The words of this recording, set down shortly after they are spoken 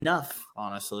enough,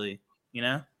 honestly,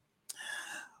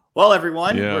 Well,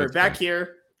 everyone, we're back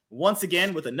here once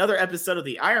again with another episode of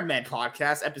the Iron Man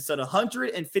podcast, episode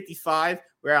 155.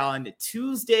 We're on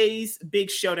Tuesday's big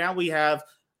showdown. We have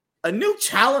a new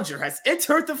challenger has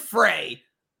entered the fray.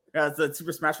 The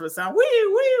Super Smash Bros. Sound.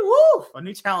 Woo! A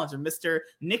new challenger, Mr.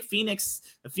 Nick Phoenix,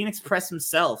 the Phoenix Press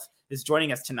himself, is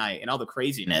joining us tonight and all the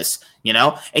craziness,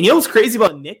 And what's crazy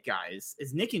about Nick, guys,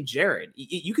 is Nick and Jared.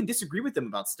 You can disagree with them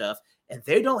about stuff, and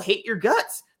they don't hate your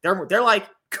guts. They're like,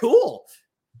 cool.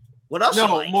 What else?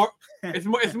 No,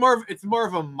 it's more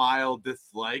of a mild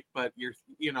dislike, but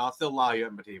I'll still allow you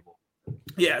at my table.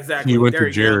 Yeah, exactly. He went to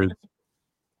Jared.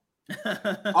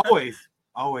 Always.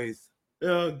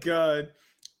 Oh God.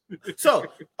 So,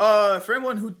 for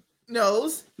anyone who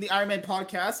knows the Iron Man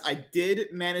podcast, I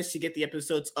did manage to get the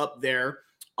episodes up there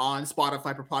on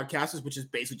Spotify for podcasters, which is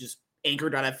basically just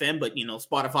Anchor.fm, but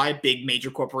Spotify, big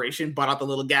major corporation, bought out the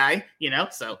little guy,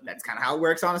 so that's kind of how it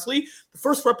works, honestly. The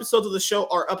first 4 episodes of the show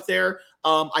are up there.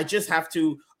 I just have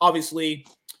to, obviously,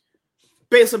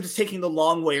 basically I'm just taking the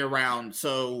long way around.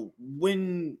 So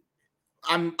when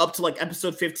I'm up to like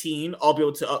episode 15, I'll be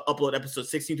able to upload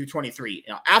episodes 16 through 23.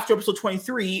 Now, after episode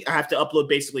 23, I have to upload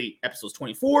basically episodes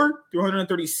 24 through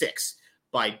 136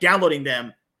 by downloading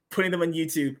them, putting them on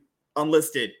YouTube,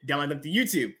 unlisted, downloading them to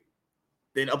YouTube,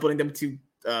 then uploading them to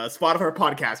Spotify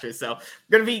podcasters. So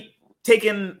we're going to be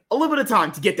taking a little bit of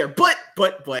time to get there. But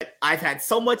I've had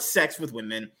so much sex with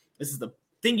women. This is the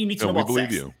thing you need to know about sex. We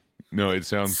believe you. No, it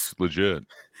sounds legit.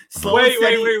 Wait.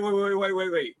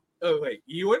 Oh, wait.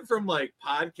 You went from like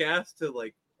podcast to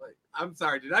like I'm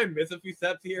sorry. Did I miss a few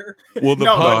steps here? Well, the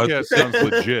podcast sounds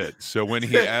legit. So when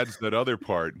he adds that other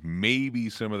part, maybe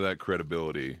some of that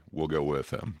credibility will go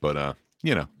with him. But,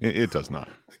 it does not.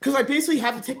 Because I basically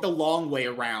have to take the long way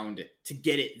around to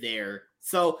get it there.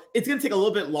 So it's going to take a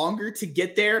little bit longer to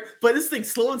get there. But this thing,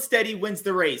 slow and steady, wins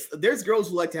the race. There's girls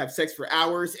who like to have sex for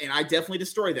hours, and I definitely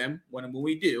destroy them when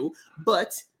we do.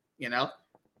 But,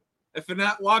 if you're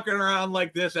not walking around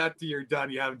like this after you're done,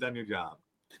 you haven't done your job.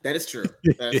 That is true.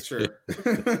 That's true.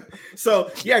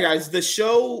 So, yeah, guys, the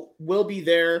show will be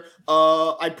there.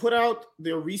 I put out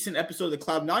the recent episode of the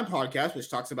Cloud9 podcast, which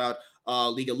talks about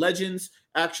League of Legends,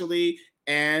 actually.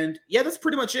 And, yeah, that's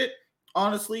pretty much it.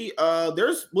 Honestly,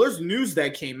 there's news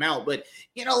that came out. But,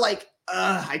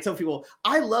 I tell people,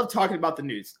 I love talking about the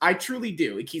news. I truly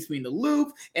do. It keeps me in the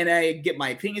loop, and I get my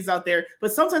opinions out there.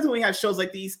 But sometimes when we have shows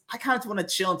like these, I kind of want to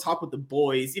chill and talk with the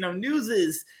boys. News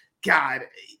is, God,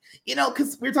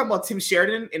 because we were talking about Tim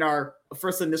Sheridan in our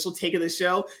first initial take of the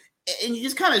show, and it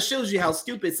just kind of shows you how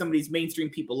stupid some of these mainstream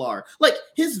people are. Like,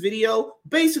 his video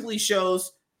basically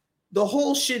shows the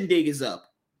whole shindig is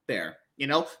up there.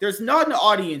 There's not an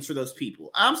audience for those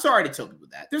people. I'm sorry to tell people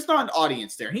that. There's not an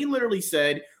audience there. He literally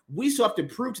said, we still have to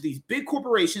prove to these big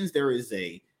corporations there is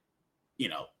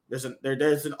there's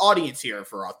an audience here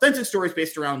for authentic stories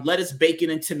based around lettuce,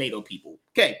 bacon, and tomato people.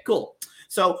 Okay, cool.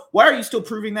 So why are you still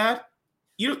proving that?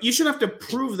 You shouldn't have to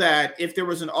prove that if there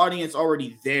was an audience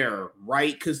already there,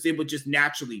 right? Because they would just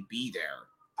naturally be there.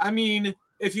 I mean,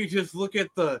 if you just look at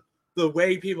the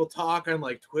way people talk on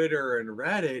like Twitter and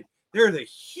Reddit, there's a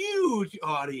huge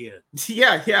audience.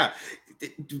 Yeah.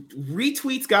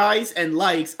 Retweets, guys, and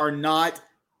likes are not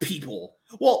people.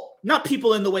 Well, not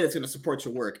people in the way that's going to support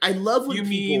your work. I love when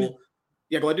people...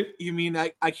 Yeah, go ahead, dude. You mean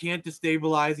I can't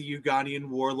destabilize a Ugandan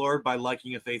warlord by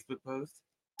liking a Facebook post?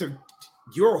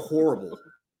 You're horrible.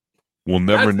 We'll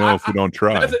never know if we don't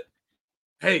try.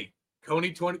 Hey,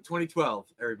 Coney 2012,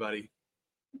 everybody.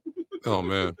 Oh,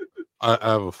 man. I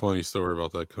have a funny story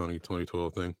about that Coney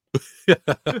 2012 thing.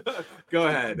 Go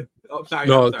ahead. Oh, sorry.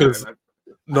 No, because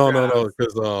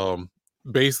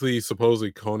basically,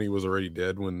 supposedly Coney was already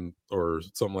dead or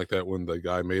something like that when the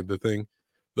guy made the thing.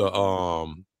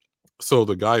 So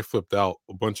the guy flipped out.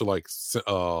 A bunch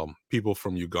of people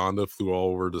from Uganda flew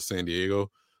all over to San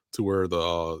Diego to where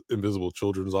the Invisible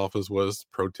Children's Office was,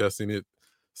 protesting it,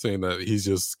 saying that he's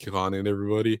just conning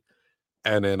everybody.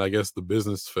 And then I guess the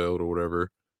business failed or whatever.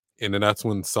 And then that's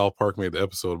when South Park made the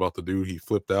episode about the dude. He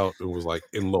flipped out and was like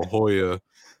in La Jolla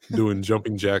doing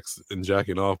jumping jacks and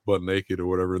jacking off butt naked or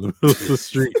whatever in the middle of the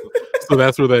street. So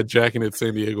that's where that Jacking at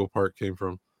San Diego part came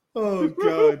from. Oh,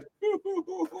 God.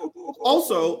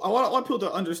 Also, I want people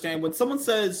to understand when someone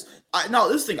says, I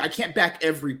can't back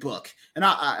every book. And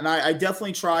I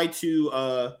definitely try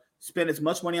to spend as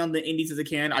much money on the indies as I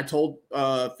can. I told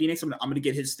Phoenix I'm going to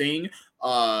get his thing.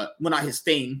 Well, not his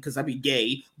thing, because I'd be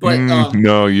gay. But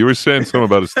no, you were saying something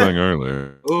about his thing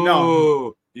earlier. Oh,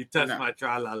 no, you touched my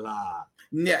tra-la-la.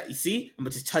 Yeah, you see? I'm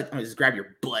gonna just grab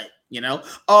your butt,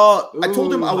 I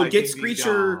told him I would get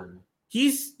Screecher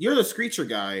you're the Screecher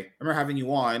guy. I remember having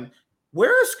you on.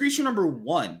 Where is Screecher number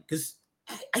 1? Because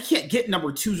I can't get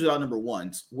number 2s without number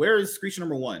 1s. Where is Screecher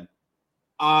number 1?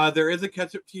 There is a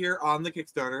catch-up tier on the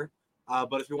Kickstarter,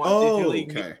 but if you want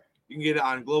digitally, you can get it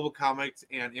on Global Comics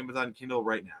and Amazon Kindle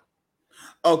right now.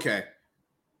 Okay.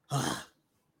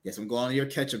 Yes, I'm going on your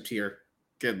catch-up tier.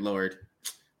 Good Lord.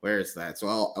 Where is that? So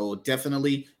I will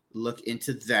definitely look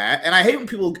into that. And I hate when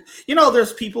people,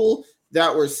 there's people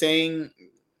that were saying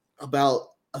about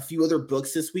a few other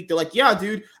books this week. They're like, yeah,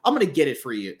 dude, I'm going to get it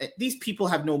for you. These people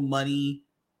have no money.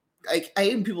 I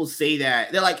hate when people say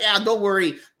that. They're like, yeah, don't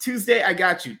worry. Tuesday, I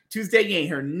got you. Tuesday, you ain't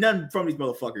heard none from these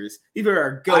motherfuckers. These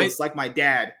are ghosts like my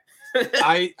dad.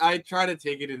 I try to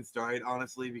take it in stride,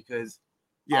 honestly, because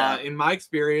in my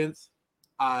experience,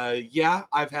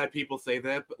 I've had people say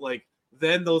that, but like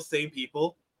then those same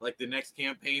people, like the next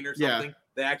campaign or something,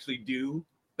 they actually do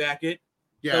back it.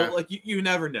 Yeah. So like you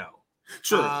never know.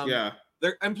 Sure.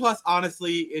 And plus,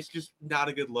 honestly, it's just not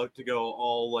a good look to go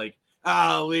all like,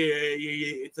 oh,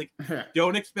 it's like,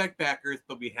 don't expect backers,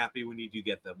 but be happy when you do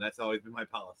get them. That's always been my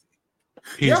policy.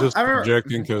 He's just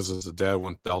projecting because his dad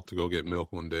went out to go get milk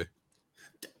one day.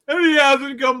 And he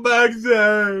hasn't come back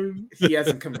then. He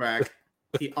hasn't come back.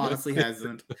 He honestly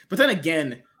hasn't. But then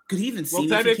again, could he even see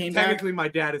me if he came back? Technically, my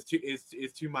dad is 2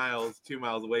 miles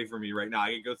away from me right now.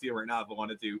 I can go see him right now if I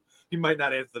wanted to. He might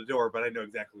not answer the door, but I know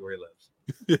exactly where he lives.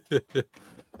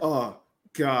 Oh,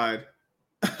 God.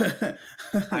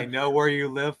 I know where you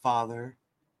live, Father.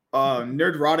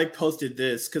 Nerdrotic posted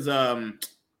this because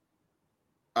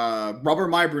Robert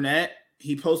My Brunette,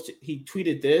 he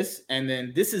tweeted this, and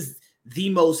then this is the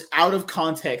most out of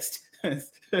context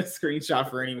screenshot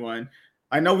for anyone.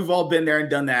 I know we've all been there and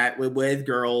done that with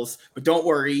girls, but don't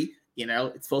worry,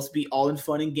 it's supposed to be all in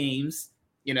fun and games,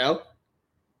 He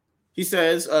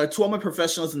says, to all my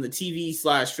professionals in the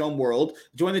TV/film world,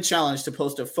 join the challenge to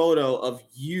post a photo of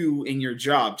you in your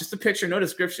job. Just a picture, no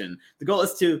description. The goal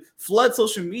is to flood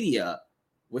social media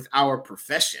with our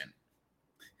profession.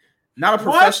 Not a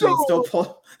professional,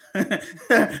 still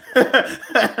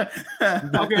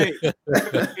Okay. Who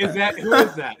is that?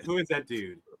 Who is that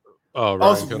dude? Oh,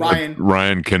 Ryan.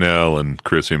 Ryan Cannell and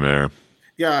Chrissy Mayer.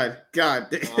 God.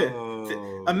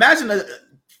 Oh. Imagine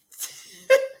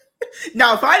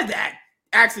now, if I did that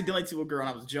accidentally to a girl and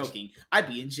I was joking, I'd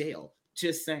be in jail.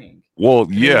 Just saying. Well,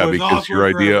 yeah, because your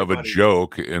idea of a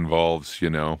joke involves,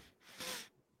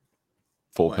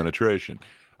 full penetration.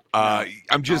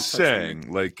 I'm just saying,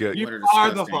 like, you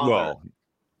are the father. Well,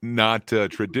 not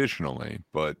traditionally,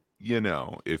 but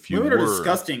if you women are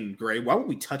disgusting, Gray. Why would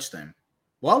we touch them?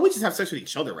 Why don't we just have sex with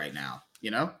each other right now?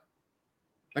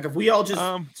 Like if we all just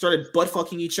started butt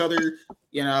fucking each other,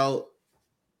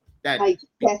 that I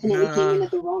definitely came in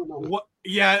at the wrong moment. What?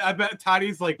 Yeah, I bet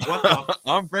Toddy's like, what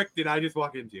the frick did I just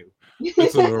walk into?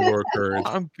 It's a normal occurrence.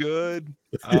 I'm good.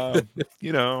 Maybe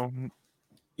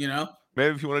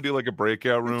if you want to do like a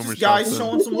breakout room or something. Guys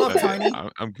showing some love, Tiny.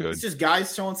 I'm good. It's just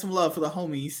guys showing some love for the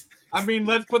homies. I mean,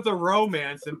 let's put the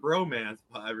romance and bromance,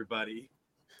 everybody.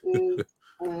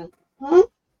 Huh?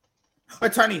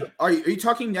 Tiny, are you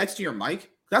talking next to your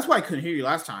mic? That's why I couldn't hear you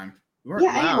last time. I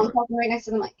am. I'm talking right next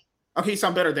to the mic. Okay, you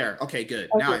sound better there. Okay, good.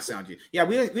 Okay. Now I sound you. Yeah,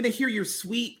 we didn't hear your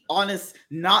sweet, honest,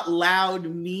 not loud,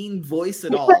 mean voice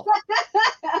at all.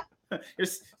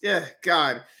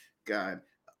 God.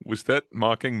 Was that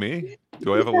mocking me?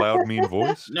 Do I have a loud, mean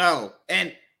voice? No,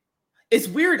 and it's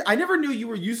weird. I never knew you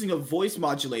were using a voice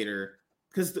modulator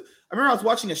because I remember I was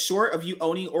watching a short of you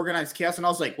owning Organized Chaos, and I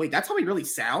was like, wait, that's how he really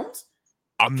sounds?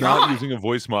 I'm not using a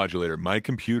voice modulator. My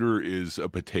computer is a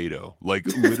potato. Like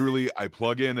literally, I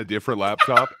plug in a different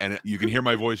laptop and you can hear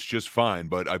my voice just fine,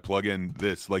 but I plug in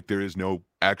this. Like there is no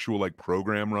actual like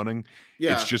program running.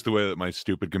 Yeah. It's just the way that my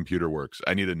stupid computer works.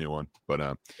 I need a new one.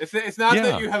 But it's not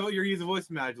that you're using a voice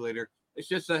modulator. It's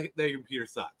just that your computer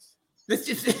sucks.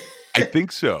 I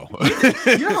think so.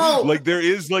 Like there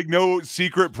is like no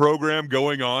secret program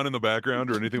going on in the background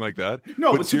or anything like that.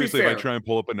 No, but seriously, if I try and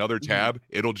pull up another tab,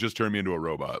 it'll just turn me into a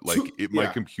robot. Like my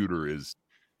computer is.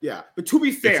 Yeah, but to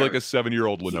be fair, it's like a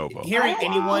 7-year-old Lenovo. Hearing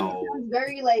anyone sounds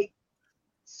very like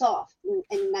soft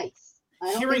and nice.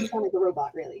 I don't think sound like a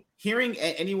robot, really. Hearing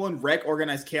anyone wreck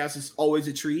Organized Chaos is always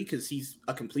a treat because he's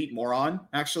a complete moron,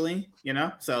 actually.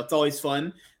 So it's always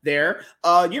fun there.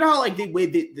 You know how like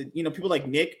people like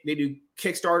Nick, they do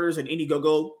Kickstarters and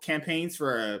Indiegogo campaigns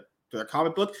for a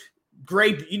comic book.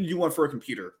 Great, you can do one for a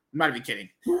computer. I'm not even kidding.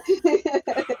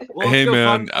 Well, hey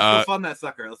man, let's go fund that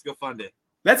sucker. Let's go fund it.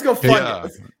 Let's go fund it.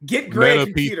 Let's get Gray a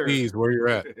computer. PCs, where you're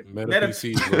at. Meta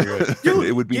PCs, where you're at. Dude,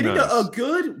 it would be getting nice. a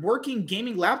good working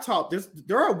gaming laptop.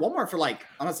 There are Walmart for like,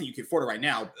 I'm not saying you can afford it right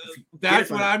now. That's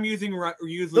what I'm using.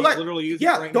 Literally using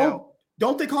right now.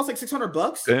 Don't they cost like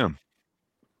 $600? Damn.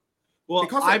 Well,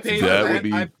 I paid about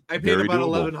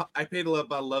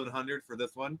 $1,100 for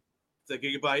this one. It's a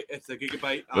gigabyte.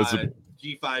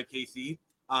 G5 KC.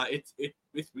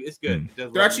 It's good.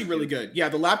 They're actually really good. Yeah,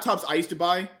 the laptops I used to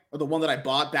buy, or the one that I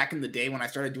bought back in the day when I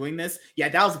started doing this. Yeah,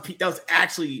 that was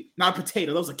actually not a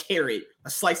potato. That was a carrot, a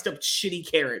sliced up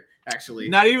shitty carrot. Actually,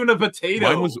 not even a potato.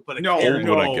 Mine was but no, old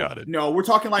when I got it. No, we're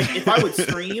talking like if I would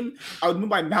stream, I would move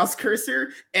my mouse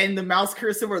cursor, and the mouse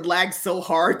cursor would lag so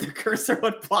hard the cursor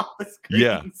would block the screen.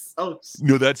 Yeah.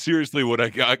 No, that's seriously what I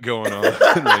got going on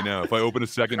right now. If I open a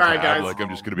second tab, guys, like I'm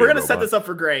just gonna be. We're gonna set this up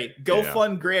for Gray. Go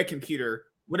fund Gray a computer.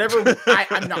 Whatever.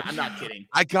 I'm not kidding.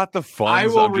 I got the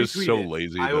funds. I'm just so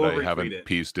lazy that I haven't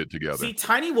pieced it together. See,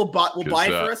 Tiny will buy it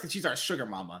for us because she's our sugar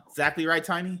mama. Exactly right,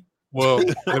 Tiny. Well,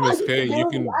 MSK, you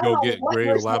can go get Gray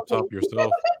a laptop yourself.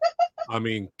 I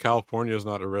mean, California is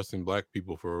not arresting black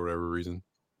people for whatever reason.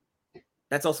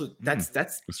 That's also that's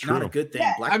not a good thing.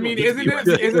 I mean,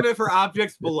 isn't it for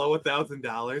objects below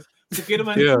 $1,000 to get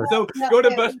them? So go to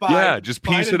Best Buy. Yeah, just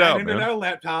piece it out, man. $900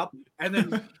 laptop, and then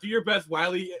do your best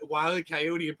Wile E.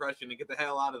 Coyote impression and get the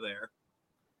hell out of there.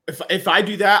 If I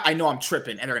do that, I know I'm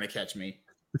tripping, and they're gonna catch me.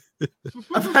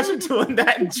 Imagine doing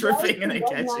that and tripping and they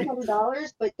catch you.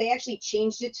 $900, but they actually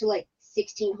changed it to like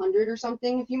 $1,600 or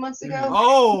something a few months ago.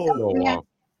 Oh,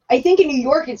 I think in New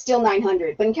York it's still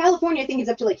 $900, but in California I think it's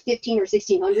up to like $1,500 or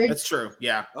 $1,600. That's true.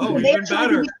 Yeah. Oh, even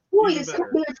better. They're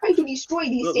trying to destroy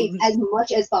these states as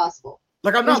much as possible.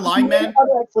 Like I'm not lying, man.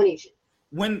 Other explanation.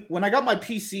 When I got my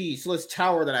PC, so this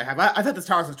tower that I have, I've had this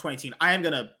tower since 2018. I am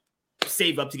gonna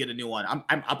save up to get a new one. I'll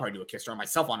probably do a Kickstarter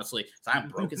myself, honestly, because I'm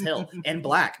broke as hell and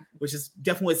black, which is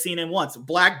definitely what CNN wants.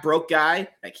 Black broke guy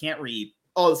that can't read,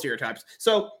 all the stereotypes.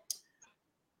 So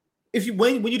if you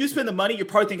when you do spend the money, you're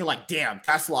probably thinking like, damn,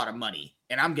 that's a lot of money,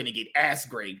 and I'm gonna get ass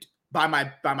scraped by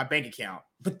my bank account.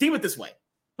 But think of it this way.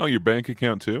 Oh, your bank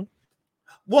account too?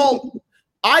 Well,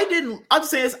 I'm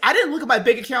saying this, I didn't look at my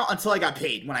bank account until I got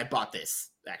paid when I bought this.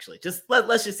 Actually, just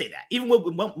let's just say that. Even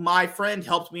when my friend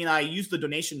helped me and I used the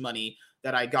donation money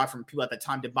that I got from people at the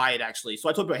time to buy it, actually. So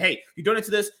I told people, hey, you donate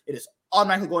to this, it is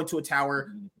automatically going to a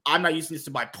tower. I'm not using this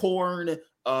to buy porn,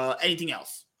 anything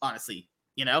else, honestly,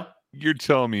 you know? You're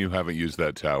telling me you haven't used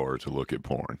that tower to look at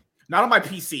porn? Not on my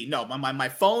PC. No, my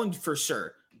phone for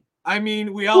sure. I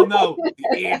mean, we all know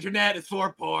the internet is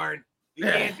for porn.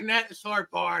 The internet is for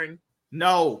porn.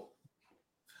 No.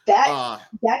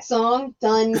 That song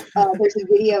done. There's a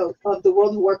video of the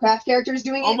World of Warcraft characters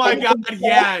doing it. Oh my god!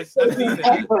 Yes, I've seen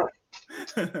that.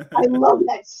 I love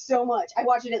that so much. I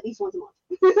watch it at least once a month.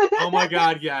 Oh my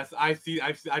god! Yes, I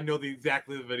know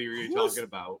exactly the video you're talking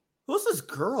about. Who's this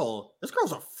girl? This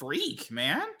girl's a freak,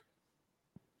 man.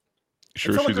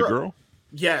 Sure, she's a girl.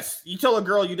 Yes, you tell a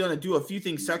girl you're gonna do a few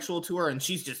things sexual to her, and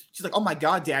she's like, "Oh my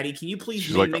god, daddy, can you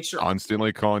please make sure?"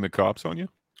 Constantly calling the cops on you.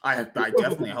 I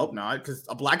definitely hope not, because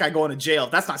a black guy going to jail,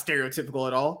 that's not stereotypical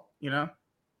at all, you know?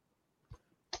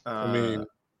 I mean,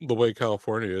 the way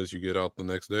California is, you get out the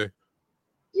next day.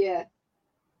 Yeah.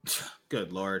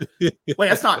 Good Lord. Wait,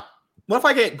 that's not... What if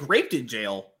I get raped in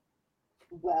jail?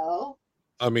 Well...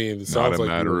 I mean, it sounds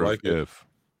like you would like it.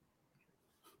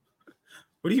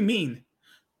 What do you mean?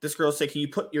 This girl said, can you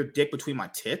put your dick between my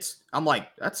tits? I'm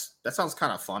like, that sounds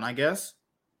kind of fun, I guess.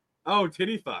 Oh,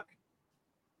 titty fuck.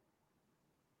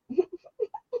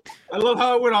 I love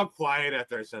how it went all quiet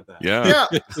after I said that. Yeah.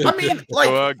 I mean,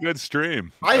 like, good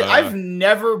stream. I've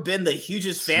never been the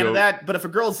hugest fan of that, but if a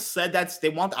girl said they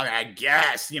want, I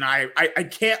guess, you know, I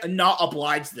can't not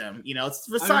oblige them. You know, it's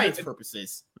for science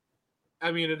purposes.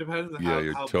 I mean, it depends on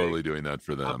you're totally doing that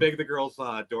for them. How big the girls'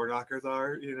 door knockers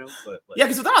are, you know. But yeah,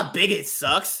 because if they're not big, it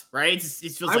sucks, right? It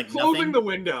feels like nothing. I'm closing the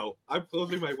window. I'm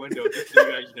cclosing my window just so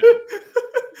you guys know.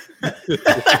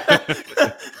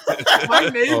 My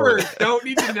neighbors don't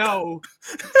need to know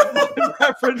my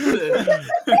preferences.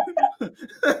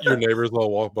 Your neighbors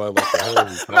all walk by like,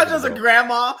 not just a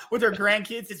grandma with her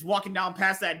grandkids just walking down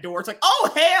past that door. It's like,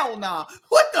 oh hell nah!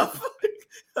 What the fuck?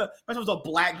 There was a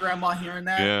black grandma hearing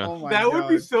that. Yeah. Oh my that God. would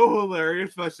be so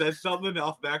hilarious if I said something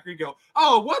off back and go,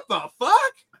 "Oh, what the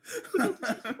fuck?"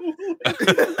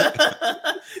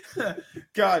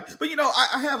 God, but you know,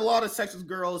 I have a lot of sex with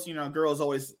girls. You know, girls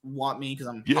always want me because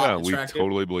I'm hot and attractive. We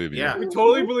totally believe you. Yeah, we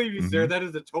totally believe you, sir. That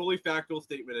is a totally factual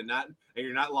statement, and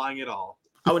you're not lying at all.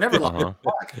 I would never lie.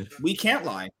 We can't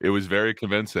lie. It was very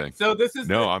convincing. So this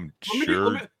is I'm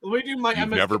sure let me do my you've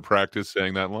MSK. never practiced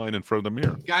saying that line in front of the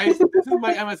mirror. Guys, this is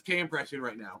my MSK impression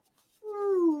right now.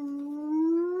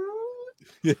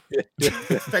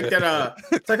 It's like that.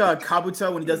 It's like a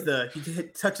Kabuto when he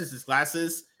touches his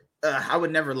glasses. I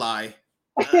would never lie.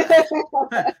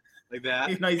 Like that.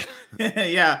 You know,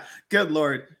 yeah. Good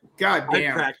Lord. God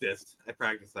damn. I practiced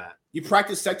that. You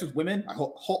practiced sex with women?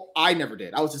 I never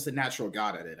did. I was just a natural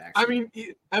god at it.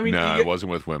 Actually, I mean, no, it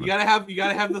wasn't with women. You gotta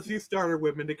have the few starter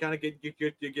women to kind of get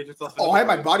yourself. I had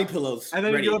my body pillows. And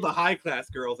then ready. you go to the high class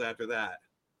girls after that.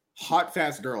 Hot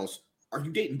fast girls. Are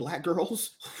you dating black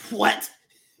girls? What?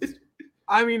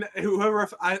 I mean, whoever.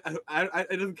 I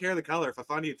it doesn't care the color. If I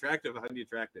find you attractive, I find you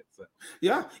attractive. So.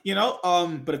 Yeah, you know.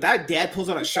 But if that dad pulls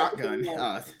out a shotgun,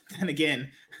 then again,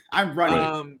 I'm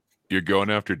running. You're going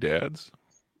after dads?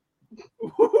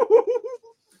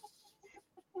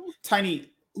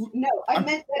 Tiny. No, I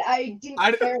meant that I didn't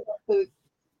care about the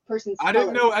person's I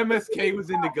didn't know MSK was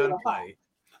into gunplay.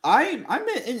 I'm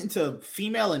into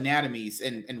female anatomies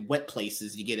and wet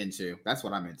places you get into. That's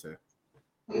what I'm into.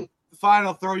 Fine,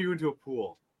 I'll throw you into a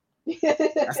pool.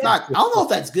 That's not. I don't know if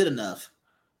that's good enough.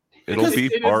 It'll be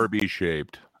Barbie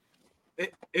shaped.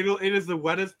 It is the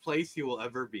wettest place you will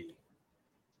ever be.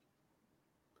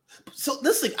 So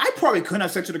this thing, I probably couldn't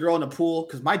have sex with a girl in the pool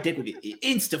because my dick would be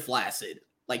insta flaccid.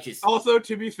 Like just. Also,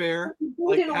 to be fair,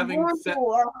 like having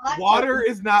water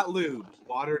is not lube.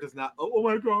 Water does not. Oh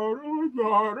my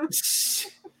god!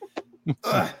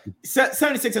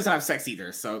 76 doesn't have sex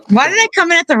either. So why did I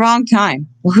come in at the wrong time?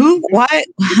 Who? What? I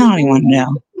don't even want to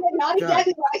know. Not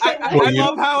exactly what I said. I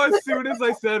love how as soon as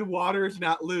I said water is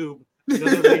not lube,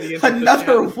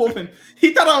 another woman.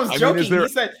 He thought I was joking.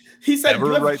 He said, ever "Do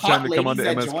you have right hot time to come ladies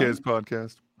onto that MSK's join?"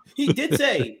 podcast? He did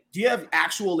say, "Do you have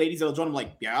actual ladies that'll join?" I'm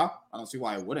like, "Yeah." I don't see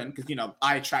why I wouldn't, because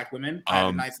I attract women. I have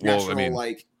a nice natural,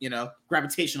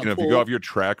 gravitational pull. If you go off your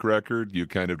track record, you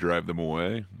kind of drive them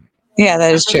away. Yeah,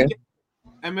 that is true.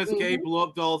 MSK blow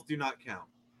up dolls do not count.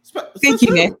 Thank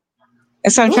you, Nick.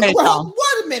 That's what I'm trying to tell.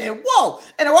 Wait a minute, whoa!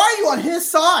 And why are you on his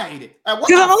side?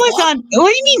 Because I'm always on. What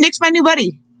do you mean, Nick's my new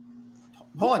buddy?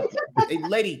 Hold on, hey,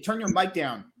 lady, turn your mic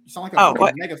down. You sound like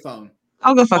a megaphone.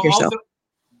 I'll go fuck yourself.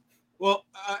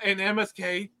 And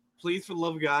MSK, please, for the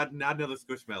love of God, not another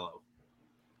Squishmallow.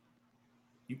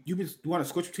 You want to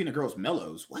switch between a girl's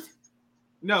mellows? What?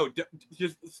 No,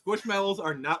 just Squishmallows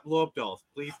are not blow-up dolls.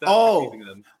 Please stop using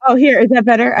them. Oh, here, is that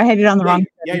better? I had it on the wrong.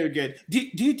 Yeah, you're good. Do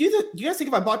you guys think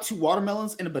if I bought 2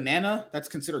 watermelons and a banana, that's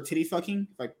considered titty fucking?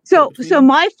 So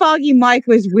my foggy mic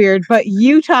was weird, but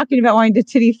you talking about wanting to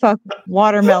titty fuck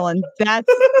watermelon, that's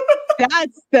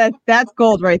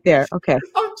gold right there. Okay.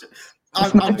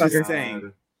 I'm just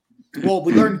saying. Well,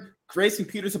 we learned Grace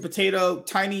Computer's a potato,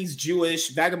 Tiny's Jewish,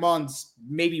 Vagabond's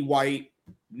maybe white,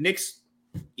 Nick's,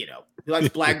 he likes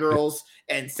black girls,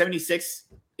 and 76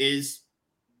 is,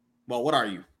 well, what are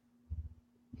you?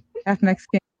 Half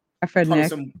Mexican, half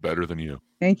redneck. Better than you.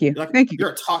 Thank you. Thank you.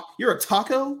 You're a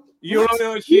taco? You don't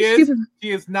know what she is?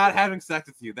 She is not having sex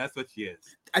with you. That's what she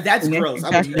is. That's gross.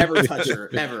 I would never touch her,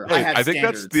 ever. Hey, I think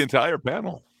that's the entire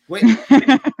panel. Wait,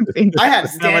 I have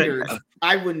standards.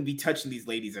 I wouldn't be touching these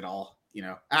ladies at all.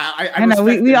 I know.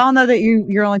 We all know that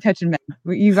you're only touching men.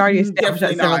 You've already established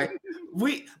that.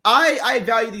 I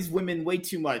value these women way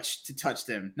too much to touch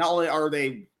them. Not only are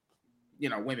they,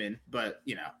 women, but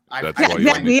that's why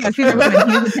you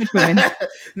women.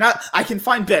 Not. I can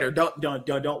find better.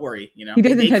 Don't worry. He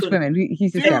doesn't touch women.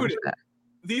 He's established that.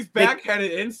 These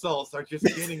backhanded insults are just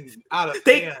getting out of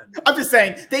hand. I'm just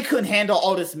saying they couldn't handle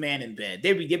all this man in bed.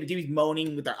 They'd be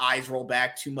moaning with their eyes rolled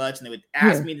back too much, and they would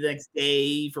ask me the next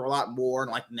day for a lot more. And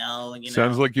I'm like, no.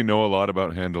 Sounds like you know a lot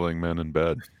about handling men in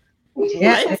bed.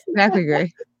 Yeah, that's exactly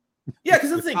great. Yeah, because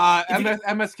the thing,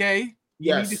 MSK, yes.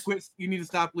 You need to quit. You need to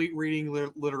stop reading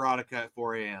Literotica at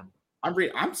 4 a.m.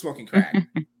 I'm smoking crack.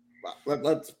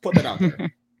 Let's put that out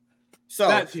there. So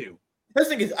that too. The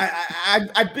thing is,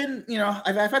 I've been,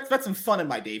 I've had some fun in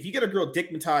my day. If you get a girl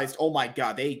dickmatized, oh my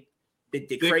god, they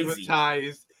crazy.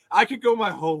 Dickmatized. I could go my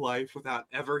whole life without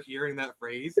ever hearing that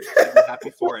phrase. I'm happy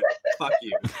for it. Fuck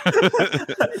you.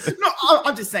 No,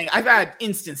 I'm just saying. I've had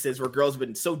instances where girls have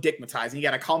been so dickmatized, and you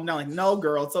gotta calm down. Like, no,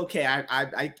 girl, it's okay.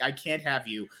 I can't have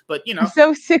you. But I'm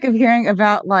so sick of hearing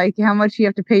about how much you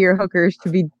have to pay your hookers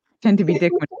to tend to be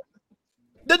dickmatized.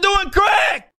 They're doing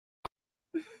crack.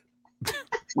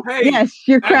 Hey, yes,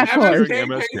 you're crack whore.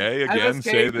 MSK again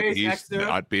say that he's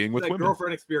not being with women.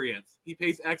 Girlfriend experience. He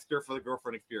pays extra for the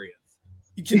girlfriend experience.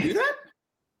 You can do that?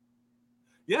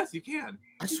 Yes, you can.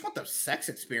 I just want the sex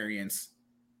experience.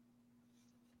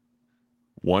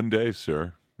 One day,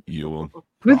 sir. You will.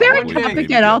 Was there a probably topic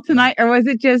maybe at all get them. tonight, or was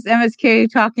it just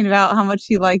MSK talking about how much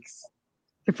he likes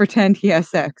to pretend he has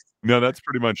sex? No, that's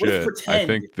pretty much What is it. pretend? I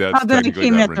think that's Oh, then I technically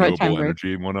came in that at the right time, renewable Greg.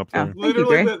 energy one up Oh. there. Thank you,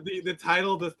 Literally, Greg. the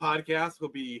title of this podcast will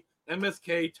be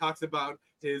MSK talks about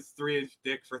his 3-inch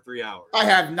dick for 3 hours. I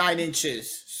have 9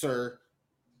 inches, sir.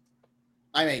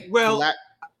 I mean,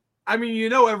 I mean, you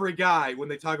know, every guy when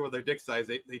they talk about their dick size,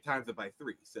 they times it by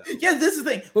 3. So yeah, this is the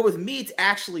thing. But with me, it's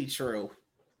actually true.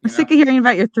 I'm sick of hearing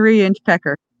about your 3-inch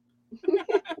pecker.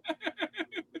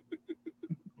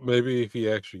 Maybe if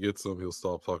he actually gets some, he'll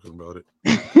stop talking about it.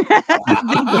 Thank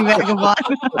you, Vagabond.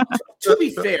 To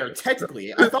be fair,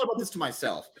 technically, I thought about this to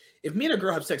myself. If me and a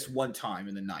girl have sex one time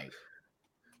in the night,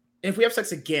 and if we have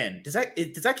sex again, does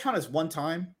that count as one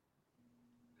time?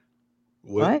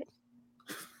 What?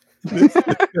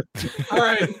 all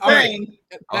right.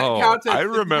 I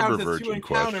remember virgin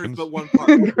questions. But one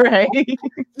part. Great.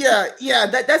 Yeah.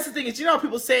 That's the thing is, you know how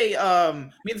people say, me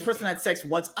and this person had sex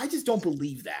once. I just don't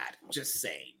believe that. Just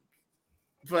saying.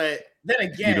 But then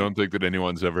again, You don't think that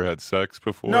anyone's ever had sex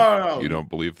before? No. You don't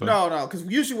believe that? No, because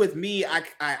usually with me,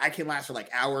 I can last for like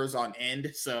hours on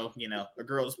end. So, you know, a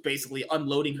girl's basically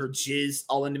unloading her jizz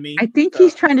all into me. I think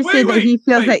he's trying to say that he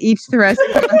feels that each thrust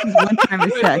counts as one time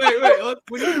of sex.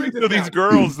 So these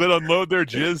girls that unload their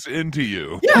jizz into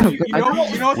you. Yeah, you know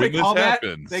what when they call this that?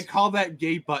 happens. They call that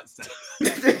gay butt sex.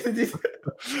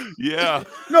 Yeah.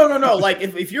 No. Like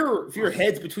if your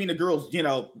head's between a girl's, you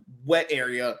know, wet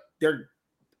area, they're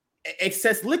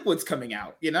excess liquids coming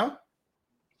out, you know?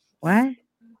 What?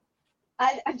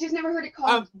 I've just never heard it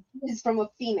called is from a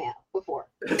female before.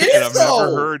 And I've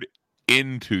never heard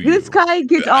into you. This guy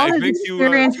gets all I his think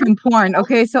experience from porn.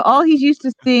 Okay, so all he's used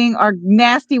to seeing are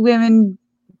nasty women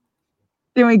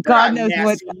doing God knows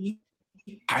what.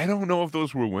 I don't know if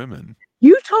those were women.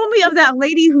 You told me of that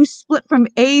lady who split from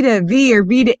A to V or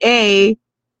V to A.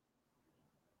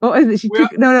 Oh, is it? She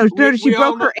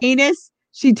broke her anus.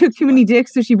 She took too many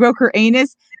dicks, so she broke her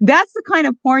anus. That's the kind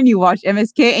of porn you watch,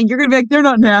 MSK, and you're gonna be like, they're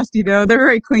not nasty though. They're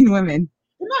very clean women.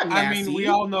 I mean, we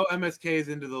all know MSK is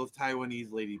into those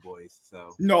Taiwanese lady boys.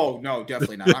 So no,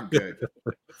 definitely not. I'm good.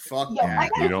 Fuck that.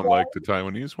 You don't like the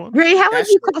Taiwanese one? Ray, how would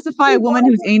you classify a woman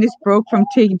whose anus broke from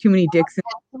taking too many dicks?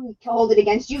 Hold it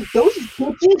against you. Those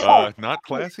bitches. Not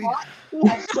classy.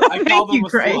 I call them a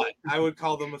slut. I would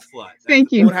call them a slut.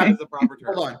 Thank you. What happened? The proper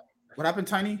term. Hold on. What happened,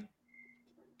 Tiny?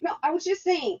 No, I was just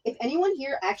saying, if anyone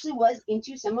here actually was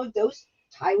into some of those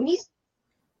Taiwanese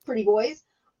pretty boys,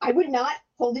 I would not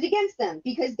hold it against them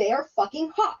because they are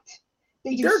fucking hot.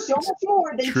 They do so much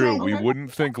more than true. We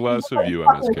wouldn't think less of you,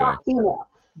 MSK.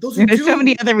 There's so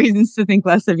many other reasons to think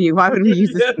less of you. Why would we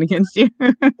use this one against you?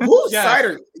 Who's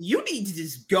cider? You need to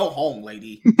just go home,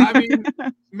 lady. I mean,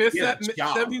 Miss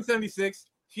 1776.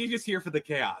 She's just here for the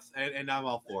chaos, and I'm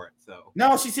all for it. So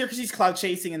no, she's here because she's cloud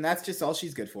chasing, and that's just all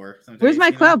she's good for. Where's my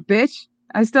cloud, bitch?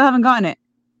 I still haven't gotten it.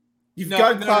 You've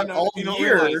got cloud all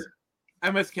year.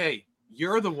 MSK,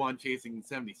 you're the one chasing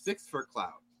 76 for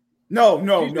cloud.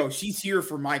 No. She's here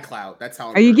for my clout. That's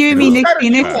how. Are you giving me Nick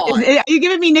Phoenix? Are you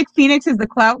giving me Nick Phoenix as the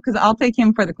clout? Because I'll take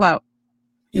him for the clout.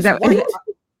 Is it?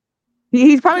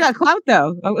 He's probably got clout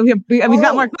though. He's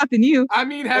got more clout than you. I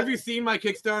mean, have you seen my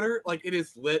Kickstarter? Like, it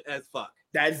is lit as fuck.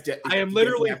 That's I am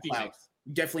literally Phoenix.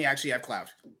 Definitely actually have clout.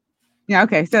 Yeah.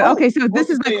 Okay. So this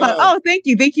is my clout. Oh, thank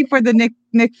you for the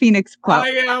Nick Phoenix clout. I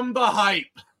am the hype.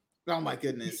 Oh my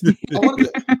goodness. I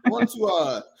wanted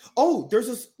to there's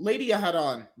this lady I had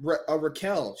on,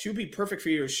 Raquel. She would be perfect for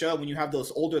your show when you have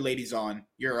those older ladies on.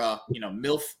 Your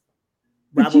MILF.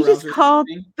 Did you just call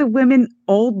the women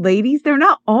old ladies? They're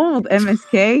not old,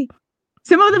 MSK.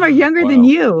 Some of them are younger than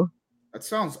you. That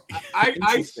sounds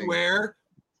I swear,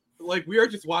 like, we are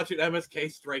just watching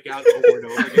MSK strike out over and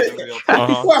over again.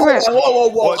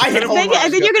 Whoa. And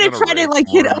then you're going to try to like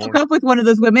hook up with one of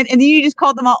those women, and then you just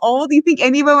call them all old. Do you think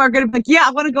any of them are going to be like, yeah,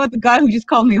 I want to go with the guy who just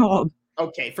called me old?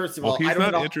 Okay, first of all, he's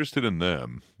not interested in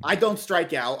them. I don't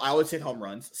strike out. I always hit home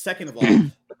runs. Second of all,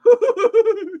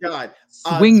 God,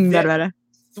 swing better.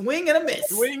 Swing and a miss.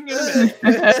 Swing and a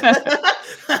miss.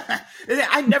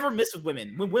 I never miss with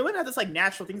women. When women have this like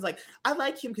natural things, like I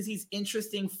like him because he's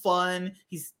interesting, fun,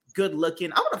 he's good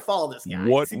looking. I want to follow this guy.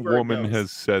 What woman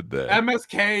has said that?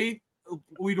 MSK,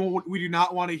 we do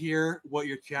not want to hear what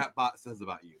your chat bot says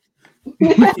about you.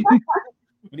 What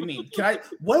do you mean? Can I?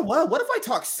 What if I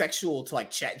talk sexual to like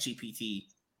Chat GPT?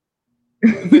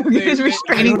 There's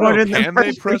restraining order. Can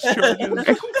they press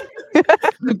charges?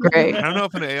 Great. I don't know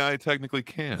if an AI technically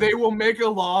can. They will make a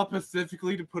law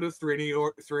specifically to put a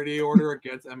restraining order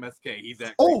against MSK. He's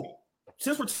that. Oh,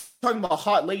 since we're talking about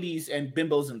hot ladies and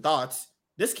bimbos and thoughts,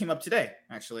 this came up today.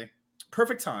 Actually,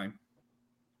 perfect time.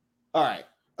 All right.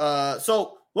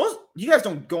 So you guys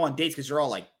don't go on dates because you're all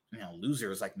like,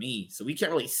 losers like me. So we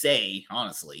can't really say,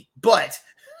 honestly. But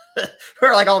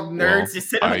we're like all nerds just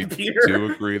sitting on the computer. I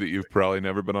do agree that you've probably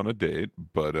never been on a date,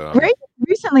 but Ray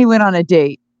recently went on a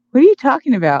date. What are you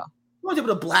talking about? Well, with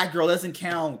a black girl doesn't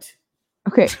count.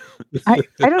 Okay. I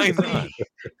don't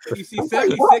You see,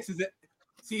 76 is it?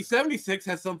 See, 76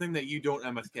 has something that you don't,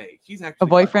 MSK. She's actually a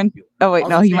boyfriend. Oh wait,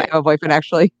 no, he might have a boyfriend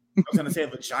actually. I was gonna say a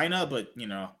vagina, but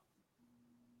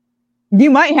you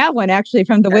might have one actually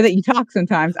from the way that you talk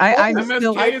sometimes.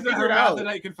 MSK isn't her mouth that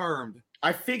I confirmed.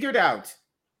 I figured out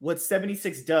what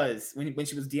 76 does when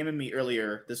she was DMing me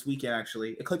earlier this weekend.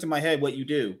 Actually, it clicked in my head what you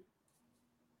do.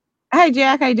 Hi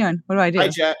Jack, how you doing? What do I do? Hi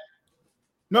Jack.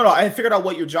 No, I figured out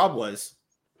what your job was.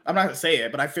 I'm not gonna say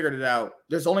it, but I figured it out.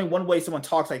 There's only one way someone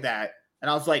talks like that, and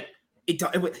I was like, it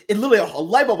literally a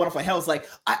light bulb went off my head. I was like,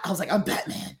 I'm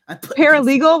Batman. I'm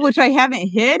paralegal, which I haven't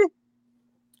hid.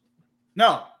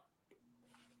 No.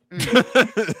 No,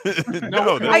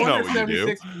 that's not what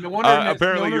you do.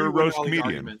 Apparently, you're a roast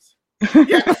comedian.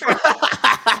 Yeah.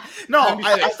 No,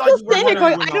 I thought you were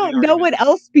I don't know what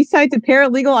else besides a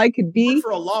paralegal I could be.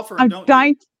 For a law firm,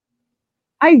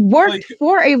 I worked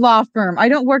for a law firm. I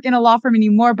don't work in a law firm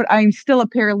anymore, but I'm still a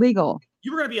paralegal.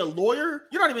 You were going to be a lawyer?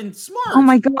 You're not even smart. Oh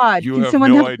my God. You have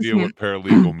no idea what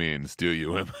paralegal means, do you,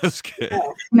 MSK?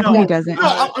 No, he doesn't.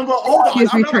 Hold on. He has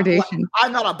retardation.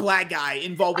 I'm not a black guy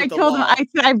involved with the law. I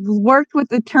said I've worked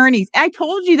with attorneys. I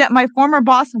told you that my former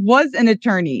boss was an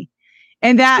attorney.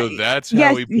 And so that's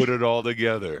how he put it all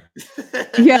together.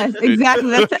 Yes,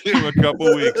 exactly. It took him a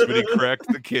couple weeks, but he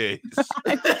cracked the case.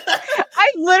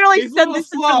 I literally said this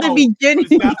from the beginning.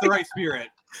 It's not the right spirit.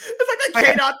 It's like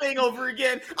the K-Dot thing over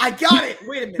again. I got it.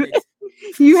 Wait a minute.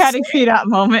 You had a K-Dot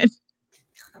moment.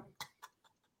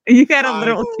 You had a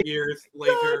little years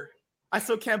later. I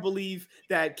still can't believe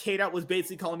that K-Dot was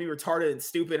basically calling me retarded and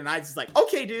stupid, and I was just like,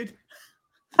 okay, dude.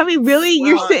 I mean, really?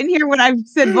 You're sitting here when I've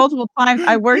said multiple times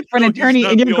I worked for an attorney,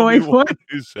 and you're going for it?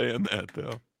 Who's saying that,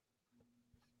 though?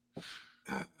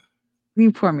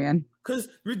 You poor man. Because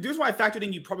the reason why I factored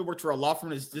in you probably worked for a law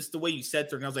firm is just the way you said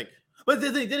things. And I was like, but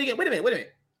then again, wait a minute.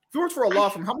 If you worked for a law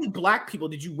firm, how many black people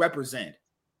did you represent?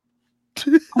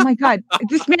 Oh my God.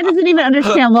 This man doesn't even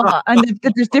understand law and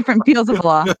that there's different fields of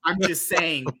law. I'm just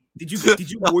saying, were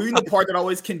you in the part that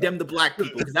always condemned the black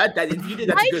people? Because if you did,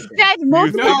 that's good. I said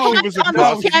multiple times on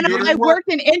this channel I worked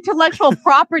in intellectual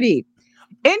property.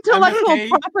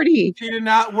 Property. She did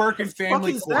not work in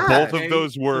family court. Both of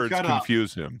those words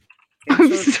confuse him.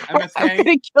 I'm sorry. I'm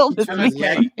gonna kill this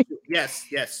man.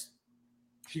 Yes.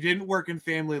 She didn't work in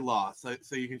family law, so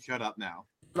you can shut up now.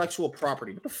 Intellectual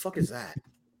property. What the fuck is that?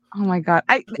 Oh my God!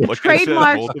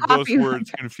 Trademark. Both of those words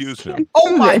confuse him.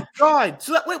 Oh my God!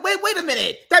 So wait a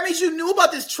minute. That means you knew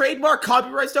about this trademark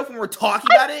copyright stuff when we're talking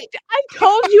about it. I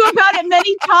told you about it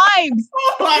many times.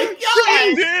 Oh my God!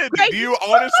 You did. Do you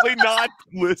honestly not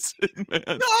listen, man?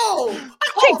 No.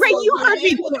 Okay, Gray, you heard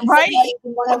me, right?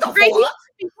 Gray,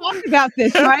 you talked about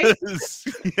this, right?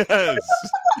 Yes.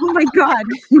 Oh my God!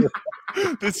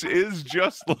 This is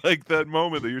just like that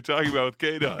moment that you're talking about with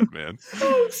K-Dot, man.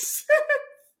 Oh shit.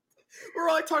 We're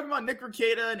all talking about Nick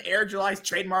Rekieta and Air July's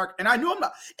trademark, and I knew I'm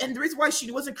not. And the reason why she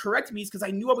wasn't correcting me is because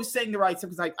I knew I was saying the right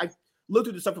stuff. Because I looked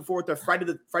through the stuff before with the Friday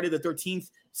the 13th,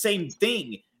 same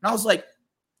thing, and I was like,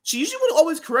 she usually would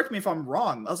always correct me if I'm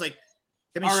wrong. I was like,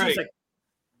 I mean, all she right. was like,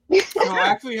 no,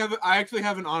 I actually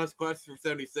have an honest question for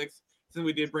 76. Since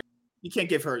we did bring, you can't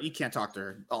talk to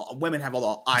her. Women have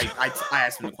all. I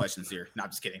asked them the questions here. No, I'm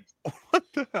just kidding. What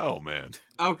the hell, man?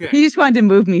 Okay, he just wanted to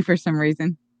move me for some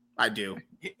reason. I do.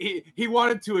 He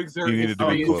wanted to exert his to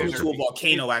a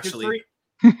volcano. Actually,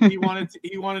 he wanted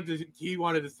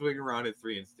to swing around his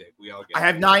 3-inch stick. We all get. I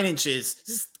have 9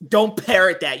 inches. Don't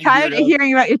parrot that. Tired of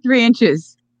hearing about your 3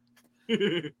 inches.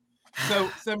 So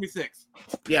 76.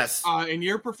 Yes.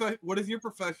 What is your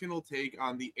professional take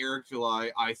on the Eric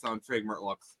July ISON trademark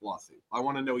lawsuit? I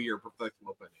want to know your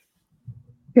professional opinion.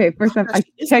 Okay, first off,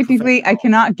 I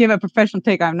cannot give a professional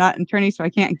take. I'm not an attorney, so I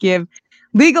can't give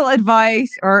legal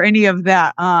advice or any of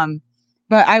that.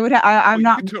 But I would. I'm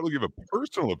not. You can totally give a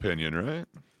personal opinion, right?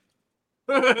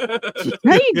 How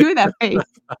do you do that face?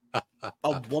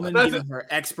 A woman giving her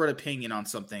expert opinion on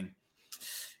something.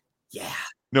 Yeah.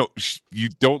 No, you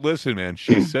don't listen, man.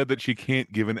 She said that she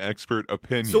can't give an expert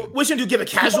opinion. So what should you give a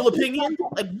casual opinion?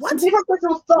 Like what?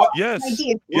 Yes.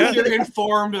 Yes. You're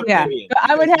informed opinion. Yeah.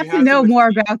 I would have to know more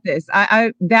about this.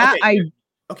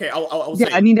 Okay, I'll say.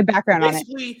 I need a background on it.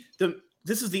 Basically,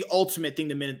 this is the ultimate thing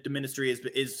the ministry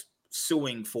is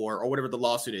suing for, or whatever the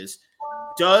lawsuit is.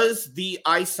 Does the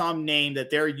ISOM name that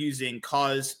they're using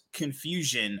cause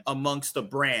confusion amongst the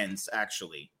brands?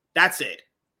 Actually, that's it.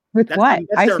 With what?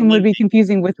 ISOM would be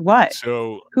confusing with what?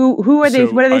 So who are they?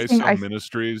 What are they saying? ISOM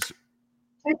Ministries.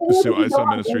 So ISOM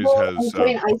Ministries has. Put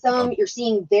in ISOM, you're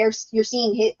seeing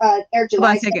Eric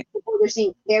July stuff before you're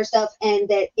seeing their stuff, and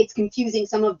that it's confusing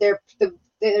some of their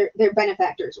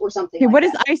benefactors or something. Okay, what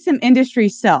does ISOM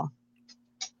Industries sell?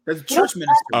 There's a church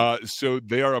ministry. So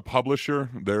they are a publisher.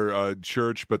 They're a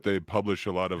church, but they publish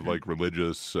a lot of like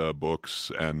religious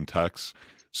books and texts.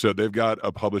 So they've got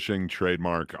a publishing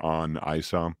trademark on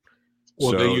ISOM.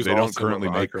 Well, so they don't currently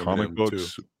make comic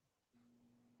books. Too.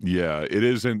 Yeah, it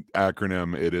is an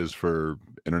acronym. It is for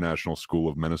International School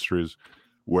of Ministries,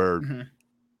 where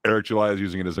Eric July is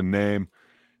using it as a name.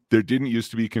 There didn't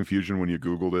used to be confusion when you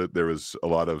Googled it. There was a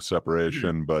lot of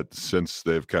separation, but since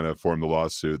they've kind of formed the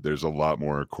lawsuit, there's a lot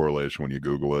more correlation when you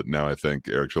Google it. Now I think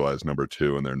Eric July is number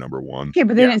 2 and they're number 1. Okay,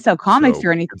 but they didn't sell comics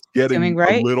or anything. It's getting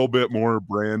a little bit more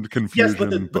brand confusion.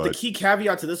 Yes, but the key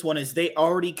caveat to this one is they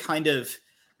already kind of,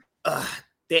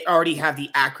 they already have the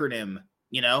acronym,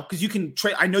 you know, because you can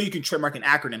I know you can trademark an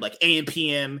acronym like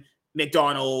AMPM,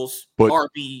 McDonald's,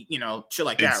 Arby, you know, shit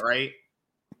like that, right?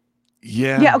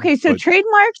 Yeah. Okay. So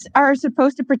trademarks are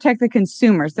supposed to protect the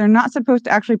consumers. They're not supposed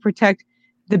to actually protect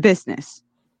the business.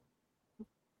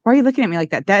 Why are you looking at me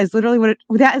like that? That is literally what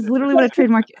a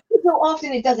trademark is. So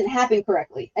often it doesn't happen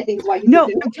correctly. I think is why you. No,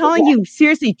 I'm telling you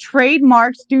seriously.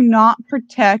 Trademarks do not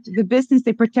protect the business.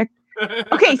 They protect.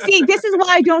 Okay. See, this is why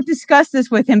I don't discuss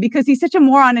this with him, because he's such a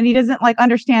moron and he doesn't like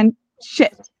understand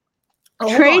shit.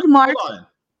 Trademarks. Hold on.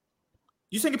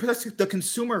 You saying it protects the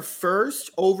consumer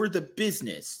first over the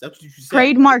business? That's what you said.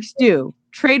 Trademarks do.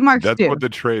 That's what the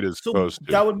trade is supposed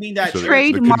to. That would mean that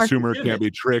the consumer can't be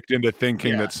tricked into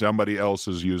thinking that somebody else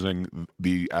is using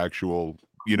the actual,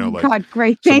 you know, like God,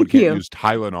 Gray, thank you. Use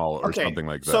Tylenol or something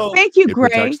like that. So thank you, Gray.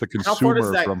 It protects the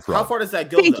consumer from fraud. How far does that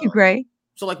go? Thank you, Gray.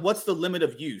 So, like, what's the limit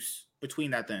of use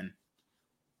between that then?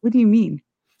 What do you mean?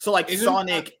 So like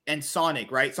Sonic and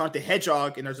Sonic, right? Sonic the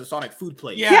Hedgehog, and there's a Sonic food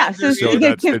place. Yeah. So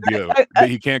that's the deal.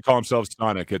 He can't call himself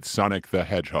Sonic. It's Sonic the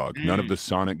Hedgehog. None of the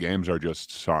Sonic games are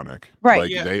just Sonic.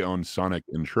 Right. Like they own Sonic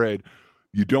in trade.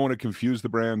 You don't want to confuse the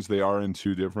brands. They are in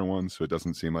 2 different ones, so it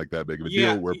doesn't seem like that big of a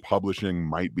deal. Where publishing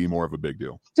might be more of a big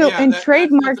deal. So in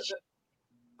trademarks,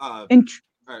 all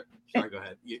right, sorry, go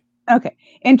ahead. Okay.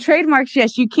 In trademarks,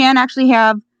 yes, you can actually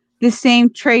have the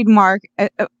same trademark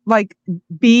like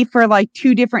be for like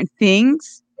 2 different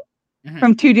things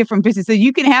from 2 different businesses. So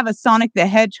you can have a Sonic the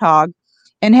Hedgehog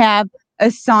and have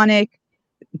a Sonic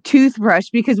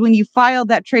toothbrush, because when you filed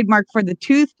that trademark for the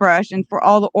toothbrush and for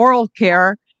all the oral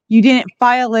care, you didn't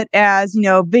file it as, you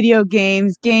know, video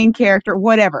games, game character,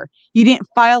 whatever. You didn't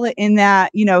file it in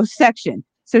that, you know, section.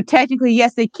 So technically,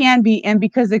 yes, they can be. And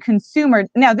because the consumer,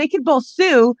 now they could both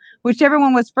sue, whichever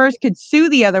one was first could sue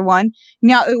the other one.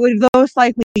 Now it would most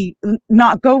likely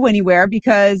not go anywhere,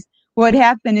 because what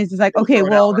happened is like, okay,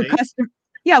 well, the customer,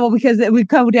 because it would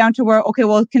go down to where, okay,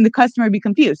 well, can the customer be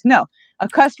confused? No, a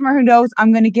customer who knows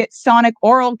I'm going to get Sonic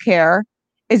oral care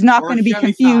is not going to be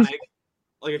confused. Sonic,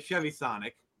 like a Chevy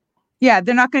Sonic. Yeah,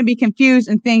 they're not going to be confused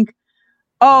and think,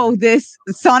 oh, this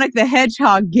Sonic the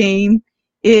Hedgehog game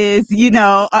is, you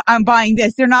know, I'm buying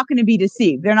this. They're not going to be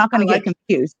deceived. They're not going to get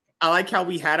confused. I like how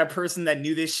we had a person that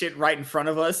knew this shit right in front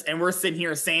of us, and we're sitting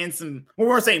here saying we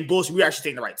weren't saying bullshit. We were actually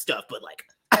saying the right stuff, but like,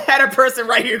 I had a person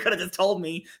right here could have just told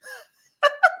me.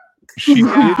 She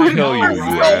did tell you,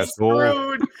 you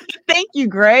asshole. Thank you,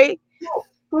 Gray.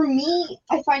 For me,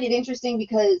 I find it interesting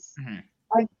because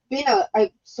I've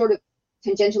sort of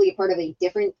tangentially a part of a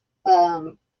different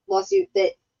lawsuit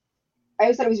that I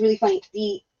always thought it was really funny.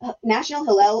 The National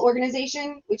Hillel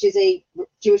Organization, which is a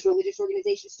Jewish religious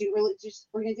organization, student religious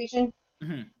organization,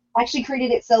 actually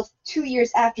created itself 2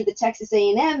 years after the Texas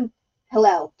A&M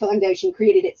Hillel Foundation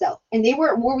created itself. And they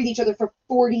were at war with each other for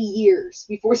 40 years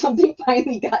before something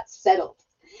finally got settled.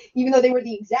 Even though they were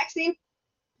the exact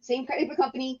same type of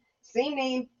company, same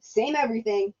name, same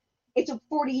everything, it took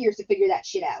 40 years to figure that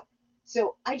shit out.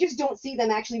 So I just don't see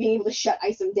them actually being able to shut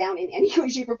ISOM down in any way,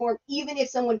 shape, or form, even if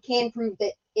someone can prove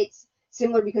that it's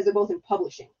similar because they're both in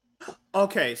publishing.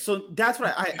 Okay, so that's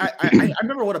what I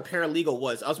remember what a paralegal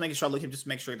was. I was making sure I looked him just to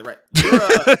make sure you're right.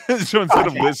 So instead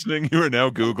of listening, you are now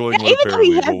Googling what a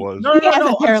paralegal was. No, a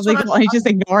paralegal. He's just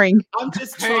ignoring. I'm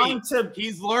just trying to.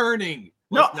 He's learning.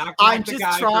 No, I'm just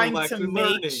trying to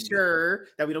make sure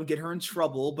that we don't get her in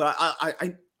trouble. But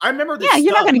I remember this. Yeah,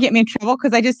 you're not going to get me in trouble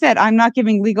because I just said I'm not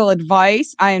giving legal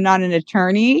advice. I am not an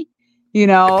attorney. You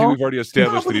know, I think we've already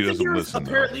established that he doesn't listen. A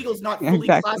paralegal is not fully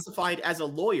classified as a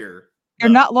lawyer. They're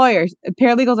not lawyers.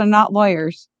 Paralegals are not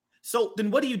lawyers. So then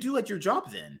what do you do at your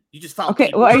job then? You just file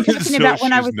Okay, well, are you paperwork? talking about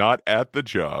when I was not at the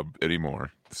job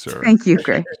anymore, sir? Thank you,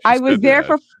 Gray. I was there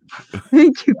for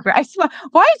thank you, Gray.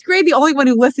 Why is Gray the only one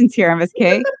who listens here,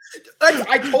 MSK?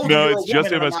 I told you. No, you're it's a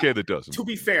just woman, MSK that doesn't. To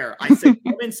be fair, I said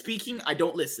women speaking, I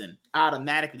don't listen. I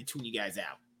automatically tune you guys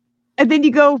out. And then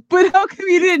you go, but how come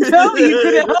you didn't tell me? You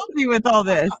could have helped me with all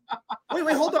this.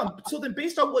 Wait, hold on. So then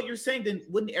based on what you're saying, then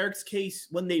wouldn't Eric's case,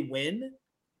 when they win,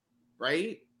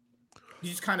 right? You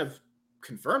just kind of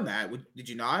confirm that. Did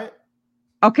you not?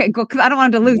 Okay, go, because I don't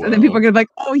want to lose. And then people are going to be like,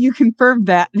 oh, you confirmed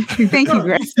that. Thank you,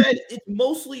 Greg. You said it's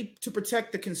mostly to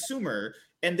protect the consumer.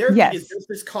 And their thing is, does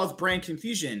this cause brand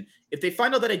confusion? If they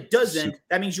find out that it doesn't,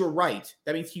 that means you're right.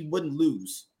 That means he wouldn't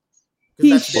lose.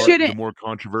 He shouldn't. The more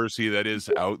controversy that is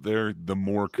out there, the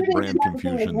more brand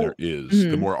confusion there is.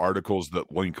 The more articles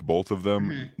that link both of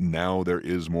them, now there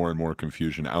is more and more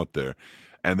confusion out there.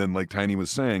 And then, like Tiny was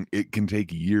saying, it can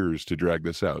take years to drag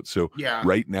this out. So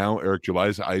right now, Eric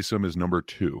July's ISOM is number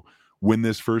 2. When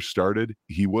this first started,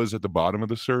 he was at the bottom of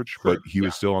the search, but he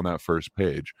was still on that first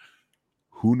page.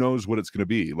 Who knows what it's going to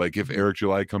be? Like if Eric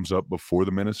July comes up before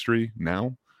the ministry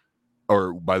now,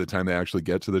 or by the time they actually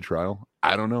get to the trial,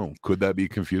 I don't know. Could that be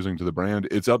confusing to the brand?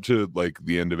 It's up to like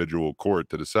the individual court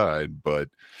to decide, but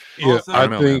also, I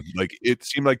don't know, think like it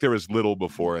seemed like there was little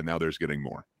before and now there's getting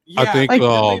more. Yeah, I think they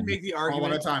make the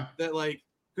argument that like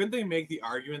couldn't they make the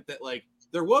argument that like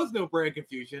there was no brand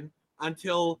confusion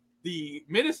until the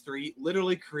ministry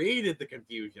literally created the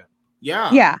confusion.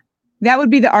 Yeah, that would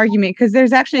be the argument, because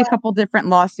there's actually a couple different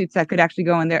lawsuits that could actually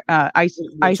go in there.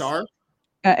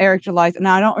 Eric July's.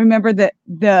 Now I don't remember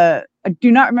I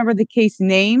do not remember the case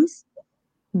names,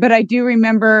 but I do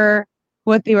remember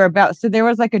what they were about. So there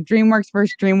was like a DreamWorks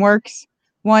versus DreamWorks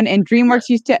one, and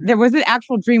DreamWorks there was an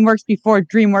actual DreamWorks before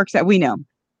DreamWorks that we know,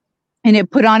 and it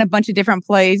put on a bunch of different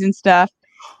plays and stuff,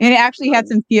 and it actually had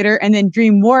some theater. And then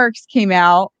DreamWorks came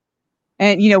out,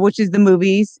 and which is the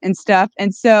movies and stuff.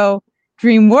 And so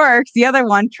DreamWorks, the other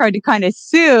one, tried to kind of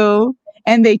sue,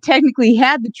 and they technically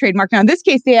had the trademark. Now in this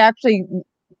case,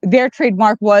 their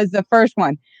trademark was the first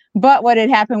one. But what had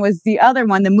happened was the other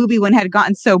one, the movie one, had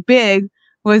gotten so big,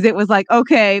 it was like,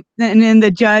 okay, and then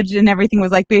the judge and everything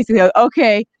was like, basically,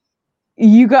 okay,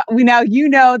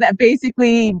 that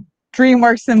basically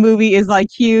DreamWorks the movie is like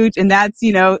huge, and that's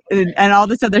and all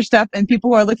this other stuff, and people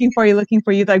who are looking for you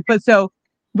like,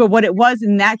 but what it was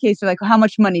in that case, they're like, how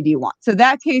much money do you want? So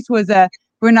that case was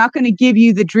we're not going to give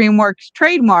you the DreamWorks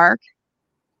trademark,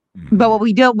 but what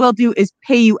we'll do is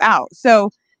pay you out.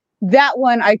 So that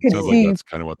one I could see. That's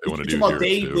kind of what they want to do here.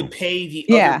 They would pay the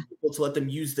other people to let them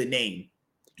use the name.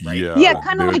 Right? Yeah,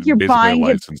 kind of like you're buying a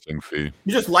licensing fee.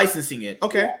 You're just licensing it.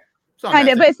 Okay. Kind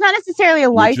of, but it's not necessarily a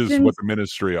license. Which is what the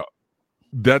ministry.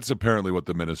 That's apparently what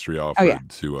the ministry offered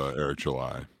to Eric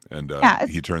July. And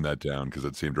he turned that down because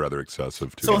it seemed rather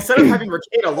excessive to So instead of having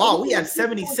Mercado Law, we have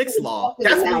 76 Law.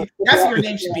 That's what your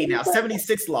name should be now,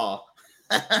 76 Law.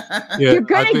 You're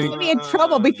gonna get me in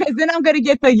trouble, because then I'm gonna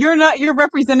get you're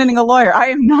representing a lawyer. I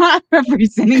am not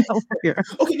representing a lawyer.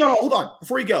 Okay, no, hold on.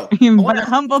 Before you go, I'm a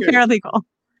humble paralegal.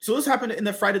 So this happened in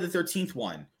the Friday the 13th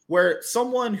one, where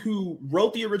someone who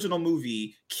wrote the original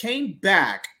movie came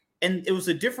back, and it was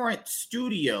a different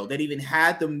studio that even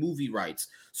had the movie rights.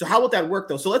 So how would that work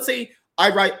though? So let's say I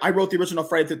wrote the original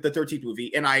Friday the 13th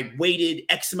movie, and I waited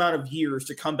X amount of years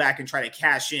to come back and try to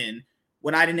cash in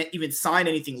when I didn't even sign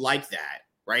anything like that,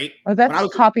 right? Oh,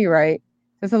 that's copyright.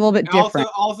 That's a little bit different.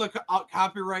 Also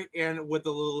copyright, and with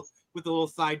the little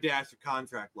side dash of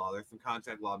contract law. There's some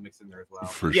contract law mixed in there as well.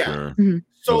 For sure. Mm-hmm.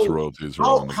 So those royalties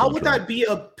are how would that be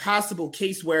a possible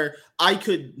case where I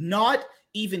could not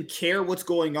even care what's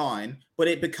going on, but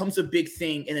it becomes a big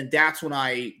thing, and then that's when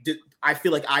I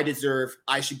feel like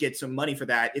I should get some money for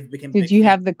that. If it became Did you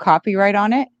have the copyright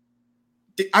on it?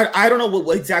 I don't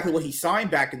know exactly what he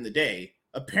signed back in the day.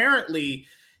 Apparently,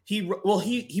 he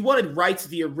wanted rights to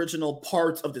the original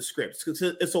parts of the scripts.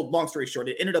 So long story short,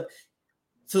 it ended up.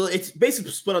 So it's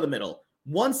basically split on the middle.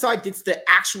 One side gets the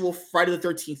actual Friday the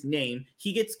 13th name.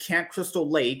 He gets Camp Crystal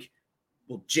Lake.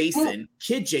 Well,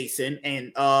 Kid Jason,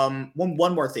 and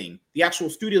one more thing. The actual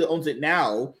studio that owns it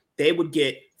now, they would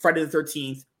get Friday the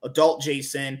 13th, Adult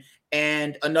Jason,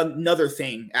 and another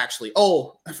thing, actually.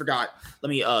 Oh, I forgot. Let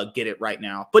me get it right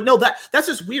now. But no, that's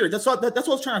just weird. That's what I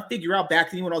was trying to figure out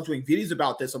back then when I was doing videos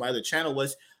about this on my other channel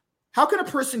was, how can a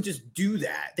person just do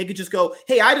that? They could just go,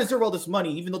 hey, I deserve all this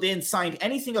money, even though they didn't sign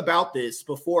anything about this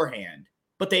beforehand,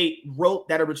 but they wrote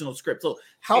that original script. So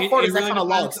how far does that kind of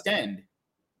law extend?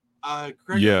 Correct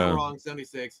me if I'm wrong,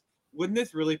 76. Wouldn't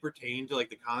this really pertain to like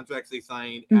the contracts they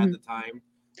signed at the time?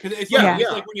 Because it's like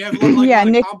when you have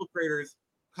combo creators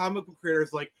comic book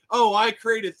creators like, oh, I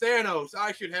created Thanos,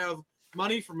 I should have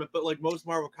money from it. But like most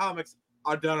Marvel comics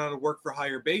are done on a work for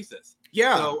hire basis.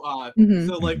 Yeah. So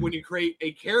so like when you create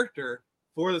a character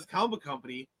for this comic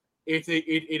company, it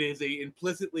is a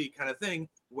implicitly kind of thing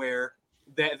where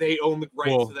that they own the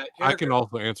rights to that character. I can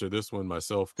also answer this one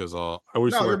myself because I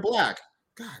wish you're black.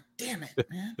 God damn it,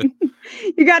 man.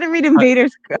 You got to read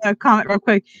Invader's comment real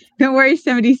quick. Don't worry,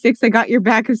 76. I got your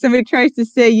back. If somebody tries to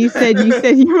say you said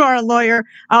you are a lawyer,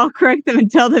 I'll correct them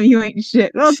and tell them you ain't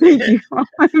shit. Well, thank you,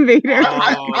 Invader.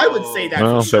 I would say that.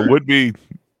 Well, for sure. that would be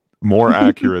more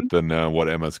accurate than what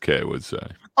MSK would say.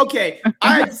 Okay,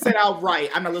 I said outright,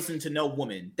 I'm not listening to no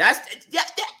woman. That's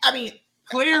I mean,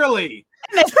 clearly.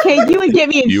 MSK, you would get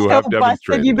me in you so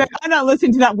busted. You bet I'm not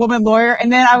listening to that woman lawyer,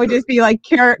 and then I would just be like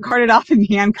carted off in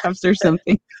handcuffs or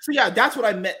something. So yeah, that's what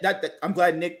I meant. That I'm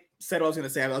glad Nick said what I was going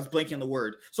to say. I was blanking on the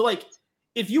word. So like,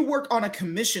 if you work on a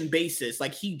commission basis,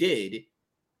 like he did,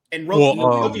 and wrote,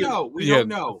 we don't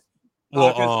know.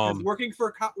 Well, working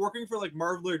for like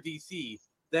Marvel or DC,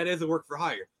 that is a work for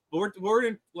hire. But we're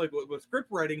in like what script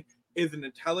writing is an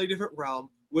entirely different realm.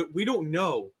 We don't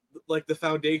know like the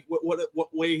foundation, what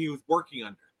way he was working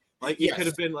under. Like he could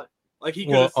have been like he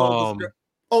could have sold the script.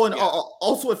 Oh, and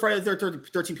also with Friday the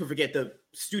 13th, people forget the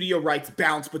studio rights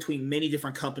bounce between many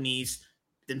different companies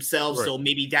themselves. Right. So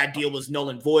maybe that deal was null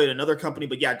and void. Another company,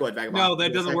 but yeah, go ahead, Vagabond. No,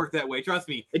 that doesn't work that way. Trust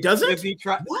me, it doesn't.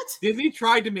 Disney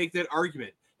tried to make that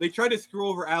argument. They tried to screw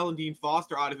over Alan Dean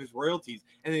Foster out of his royalties,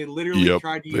 and they literally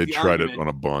tried to use the argument. It on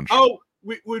a bunch. Oh,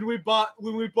 we didn't buy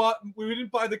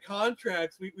the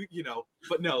contracts. We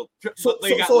but no. So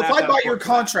if I buy your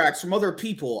contracts from other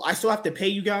people, I still have to pay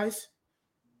you guys.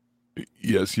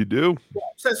 Yes, you do.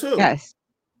 Says who? Yes.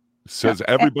 Says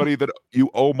everybody that you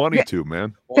owe money to,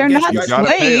 man. They're not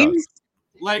slaves.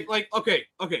 Like okay.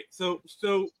 So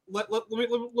let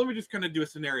me just kind of do a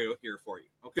scenario here for you,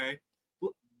 okay?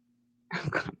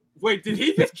 Wait, did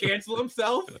he just cancel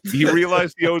himself? He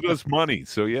realized he owed us money,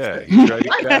 so yeah, he tried to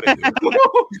get out of here.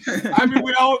 I mean,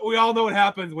 we all know what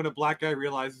happens when a black guy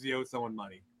realizes he owes someone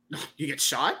money. You get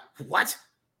shot? What?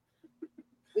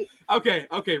 Okay,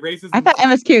 racism. I thought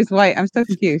MSK was white. I'm so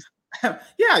confused.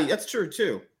 Yeah, that's true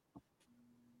too.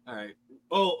 All right.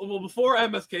 Well, before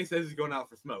MSK says he's going out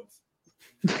for smokes.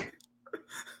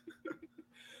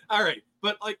 All right,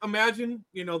 but like imagine,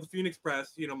 the Phoenix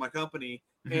Press, my company,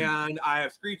 and I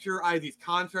have Screecher, I have these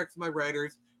contracts with my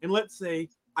writers, and let's say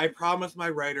I promise my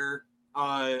writer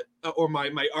or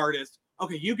my artist,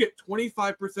 okay, you get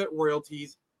 25%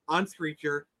 royalties on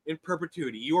Screecher in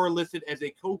perpetuity. You are listed as a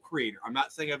co-creator. I'm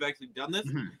not saying I've actually done this.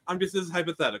 I'm just as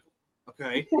hypothetical.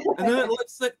 Okay. And then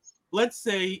let's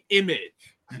say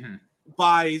Image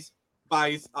buys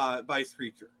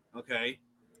Screecher. Okay.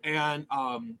 And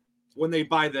when they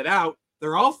buy that out,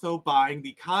 they're also buying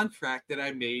the contract that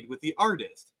I made with the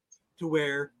artist, to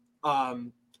where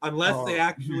unless they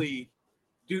actually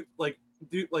do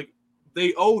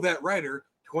they owe that writer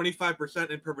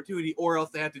 25% in perpetuity, or else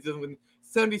they have to deal with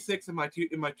 76. Am I too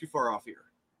far off here?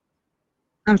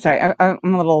 I'm sorry. I'm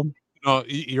a little. No,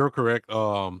 you're correct.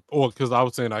 Because I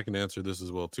was saying I can answer this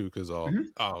as well too. Because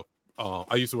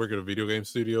I used to work at a video game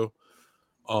studio.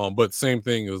 But same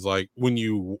thing is like when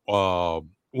you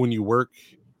work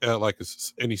at like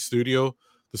any studio,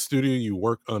 the studio you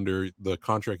work under, the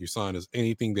contract you sign is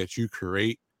anything that you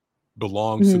create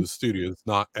belongs to the studio. It's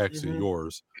not actually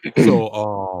yours.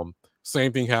 So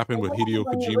same thing happened with Hideo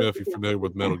Kojima, if you're familiar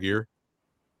with Metal Gear.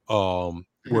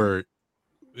 Where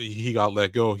he got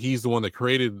let go. He's the one that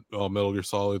created Metal Gear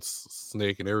Solid,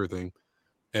 Snake, and everything.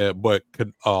 But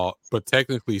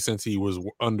technically, since he was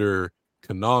under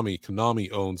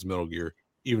Konami owns Metal Gear,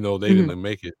 even though they didn't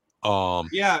make it.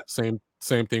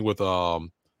 Same thing with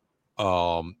Mega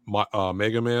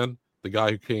Man. The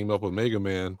guy who came up with Mega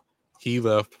Man, he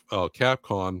left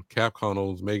Capcom. Capcom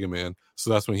owns Mega Man,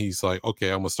 so that's when he's like, okay,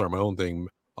 I'm gonna start my own thing,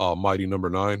 Mighty Number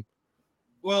 9.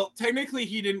 Well, technically,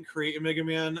 he didn't create a Mega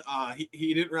Man.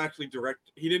 He didn't actually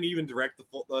direct. He didn't even direct the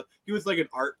full. He was like an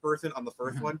art person on the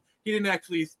first one. He didn't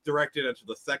actually direct it until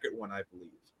the second one, I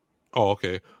believe. Oh,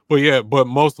 okay. But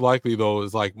most likely though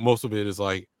is like most of it is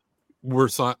like we're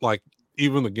like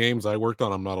even the games I worked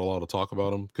on, I'm not allowed to talk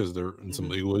about them because they're in some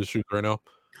legal issues right now.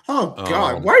 Oh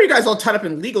God, why are you guys all tied up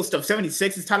in legal stuff?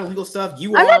 76 is tied up in legal stuff.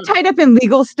 I'm not tied up in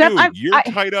legal stuff. Dude, you're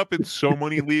tied up in so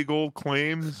many legal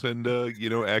claims and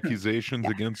accusations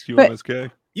against you,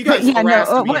 MSK. You guys,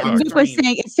 what Nick was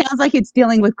saying, it sounds like it's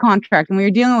dealing with contract, and when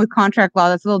you're dealing with contract law,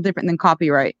 that's a little different than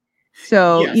copyright.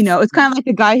 So it's kind of like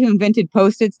the guy who invented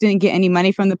Post-its didn't get any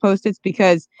money from the Post-its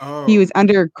because he was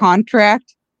under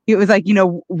contract. He was like,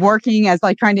 working as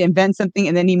like trying to invent something,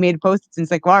 and then he made Post-its, and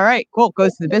it's like, well, all right, cool,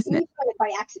 goes to the business. By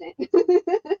accident.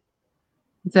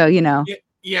 So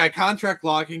Yeah, contract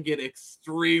law can get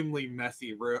extremely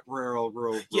messy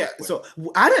real Yeah, quick. so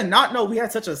I did not know we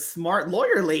had such a smart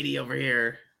lawyer lady over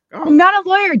here. Oh. I'm not a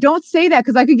lawyer. Don't say that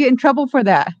because I could get in trouble for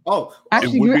that. Oh,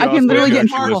 actually, I can literally get in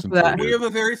trouble for that. We have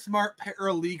a very smart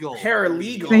paralegal.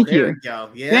 Thank there you. We go.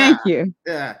 Yeah. Thank you.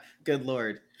 Yeah. Good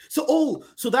Lord. So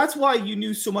that's why you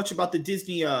knew so much about the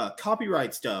Disney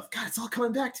copyright stuff. God, it's all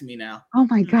coming back to me now. Oh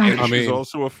my God. And she's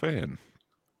also a fan.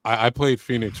 I played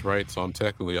Phoenix, right? So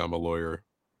I'm a lawyer.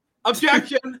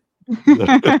 Objection.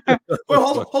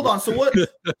 Well, hold on. So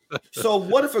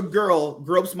what if a girl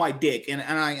gropes my dick and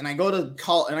I go to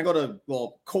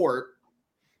court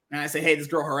and I say, hey, this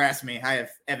girl harassed me. I have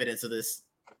evidence of this.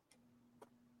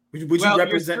 Would you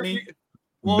represent me?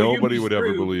 Well, nobody would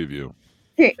ever believe you.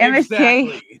 Okay,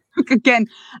 MSK. Again,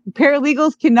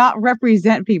 paralegals cannot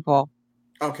represent people.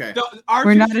 Okay.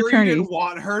 We're not attorneys. You didn't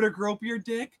want her to grope your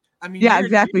dick? I mean, yeah,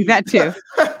 exactly. That too.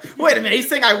 Wait a minute. He's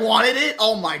saying I wanted it.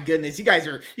 Oh my goodness. You guys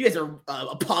are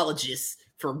apologists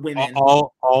for women.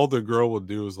 All the girl would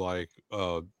do is like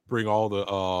bring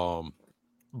all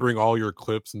your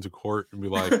clips into court and be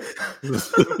like,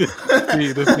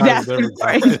 see, this guy's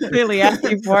really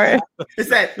asking for it. Is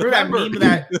that remember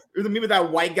that meme of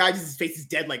that white guy just his face is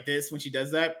dead like this when she does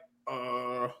that?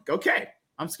 Okay.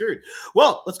 I'm screwed.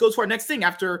 Well, let's go to our next thing.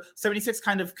 After 76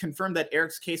 kind of confirmed that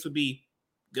Eric's case would be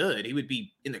good, he would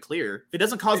be in the clear. If it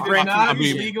doesn't cause brain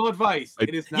confusion. Legal advice.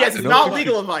 It is not. Yes, it's not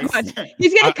legal advice.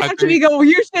 He's gonna come to me and go, well,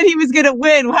 you said he was gonna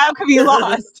win. How come he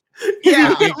lost? Yeah,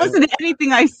 you can't listen to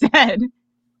anything I said.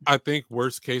 I think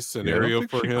worst case scenario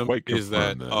for him is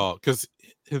that because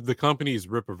the company is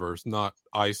Rippaverse, not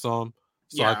ISOM.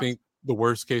 So I think the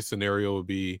worst case scenario would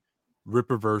be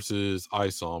Ripper versus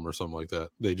ISOM or something like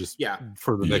that. They just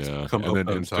for the next come and then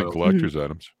instant collector's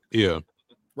items. Yeah,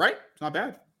 right. It's not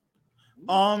bad.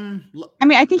 I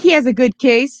mean, I think he has a good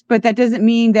case, but that doesn't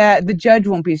mean that the judge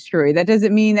won't be screwy. That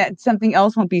doesn't mean that something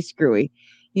else won't be screwy,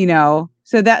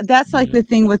 So that's like the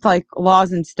thing with like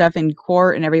laws and stuff in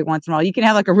court, and every once in a while you can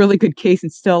have like a really good case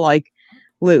and still like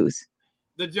lose.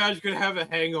 The judge could have a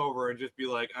hangover and just be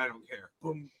like, I don't care.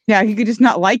 Boom. Yeah, he could just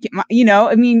not like it. I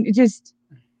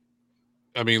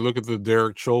mean, look at the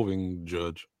Derek Chauvin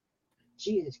judge.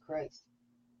 Jesus Christ.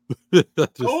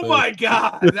 Oh my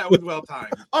God, that was well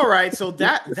timed. All right, so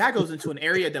that goes into an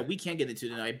area that we can't get into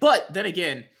tonight. But then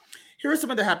again, here's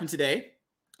something that happened today.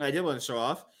 I did want to show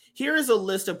off. Here is a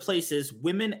list of places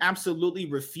women absolutely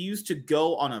refuse to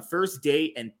go on a first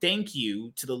date, and thank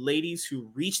you to the ladies who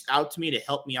reached out to me to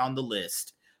help me on the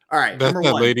list. All right, that's number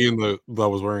that one. lady that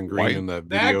was wearing green in that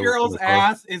video. That girl's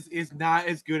ass is not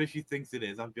as good as she thinks it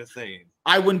is. I'm just saying.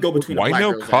 I wouldn't go between. Why a black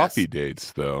no girl's coffee ass.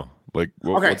 dates though? Like,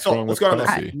 what's wrong with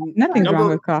coffee? Nothing's wrong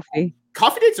with coffee.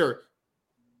 Coffee dates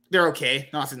they're okay.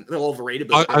 Not they're overrated,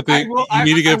 but I think you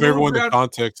need to give everyone the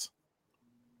context.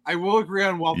 I will agree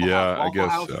on Waffle House. Waffle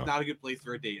House is not a good place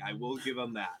for a date. I will give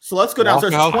them that. So let's go down. So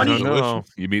there's 20. No,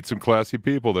 you meet some classy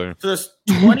people there. So there's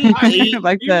 28.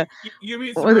 Like you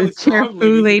meet some really chair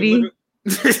food lady.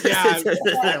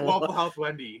 Yeah, Waffle House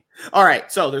Wendy. All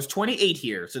right, so there's 28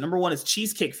 here. So number one is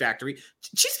Cheesecake Factory.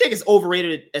 Cheesecake is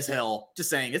overrated as hell. Just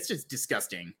saying, it's just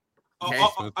disgusting. Okay,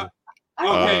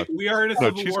 okay, we are in a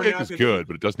civil war. Cheesecake is good,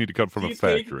 but it does need to come from a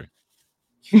factory.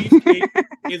 Cheesecake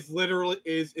is literally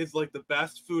is like the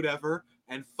best food ever,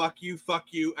 and fuck you,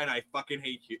 and I fucking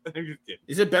hate you. I'm just kidding.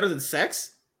 Is it better than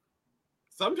sex?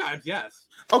 Sometimes, yes.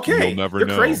 Okay, you'll never you're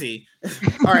know. Crazy.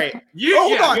 All right,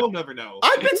 hold on. You'll never know.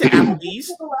 I've been to Applebee's.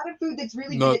 There's a lot of food that's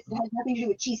really good that has nothing to do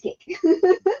with cheesecake.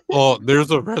 Well,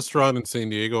 there's a restaurant in San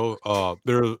Diego.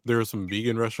 There's some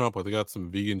vegan restaurant, but they got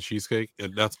some vegan cheesecake,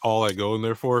 and that's all I go in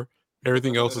there for.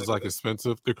 Everything else is like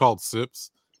expensive. They're called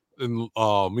sips. And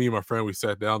me and my friend, we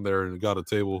sat down there and got a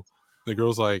table. The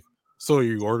girl's like, "So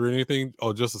you order anything?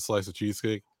 Oh, just a slice of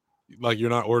cheesecake. Like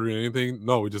you're not ordering anything?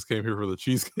 No, we just came here for the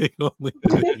cheesecake only."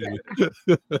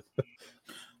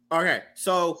 Okay,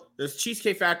 so there's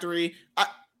Cheesecake Factory.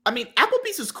 I mean,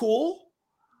 Applebee's is cool.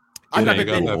 I've never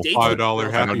been to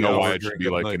 $5 I don't know why it should be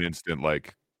like an instant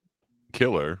like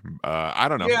killer. I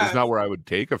don't know. Yeah. It's not where I would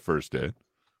take a first date.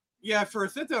 Yeah, for a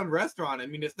sit-down restaurant, I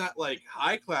mean, it's not like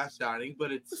high-class dining,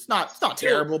 but it's not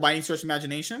terrible by any stretch of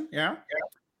imagination. Yeah.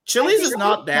 Chili's is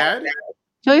not bad.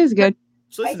 Chili's is good.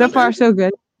 So far, so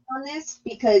good. On this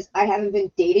because I haven't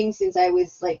been dating since I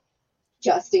was like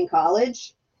just in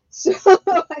college, so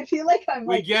I feel like I'm.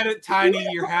 We get it, Tiny.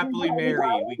 You're happily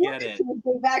married. We get it.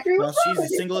 Well, she's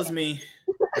as single as me.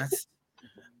 That's,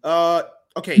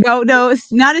 okay. No,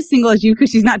 it's not as single as you because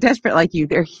she's not desperate like you.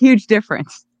 They're a huge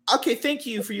difference. Okay, thank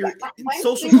you for your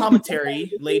social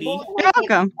commentary, lady. You're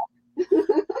welcome.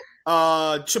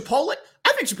 Chipotle.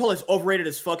 I think Chipotle is overrated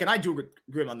as fuck, and I do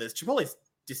agree on this. Chipotle is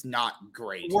just not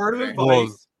great. Word of okay?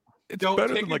 advice: It's don't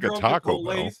better take than like a girl to Taco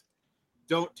Bell. Chipotle's.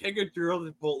 Don't take a girl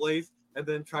to Chipotle's and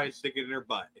then try and stick it in her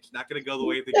butt. It's not going to go the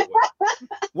way you think it would.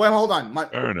 Well, hold on.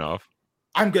 Fair enough.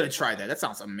 I'm gonna try that. That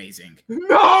sounds amazing.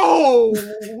 No,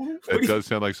 It does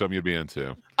sound like something you'd be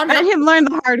into. Let him learn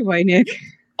the hard way, Nick.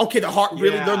 Okay,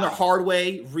 really learn the hard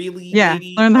way. Really, yeah,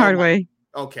 lady? Learn the hard way.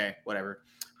 Okay, whatever.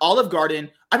 Olive Garden.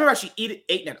 I've never actually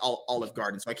eaten at Olive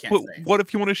Garden, so I can't say. What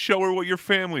if you want to show her what your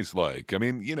family's like? I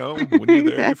mean, you know, when you're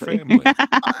there, your family.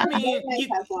 I mean,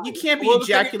 you can't be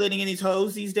ejaculating in these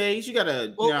hoes these days. You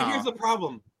gotta. Well, here's the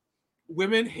problem: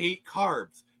 women hate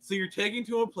carbs, so you're taking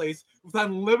to a place with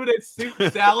unlimited soup,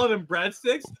 salad, and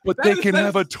breadsticks. But they can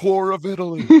have a tour of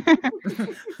Italy.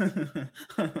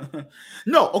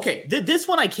 No, okay. This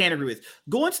one I can't agree with.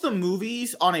 Going to the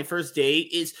movies on a first date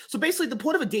is so basically the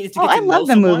point of a date is to get to know someone. I love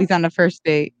the movies on a first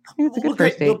date. It's a good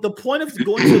first date. The point of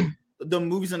going to the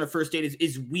movies on a first date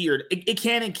is weird. It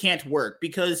can and can't work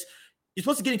because you're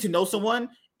supposed to getting to know someone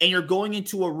and you're going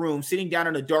into a room, sitting down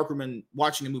in a dark room and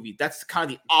watching a movie. That's kind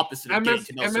of the opposite of getting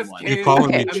to know someone. You're calling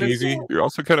me cheesy. You're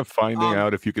also kind of finding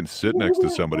out if you can sit next to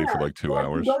somebody for like 2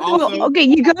 hours. Well, okay,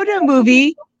 you go to a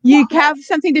movie, you have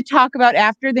something to talk about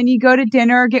after, then you go to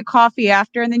dinner or get coffee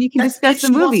after, and then you can discuss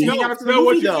the movie. No,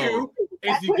 what you do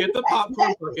is you get the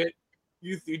popcorn bucket,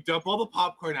 you dump all the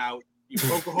popcorn out, you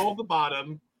poke a hole at the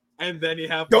bottom, and then you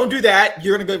have... Don't do that.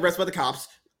 You're going to get arrested by the cops.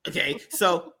 Okay,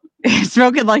 so...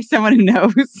 Smoking like someone who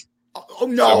knows. Oh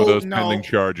no! Some of those pending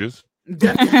charges.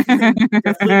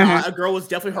 Definitely not. A girl was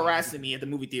definitely harassing me at the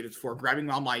movie theaters for grabbing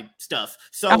all my stuff.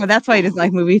 So that's why he doesn't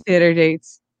like movie theater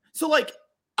dates. So like,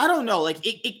 I don't know. Like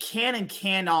it can and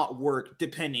cannot work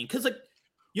depending, because like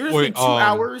you're just spending 2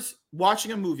 hours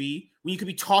watching a movie when you could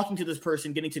be talking to this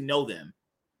person, getting to know them,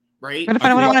 right? What if I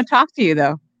don't want to talk to you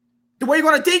though? The way you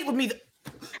want to date with me.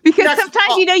 Because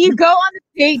sometimes you go on the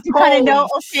date to kind of know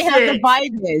how the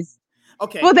vibe is.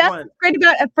 Okay. Well, that's what's great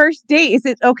about a first date is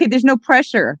that okay, there's no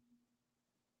pressure.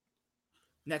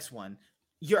 Next one,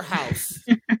 your house.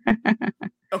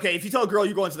 Okay, if you tell a girl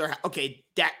you're going to their house, okay,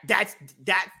 that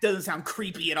doesn't sound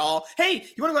creepy at all. Hey,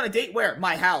 you want to go on a date? Where?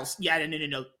 My house. Yeah,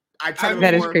 no.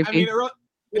 That is creepy. I mean,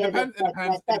 it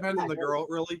depends on the girl,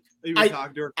 really.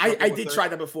 I did try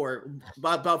that before.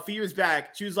 About a few years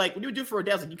back, she was like, "What do you do for a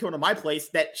date?" I was like, "You come to my place."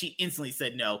 That she instantly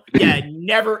said no. Yeah,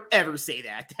 never ever say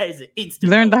that. That is an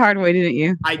instant. Learned the hard way, didn't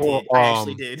you? I did. I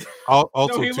actually did.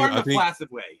 Also, he learned the placid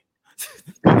way.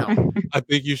 No. I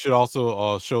think you should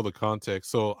also show the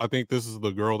context. So I think this is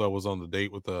the girl that was on the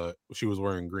date with she was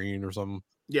wearing green or something.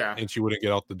 Yeah. And she wouldn't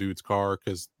get out the dude's car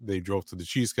because they drove to the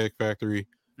Cheesecake Factory.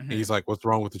 Mm-hmm. And he's like, "What's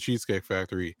wrong with the Cheesecake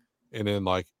Factory?" And then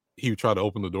like he tried to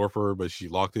open the door for her, but she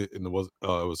locked it, and it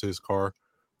was his car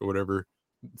or whatever.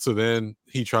 So then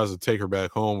he tries to take her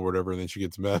back home or whatever, and then she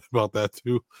gets mad about that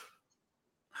too.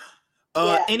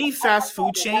 Any fast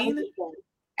food chain?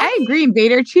 I agree,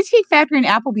 Vader. Cheesecake Factory and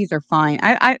Applebee's are fine.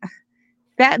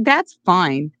 That's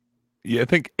fine. Yeah, I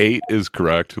think 8 is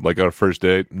correct. Like on a first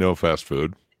date, no fast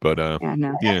food. But no.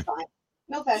 That's fine.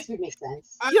 No fast food makes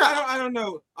sense. I don't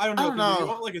know. I don't know. You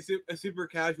want like a super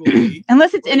casual date.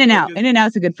 Unless it's In-N-Out.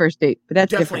 In-N-Out's a good first date, but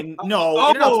that's definitely different. No.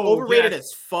 In-N-Out's overrated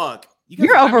as fuck.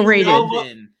 You're overrated.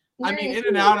 I mean,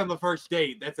 In-N-Out on the first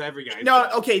date. That's every guy. No,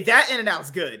 okay, that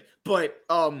In-N-Out's good, but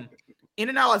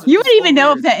In-N-Out. You wouldn't even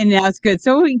know if that In-N-Out's good,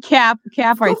 so we cap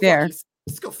right there.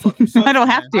 Let's go fuck yourself. I don't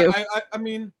have to. I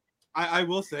mean, I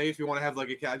will say if you want to have like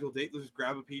a casual date, just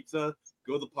grab a pizza,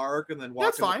 go to the park, and then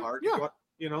walk to the park. Yeah.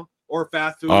 You know, or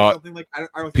fast food or something like. I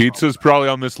don't pizza's probably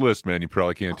on this list, man. You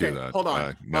probably can't do that. Hold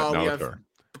on. Not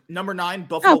number 9,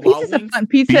 Buffalo Wild Wings.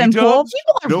 Pizza and bowl.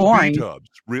 People are boring. B-dubs.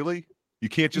 Really? You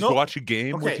can't just watch a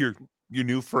game with your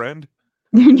new friend?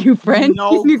 Your new friend?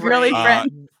 No, your girly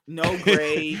friend? No,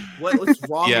 Gray. What's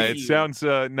wrong with you? Yeah, it sounds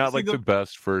not like the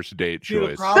best first date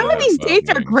choice. Some of these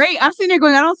dates are great. I'm sitting there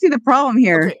going, I don't see the problem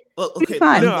here. Okay.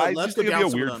 No, let's go down.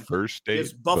 It'd be a weird first date.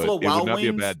 There's Buffalo but Wild it would not Wings, be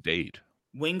a bad date.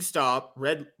 Wingstop,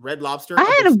 Red Lobster. I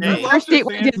had a first date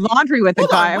where I did laundry with a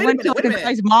guy. I went to like a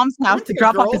guy's mom's house to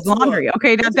drop off his laundry.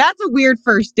 Okay, now that's a weird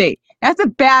first date. That's a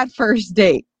bad first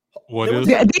date.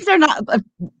 These are not.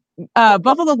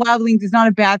 Buffalo Wild Wings is not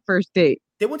a bad first date.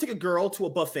 They want to take a girl to a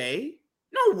buffet?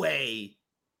 No way.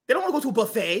 They don't want to go to a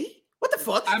buffet. What the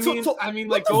fuck? I mean,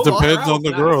 like, depends on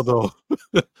the girl, though.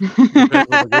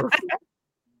 Depends on the girl.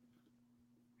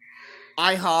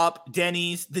 IHOP,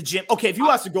 Denny's, the gym. Okay, if you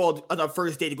ask a girl on a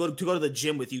first date to go to the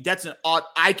gym with you, that's an odd.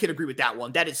 I can agree with that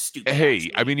one. That is stupid. Hey,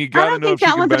 actually. I mean, you I gotta don't know think if she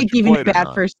that can one's bench like a even a plate or bad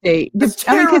not. first date. That's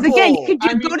I mean, because again, you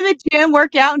terrible. could go to the gym,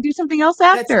 work out, and do something else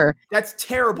after. That's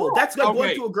terrible. That's like going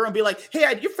Okay. to a girl and be like,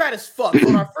 "Hey, you're fat as fuck. So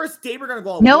on our first date, we're gonna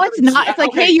go. No, we're it's gonna not. gym." It's like,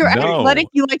 Okay, hey, you're no. athletic.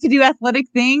 You like to do athletic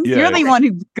things. Yeah, You're the okay. one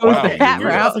who goes Wow, the fat you're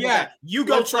weird. route. Yeah. You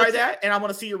go Let's- try let's- that, and I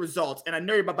want to see your results. And I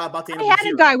know you're about to end I up had with a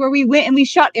zero. guy where we went and we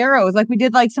shot arrows. Like we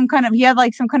did like some kind of, he had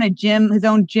like some kind of gym, his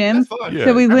own gym. That's fun. Yeah,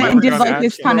 So we I went might and have did gone like axe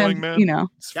this kind of, throwing, man. you know.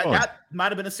 It's fun. That might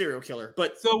have been a serial killer.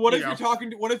 But So what if know. you're talking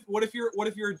to what if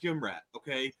you're a gym rat,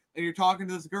 okay? And you're talking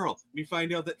to this girl, and you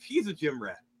find out that she's a gym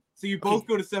rat. So you both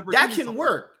go to separate. that gyms can somewhere.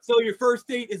 work. So your first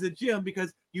date is a gym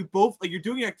because you both like you're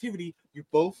doing activity you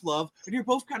both love, and you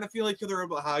both kind of feel each other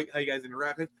about how you guys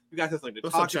interact with. You guys have something to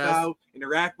What's up, talk Chaz? about,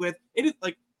 interact with. It is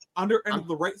like under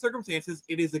the right circumstances,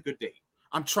 it is a good date.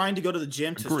 I'm trying to go to the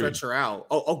gym to Agreed. stretch her out.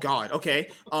 Oh God. Okay.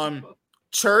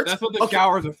 Church. That's what the okay.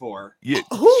 showers are for. Yeah,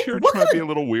 Who- church what might kind be of- a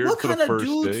little weird what for the kind of first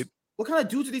dudes- date. What kind of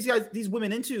dudes are these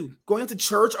women into? Going to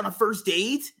church on a first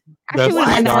date? Actually, That's wouldn't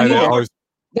the mind guy that that either. always.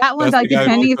 That one's That's like the guy who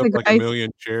depending if picks the up like a guy's,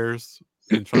 million chairs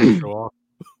and trying to show off.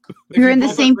 if you're in the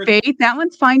both are same Chris- faith, that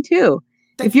one's fine too.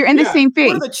 If you're in the yeah. same What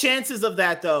faith. are the chances of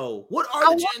that though? What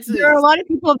are the chances? There are a lot of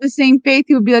people of the same faith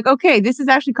who would be like, okay, this is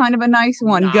actually kind of a nice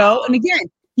one. Nah. Go. And again,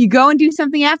 you go and do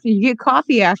something after. You get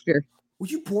coffee after. Were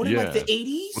you born in like the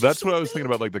 80s? Well, that's what I was thinking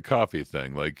about, like the coffee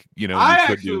thing. Like, you know, I you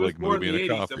could actually do was like born movie in and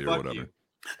the a 80s, coffee so or fuck whatever. you.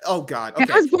 Oh God. And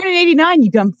Okay. I was born in 89, you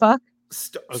dumb fuck.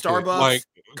 Starbucks, like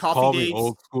coffee call me dates.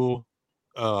 old school.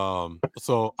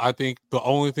 So I think the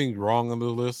only thing wrong on the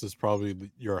list is probably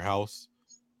your house.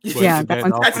 But Yeah, that then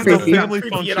one's also That creepy. doesn't sound Family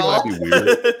creepy function at all. might be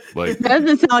weird. Like, That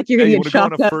doesn't sound like you're Hey, gonna you get wanna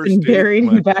go on chopped a up first and date? buried in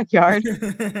Like- the backyard.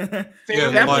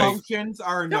 Family like- functions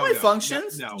are no. Family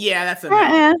functions? No. Yeah, that's a Uh-uh.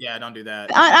 no. Yeah, don't do that.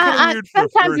 kind of weird for a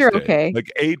sometimes first you're date. okay.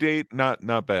 Like a date,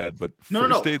 not bad, but No, first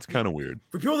no. date's kind of weird.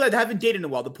 For people that haven't dated in a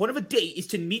while, the point of a date is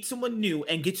to meet someone new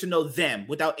and get to know them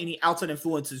without any outside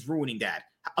influences ruining that.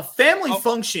 A family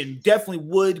function definitely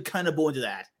would kind of go into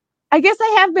that. I guess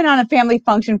I have been on a family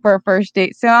function for a first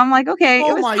date, so I'm like, okay, it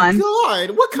Oh was my fun. God.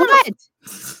 What kind What?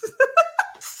 of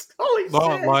holy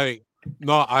No, shit. like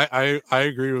no, I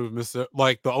agree with Mr.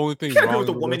 Like the only thing You can't wrong agree with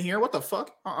the with woman this- here. What the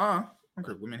fuck? I don't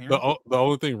agree with women here. the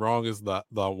only thing wrong is that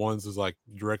the ones is like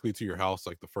directly to your house,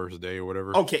 like the first day or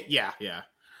whatever. Okay, yeah.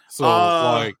 So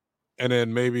like, and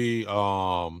then maybe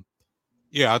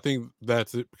yeah, I think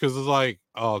that's it because it's like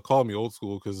call me old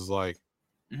school because it's like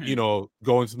you know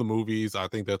going to the movies. I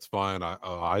think that's fine.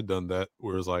 I done that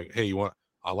where it's like, hey,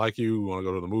 I like you want to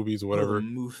go to the movies or whatever.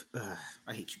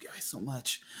 I hate you guys so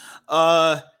much.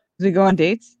 Does it go on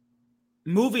dates?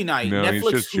 Movie night, No, Netflix,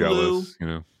 he's just Hulu. jealous, you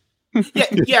know.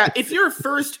 Yeah. If your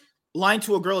first line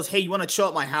to a girl is, "Hey, you want to chill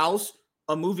at my house?"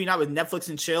 A movie night with Netflix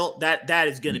and chill. That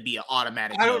is going to be an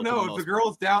automatic. I don't no for know the if the most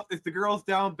girl's down. If the girl's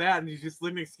down bad, and you just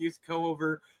leave an excuse, to come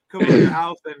over to your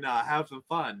house and have some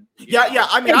fun. you know? Yeah.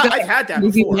 I mean, I've had that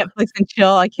You do before. Netflix and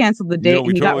chill. I canceled the date, No, and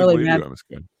we he got totally really believe mad. you on this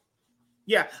guy.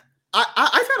 Yeah, I've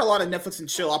had a lot of Netflix and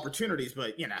chill opportunities,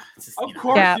 but you know, it's just, Of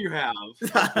course Yeah. you have.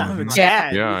 I'm Yeah.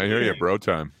 Chad. Yeah, I hear you, bro.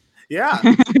 Time. Yeah,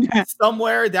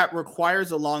 somewhere that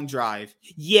requires a long drive.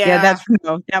 Yeah, that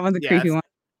one's a Yeah, creepy one.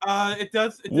 It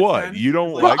does. It What? depends. You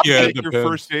don't Like, like yeah, to it take your depends.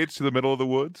 first dates to the middle of the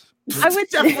woods? I would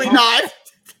definitely not.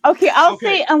 Okay, I'll Okay.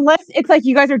 say unless it's like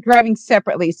you guys are driving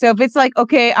separately. So if it's like,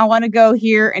 okay, I want to go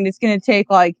here and it's going to take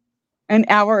like an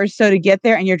hour or so to get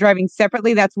there and you're driving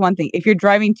separately, that's one thing. If you're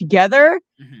driving together,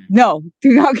 no, do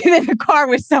not get in a car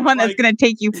with someone that's Like- going to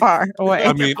take you far away.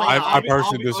 I mean, I I'll be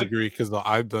personally like- disagree because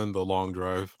I've done the long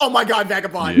drive. Oh my God,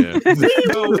 Vagabond. Yeah.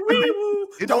 Wee-woo, wee-woo.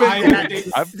 Don't been- do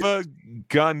that. I've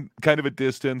gone kind of a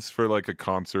distance for like a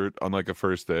concert on like a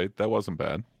first date. That wasn't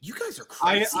bad. You guys are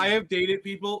crazy. I have dated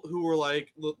people who were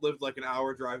like lived like an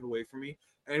hour drive away from me,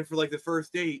 and for like the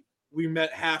first date, we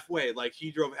met halfway. Like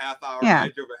he drove a half hour, Yeah. I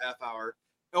drove a half hour,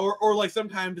 or like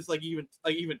sometimes it's like even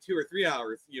 2 or 3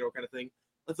 hours, kind of thing.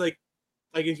 It's like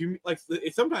if you like,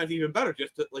 it's sometimes even better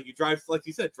just to like you drive, like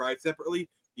you said, drive separately.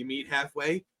 You meet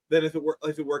halfway. Then if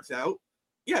it works out,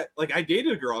 yeah. Like I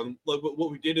dated a girl, and like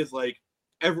what we did is like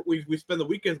we spend the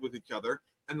weekends with each other,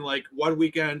 and like one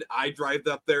weekend I drive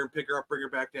up there and pick her up, bring her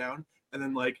back down, and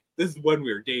then like this is when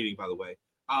we were dating, by the way.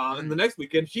 And the next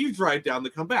weekend she drive down to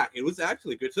come back. It was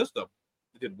actually a good system.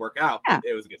 It didn't work out. Yeah. But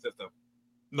it was a good system.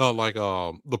 No, like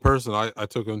the person I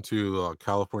took him to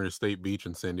California State Beach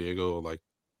in San Diego like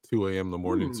 2 a.m. in the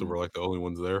morning, so we're like the only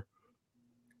ones there.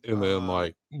 And then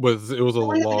like, but it was a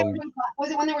long. Was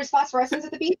it when there was phosphorescence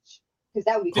at the beach? Because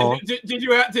that would be Huh?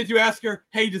 Did you ask her?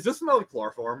 Hey, does this smell like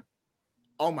chloroform?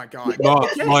 Oh my God. No,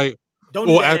 Okay. like Don't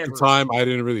Well, do that at the ever. time, I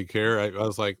didn't really care. I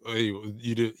was like, "Hey,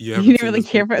 you didn't really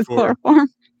care for his chloroform."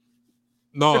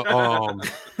 No,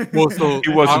 well, so He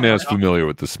wasn't as familiar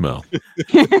with the smell.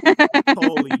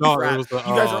 Holy No, crap! it was the, You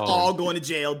guys are all going to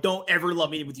jail. Don't ever let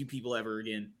me with you people ever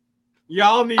again.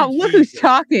 Y'all need. Oh, look who's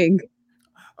talking.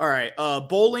 All right,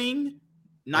 bowling,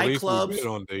 at least we nightclubs, been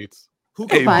on dates.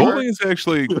 hookah Hey, bar. bowling is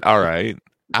actually all right.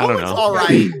 I don't Bowling's know. all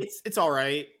right. It's all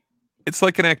right. It's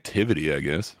like an activity, I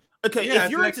guess. Okay, Yeah,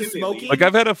 if you're it's into an activity. smoking, Like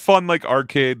I've had a fun like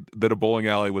arcade that a bowling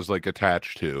alley was like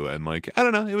attached to, and like I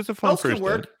don't know, it was a fun those can first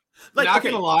work. date. Like, Not okay,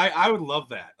 gonna lie, I would love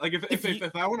that. Like If you-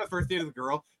 if I went on a first date with a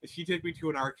girl, if she took me to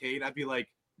an arcade, I'd be like,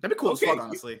 that'd be cool Okay. as fuck,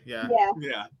 honestly. Yeah. Yeah.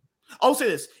 yeah. I'll say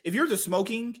this: if you're just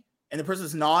smoking and the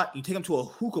person's not, you take them to a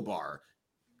hookah bar.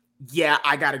 Yeah,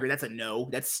 I gotta agree. That's a no.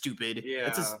 That's stupid. Yeah.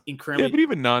 That's just Yeah, incredibly. but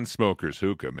even non-smokers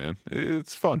hookah, man,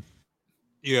 it's fun.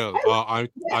 Yeah, I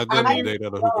did mean, a date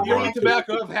at a hookah The bar. only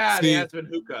tobacco I've had See- has been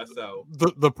hookah, so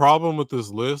The problem with this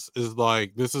list is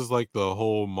like this is like the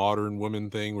whole modern women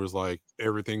thing, where it's like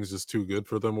everything's just too good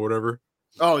for them or whatever.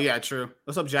 Oh yeah, true.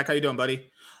 What's up, Jack? How you doing, buddy?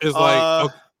 It's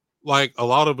like a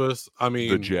lot of us. I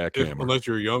mean, jackhammer. unless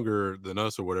you're younger than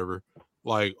us or whatever,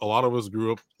 like a lot of us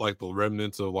grew up like the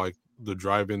remnants of like the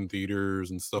drive-in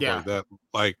theaters and stuff Yeah. like that.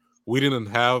 Like we didn't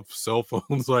have cell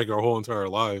phones like our whole entire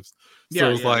lives, so Yeah,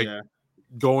 it's yeah, like yeah.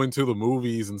 going to the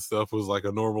movies and stuff was like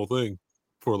a normal thing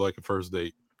for like a first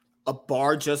date. A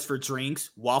bar just for drinks,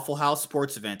 Waffle House,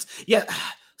 sports events. Yeah,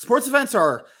 sports events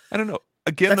are. I don't know.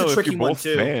 Again, That's a though, if tricky you're one, both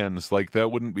too. fans, like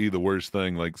that wouldn't be the worst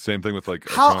thing. Like same thing with like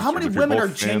a How concert. many If you're women both are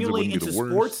fans, it genuinely wouldn't be into the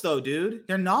worst. sports, though, dude?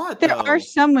 They're not. There though. are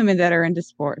some women that are into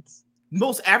sports.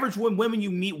 Most average women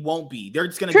you meet won't be. They're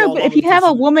just gonna True, go. but along if you with have a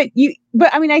some- woman, but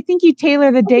I mean, I think you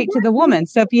tailor the date to the woman.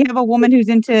 So if you have a woman who's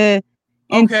into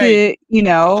Okay.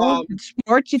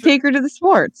 sports, you take her to the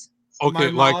sports. Okay,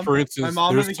 My like for instance,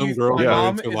 mom is there's a some huge, girls my that are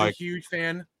mom into is like a huge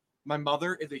fan. My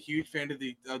mother is a huge fan of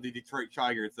the Detroit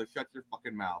Tigers. So shut your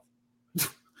fucking mouth.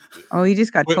 Oh, you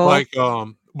just got but told. like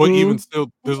but Ooh. even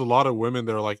still there's a lot of women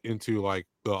that are like into like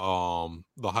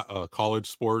the college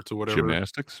sports or whatever.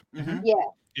 Gymnastics. Mhm.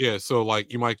 Yeah, so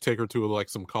like you might take her to like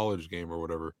some college game or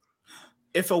whatever.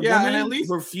 If a Yeah, and woman at least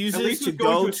refuses to with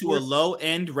going go to a to a sports-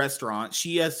 low-end restaurant,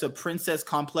 she has a princess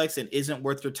complex and isn't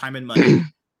worth your time and money.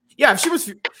 Yeah, if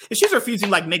she's refusing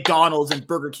like McDonald's and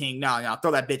Burger King, no,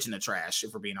 throw that bitch in the trash.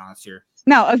 If we're being honest here.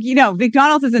 No,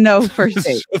 McDonald's is a no first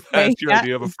date. So okay? that's your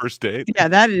idea of a first date. Yeah,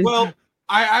 that is. Well,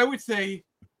 I would say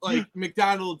like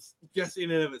McDonald's just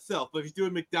in and of itself. But if you're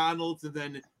doing McDonald's and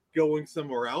then going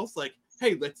somewhere else, like,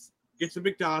 hey, let's get some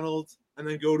McDonald's and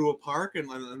then go to a park and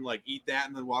like eat that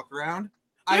and then walk around.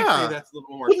 I'd Yeah. say that's a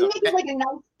little more. If you acceptable.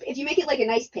 make it like a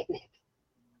nice picnic.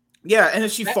 Yeah, and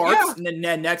if she That- farts yeah. and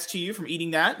then next to you from eating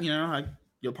that,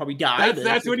 you'll probably die.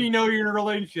 That's when you know you're in a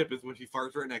relationship, is when she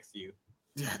farts right next to you.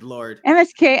 Yeah, Lord.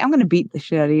 MSK, I'm gonna beat the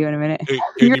shit out of you in a minute. Hey,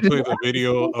 can you play the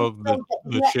video of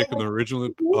the chick in the original?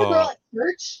 If you meet a girl at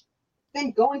church,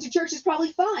 then going to church is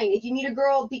probably fine. If you meet a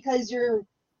girl because you're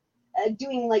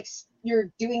doing like you're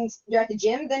at the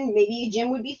gym, then maybe a gym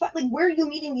would be fine. Like, where are you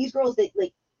meeting these girls that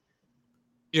like?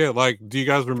 Yeah, like, do you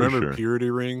guys remember sure. purity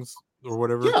rings or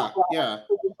whatever? Yeah.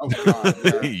 Oh God.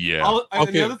 Yeah. Yeah. And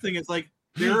Okay. the other thing is like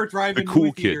there are The drive-in cool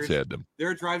movie kids theaters. had them. There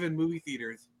are drive-in movie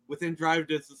theaters within drive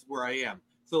distance where I am.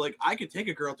 So like I could take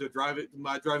a girl to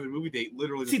my drive-in movie date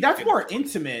literally. See, that's more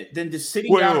intimate than just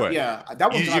sitting Wait, down. wait. Yeah, that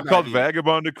one's You not called bad.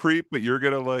 vagabond a creep, but you're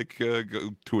gonna like go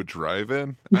to a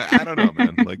drive-in? I don't know,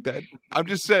 man. Like that. I'm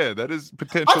just saying that is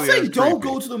potentially. I'm saying as don't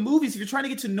creepy. go to the movies if you're trying to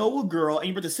get to know a girl and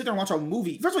you're about to sit there and watch a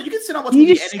movie. First of all, you can sit down and watch a You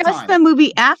movie discuss anytime. the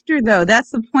movie after, though.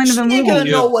 That's the point of the She ain't movie.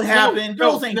 gonna know what No, happened.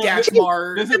 Girls ain't no, that this-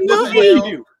 smart. This is The what movie. you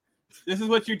do. This is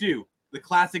what you do. The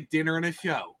classic dinner and a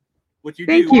show. What you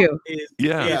Thank do you. is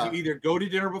Yeah. you either go to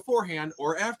dinner beforehand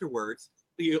or afterwards,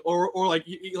 or like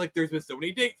like there's been so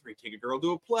many dates where you take a girl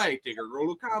to a play, take a girl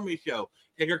to a comedy show,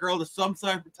 take a girl to some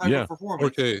type Yeah. of performance.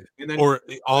 Okay. And then Or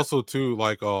also too,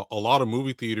 like a lot of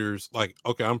movie theaters, like,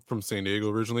 okay, I'm from San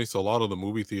Diego originally, so a lot of the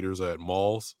movie theaters are at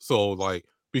malls. So like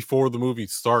before the movie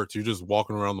starts, you're just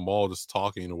walking around the mall just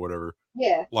talking or whatever.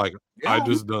 Yeah. Like Yeah. I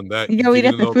just done that. You go eat getting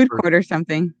at to the know food person- court or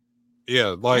something.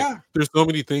 Yeah, like Yeah. there's so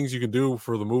many things you can do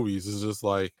for the movies. It's just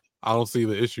like I don't see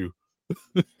the issue.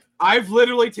 I've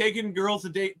literally taken girls to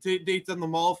dates on the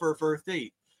mall for a first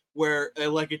date where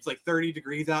like it's like 30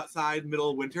 degrees outside,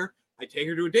 middle of winter. I take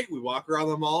her to a date. We walk around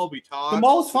the mall. We talk. The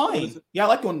mall's fine. Yeah, I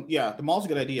like one. Yeah, the mall's a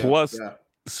good idea. Plus, yeah.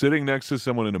 sitting next to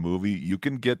someone in a movie, you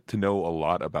can get to know a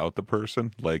lot about the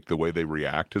person, like the way they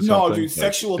react to No, something. dude, Like,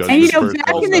 sexual does And this tension. person back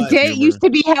have in the sense of day, it humor? used to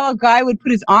be how a guy would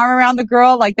put his arm around the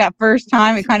girl like that first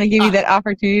time. It kind of gave you that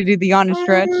opportunity to do the honest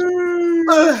stretch.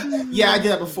 Yeah, I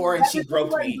did that before, and she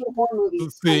broke me.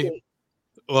 See,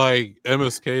 like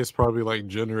MSK is probably like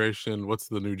generation. What's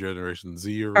the new generation?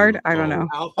 Z or I don't know.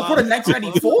 I put in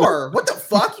 1994. What the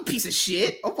fuck, you piece of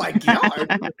shit! Oh my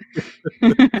god.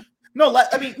 No,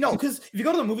 I mean, no, because if you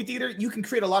go to the movie theater, you can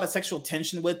create a lot of sexual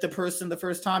tension with the person the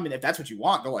first time, and if that's what you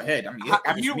want, go ahead. I mean, it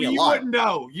happens to me a lot. Wouldn't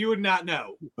know. You would not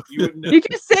know. You would know. You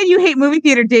just said you hate movie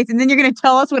theater dates, and then you're going to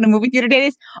tell us what a movie theater date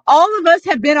is. All of us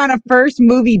have been on a first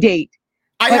movie date.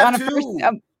 I have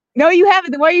too. No, you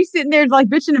haven't. Then why are you sitting there like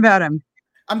bitching about them?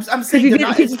 I'm saying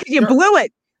you blew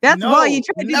it. That's why you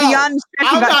tried to be beyond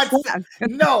stretching about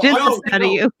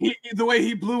you. The way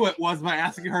he blew it was by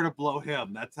asking her to blow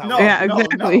him. That's how.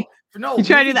 Exactly. No, you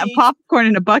try to do that popcorn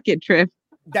in a bucket trip.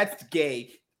 That's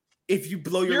gay. If you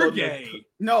blow your load, gay.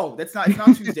 No, that's not. It's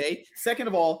not Tuesday. Second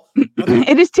of all,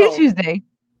 it is Tuesday.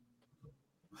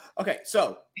 Okay,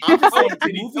 so I'm just saying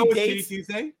movie dates.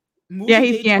 Tuesday.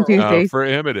 He's on Tuesdays. For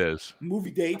him, it is.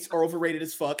 Movie dates are overrated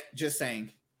as fuck. Just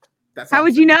saying. That's how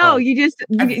would you know? You just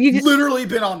literally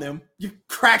been on them. You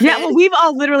crackhead. Yeah, well, we've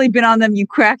all literally been on them. You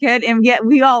crackhead, and yet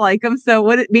we all like them. So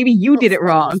what? Maybe you did it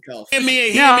wrong. Hear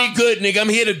me good, nigga. I'm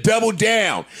here to double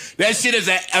down. That shit is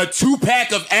a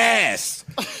 2-pack of ass.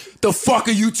 The fuck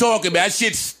are you talking about? That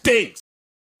shit stinks.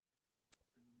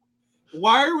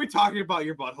 Why are we talking about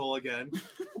your butthole again?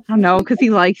 I don't know, because he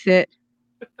likes it.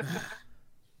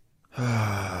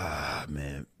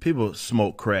 Man, people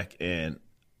smoke crack, and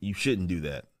you shouldn't do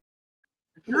that.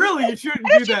 Really, you shouldn't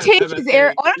do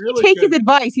that. Why don't you take his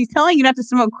advice? He's telling you not to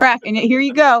smoke crack, and yet here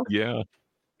you go. Yeah.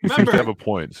 You seem to have a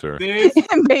point, sir.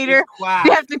 Vader, you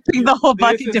have to clean the whole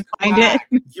bucket to find it.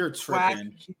 You're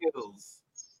tripping.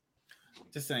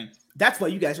 Just saying. That's why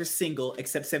you guys are single,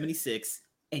 except 76,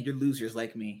 and you're losers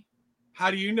like me. How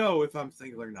do you know if I'm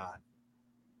single or not?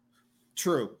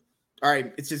 True. All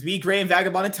right, it's just me, Gray, and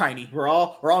Vagabond, and Tiny. We're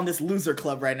on this loser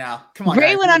club right now. Come on,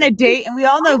 Gray went on a date, and we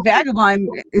all know Vagabond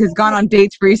has gone on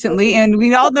dates recently, and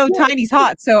we all know Tiny's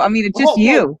hot. So I mean, it's just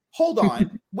you. Hold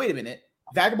on, wait a minute.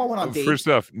 Vagabond went on dates. First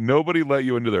off, nobody let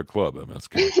you into their club,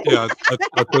 MSK. Yeah,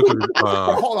 I took her.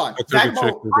 Hold on, I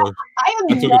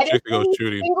am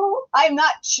single. I am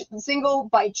not single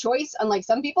by choice, unlike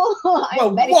some people.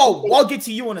 I'll get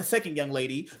to you in a second, young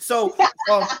lady. So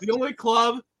the only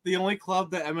club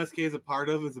that MSK is a part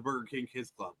of is the Burger King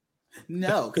Kids Club.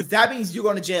 No, because that means you're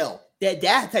going to jail.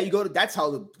 That's how you go to. That's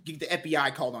how the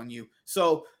FBI called on you.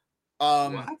 So,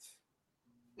 what?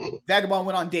 Vagabond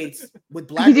went on dates with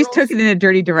black. He just took it in a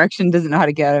dirty direction. Doesn't know how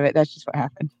to get out of it. That's just what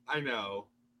happened. I know.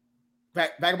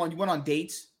 Vagabond, you went on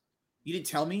dates. You didn't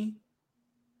tell me.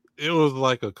 It was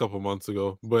like a couple months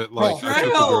ago, but like it's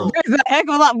a heck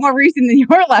of a lot more recent than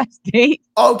your last date.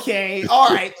 Okay, all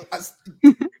right.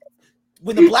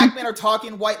 When the black men are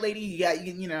talking, white lady,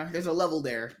 you know, there's a level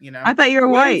there. You know, I thought you were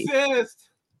white.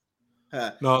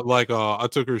 No, like I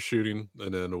took her shooting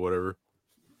and then whatever.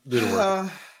 Didn't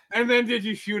work. And then did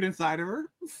you shoot inside of her?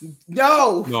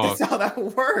 No, that's how that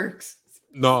works.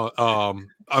 No,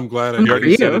 I'm glad he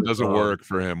already said it doesn't work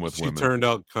for him with women. She turned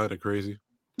out kind of crazy.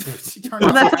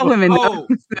 That's how women know.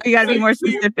 So you gotta be more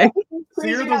specific. So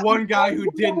you're the one guy who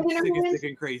didn't stick his dick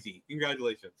in crazy.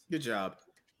 Congratulations. Good job.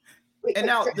 And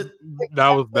now that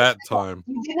was that time.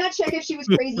 You did not check if she was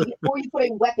crazy before you put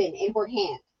a weapon in her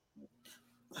hand.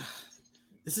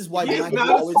 This is why he's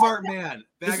not a smart man.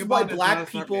 This is why black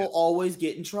people always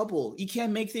get in trouble. You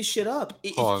can't make this shit up.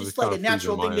 It's just like a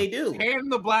natural thing they do.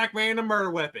 Hand the black man a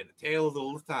murder weapon. Tale as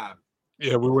old as time.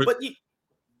 Yeah, we were.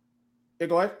 Yeah,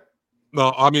 go ahead.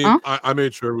 No, I mean, I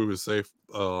made sure we were safe.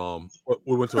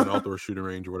 We went to an outdoor shooting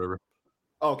range or whatever.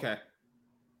 Okay.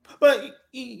 But,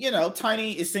 you know,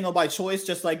 Tiny is single by choice,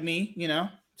 just like me, you know?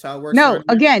 That's how it works. No,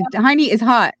 again, Tiny is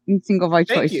hot and single by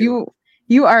choice. You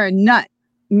are a nut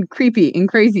and creepy and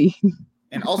crazy.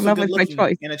 And also good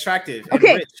looking and attractive. And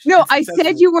okay, rich no, I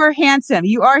said you were handsome.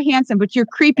 You are handsome, but you're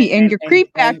creepy, and your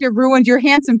creep factor ruins your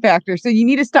handsome factor. So you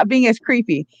need to stop being as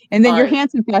creepy, and then your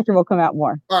handsome factor will come out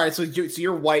more. All right, so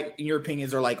you're white, and your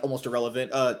opinions are like almost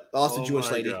irrelevant. Also Jewish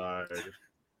lady. God.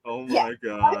 Oh my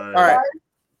god! All right,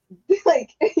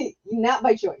 like not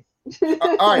by choice.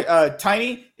 All right,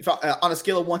 Tiny. If on a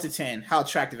scale of 1 to 10, how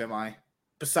attractive am I?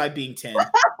 Beside being 10.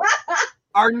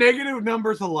 Are negative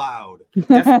numbers allowed?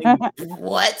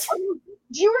 What?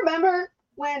 Do you remember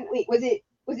when? Wait, was it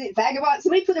Vagabond?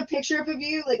 Somebody put a picture up of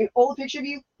you, like an old picture of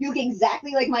you. You look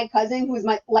exactly like my cousin, who is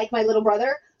like my little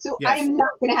brother. So yes. I am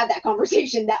not going to have that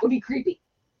conversation. That would be creepy.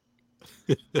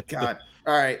 God.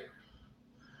 All right.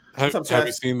 Have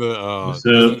you seen the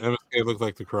MSK look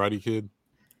like the Karate Kid?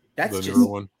 That's the just newer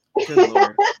one. Good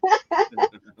Lord.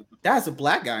 That's a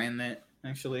black guy in that,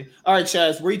 actually. All right,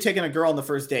 Chaz, where are you taking a girl on the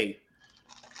first date?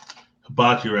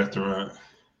 Hibachi restaurant.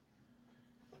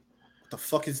 What the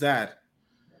fuck is that?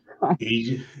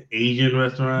 Asian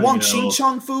restaurant. Wong Ching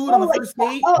Chong food on the first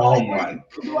date? Oh my!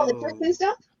 Do all the tricks and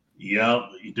stuff. Yep,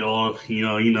 you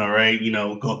know, right? You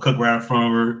know, go cook right in front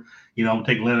of her. You know, I'm gonna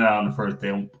take Linda out on the first day.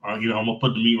 You know, I'm gonna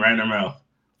put the meat right in her mouth,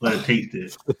 let her taste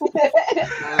it,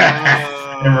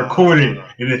 and record it,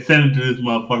 and then send it to this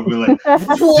motherfucker. Be like,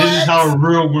 this is how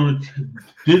real women.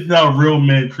 This is how real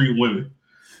men treat women.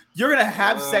 You're gonna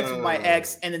have sex with my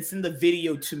ex and then send the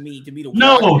video to me to watch.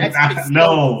 No, That's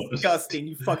no, disgusting.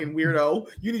 You fucking weirdo.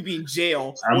 You need to be in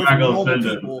jail. I'm not gonna send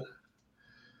it.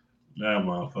 Nah,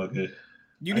 motherfucker.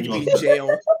 You need to be in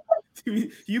jail.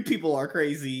 You people are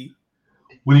crazy.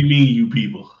 What do you mean, you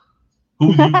people?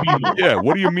 Who's you people? Yeah,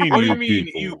 what do you mean? What do you mean,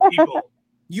 you people?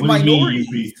 You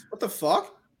minorities. What the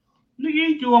fuck? Nigga,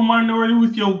 ain't you a minority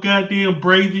with your goddamn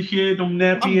braids and shit, them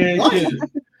nappy ass shit?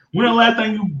 When the last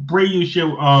time you braid your shit?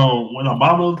 When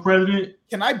Obama was president?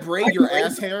 Can I braid your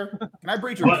ass hair? Can I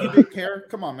braid your pubic hair?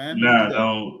 Come on, man. Nah,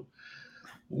 no.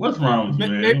 What's wrong with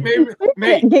you, man?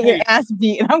 Maybe get your ass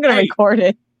beat, and I'm gonna record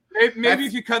it. Maybe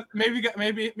if you cut, maybe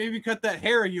cut that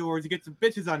hair of yours, you get some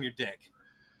bitches on your dick.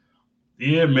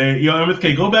 Yeah, man. Yo,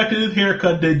 MSK, go back to this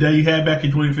haircut that you had back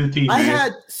in 2015. I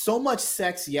had so much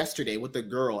sex yesterday with the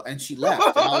girl, and she left.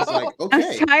 And I was like,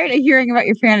 okay. I'm tired of hearing about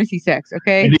your fantasy sex.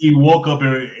 Okay. And then you woke up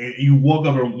and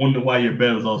wondered why your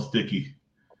bed was all sticky.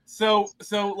 So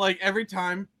like every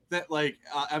time that like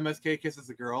MSK kisses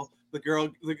a girl, the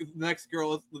next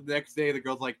day the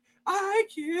girl's like, I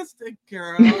kissed a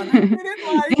girl and I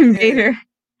didn't like it.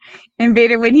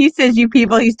 Invader, when he says you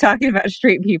people, he's talking about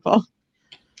straight people.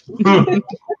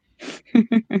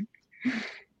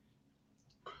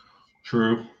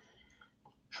 True.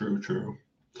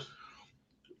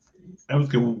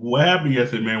 MSK, what happened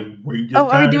yesterday, man? Were you just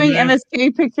are we doing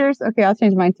MSK pictures? Okay, I'll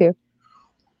change mine too.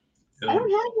 I don't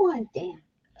have one. Damn.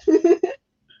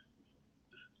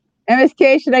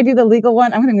 MSK, should I do the legal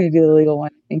one? I'm going to do the legal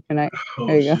one, I think, tonight.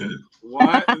 There you go.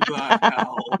 What the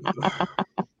hell?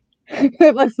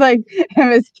 It looks like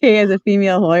MSK as a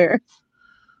female lawyer.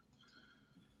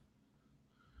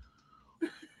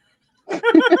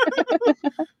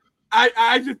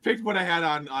 I just picked what I had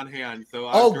on hand. So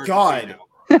oh God,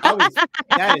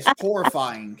 that is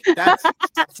horrifying. That's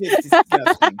just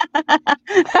disgusting.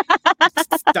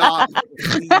 Stop,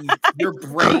 please. Your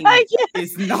brain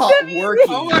is not working.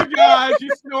 Oh my God,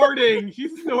 she's snorting.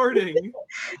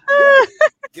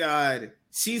 God,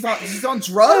 she's on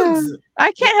drugs.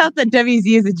 I can't help that WZ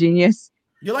is a genius.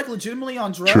 You're like legitimately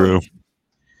on drugs. True.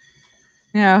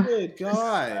 Yeah. Good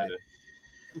God.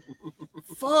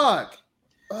 Fuck.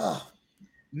 Ugh.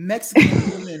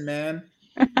 Mexican women, man.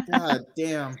 God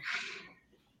damn.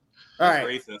 All right.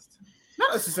 Racist.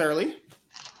 Not necessarily.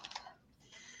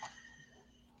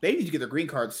 They need to get their green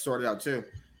cards sorted out too.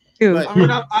 But, I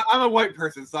mean, I'm a white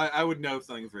person, so I would know if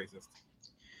something's racist.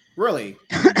 Really?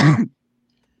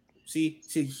 see,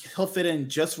 he'll fit in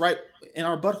just right in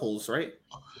our buttholes, right?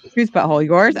 Whose butthole?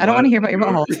 Yours? I don't want to hear about your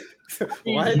butthole.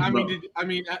 What?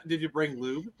 Did you bring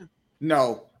lube?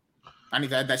 No. I need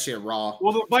to add that shit raw.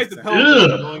 Well, bite the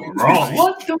raw.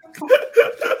 What the fuck?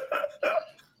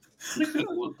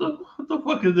 What the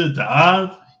fuck is this?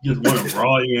 You just want to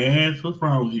raw your hands? What's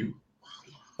wrong with you?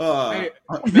 That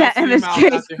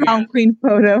MSK's prom queen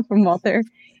photo from Walter.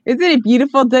 Isn't it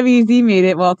beautiful? WZ made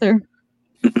it, Walter.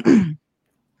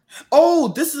 Oh,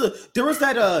 there was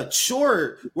that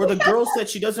short where the girl said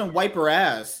she doesn't wipe her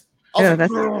ass. Oh,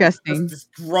 that's disgusting. That's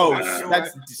gross.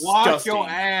 That's disgusting. Wash your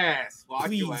ass.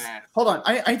 Wash your ass. Hold on.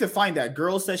 I need to find that.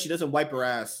 Girl says she doesn't wipe her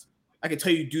ass. I can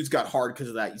tell you dudes got hard because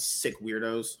of that, you sick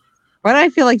weirdos. Why do I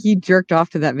feel like you jerked off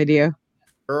to that video?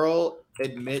 Girl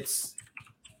admits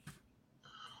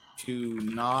to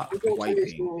not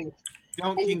wiping.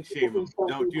 Don't kink shame him.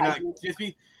 Do not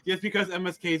just because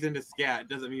MSK's into scat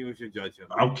doesn't mean we should judge him.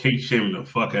 I'm kink shaming the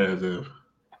fuck out of him.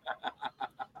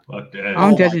 Fuck that.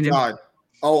 I'm judging him. God.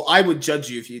 Oh, I would judge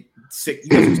you if you sick,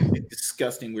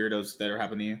 disgusting weirdos that are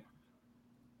happening to you.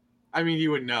 I mean,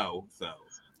 you would know. So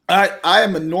I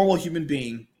am a normal human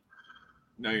being.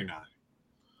 No, you're not.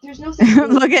 There's no.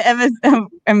 Look at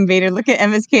Invader. Look at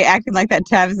MSK acting like that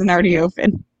tab isn't already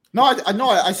open. No,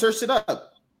 I searched it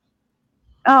up.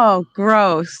 Oh,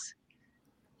 gross.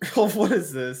 Oh, what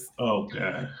is this? Oh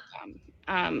God.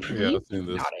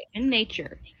 In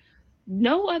nature,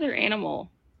 no other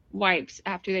animal wipes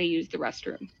after they use the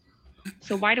restroom.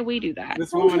 So why do we do that?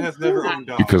 This woman has never owned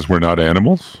dogs. Because we're not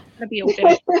animals? And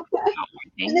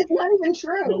it's not even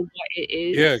true. What it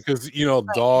is. Yeah, because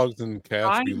dogs and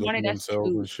cats be licking themselves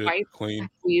and shit clean.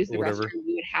 We use the whatever. restroom.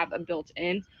 We would have a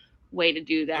built-in way to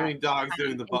do that. I mean, dogs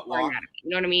doing the butt walk.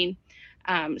 You know what I mean?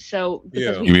 So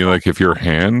because Yeah. we You mean like if your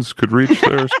hands could reach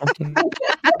there or something?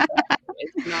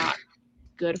 it's not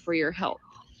good for your health.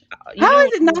 How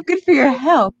is it not good for your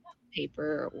health?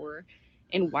 Paper or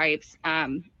in wipes.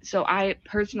 So I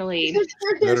personally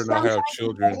better not have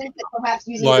children. Perhaps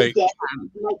using Like, it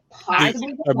might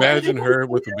possibly imagine her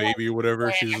with a baby or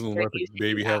whatever. She doesn't let the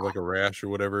baby have like a rash or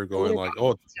whatever, going like,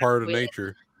 "Oh, it's part of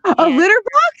nature." A litter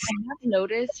box? I have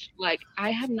noticed, like,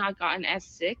 I have not gotten as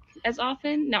sick as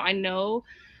often. Now I know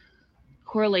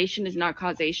correlation is not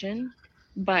causation,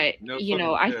 but you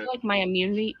know, I feel like my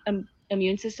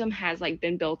immune system has like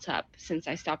been built up since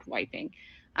I stopped wiping.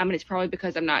 And it's probably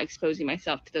because I'm not exposing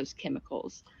myself to those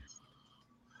chemicals.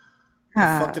 The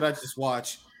fuck did I just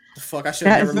watch? The fuck, I should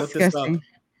have never looked this up.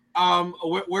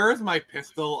 Where is my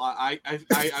pistol?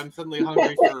 I'm suddenly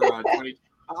hungry for 20.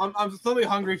 I'm suddenly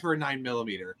hungry for a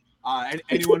 9mm.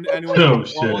 Anyone? Oh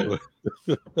shit!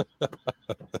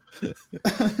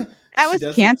 That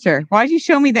was cancer. Why'd you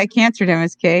show me that cancer,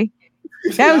 Dennis K?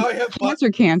 That was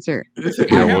cancer.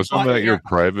 Yeah, wasn't that your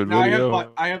private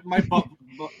video? I have my butt.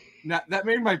 That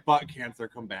made my butt cancer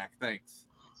come back. Thanks.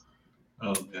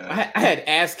 Oh god. I had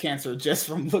ass cancer just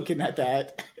from looking at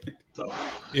that.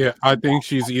 Yeah, I think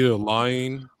she's either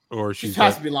lying or She she's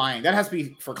has to be lying. That has to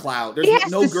be for clout. There's It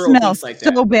has no to girl smell thinks like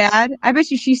that. so bad. I bet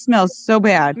you she smells so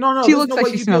bad. No, she there's looks no like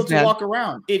way she you'd be smells able to bad. walk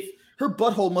around. If her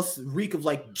butthole must reek of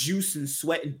like juice and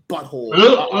sweat and butthole.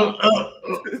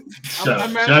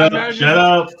 Shut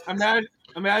up!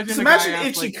 Imagine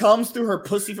if she comes through her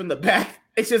pussy from the back.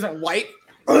 It doesn't wipe.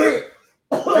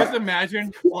 Just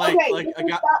imagine, like a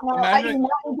guy. I do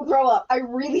not need to throw up. I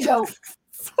really don't.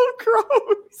 So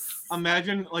gross.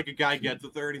 Imagine like a guy gets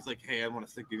with her and he's like, "Hey, I want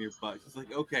to stick in your butt." She's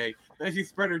like, "Okay." Then she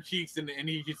spread her cheeks and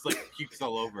he just like pukes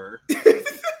all over.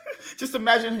 Just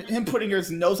imagine him putting his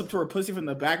nose up to her pussy from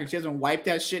the back and she hasn't wiped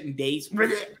that shit in days.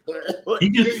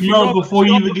 You can smell before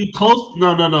you even get close.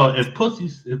 No. If pussy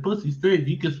stinks,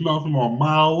 you can smell from a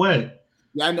mile away.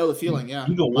 Yeah, I know the feeling. Yeah,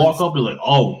 you can walk up and like,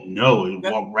 "Oh no," and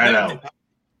walk right out.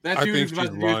 That dude is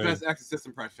about to do his best Exorcist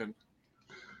impression.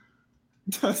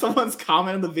 Someone's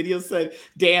comment in the video said,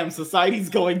 "Damn, society's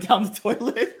going down the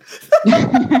toilet."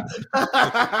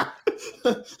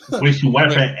 When she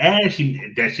wipes her ass,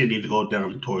 that shit needs to go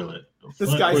down the toilet.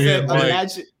 This guy said,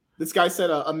 "Imagine." This guy said,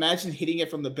 "Imagine hitting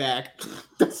it from the back."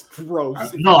 That's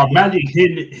gross. No, imagine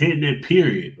hitting it.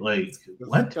 Period. Like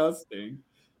what? Disgusting.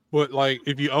 But like,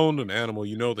 if you owned an animal,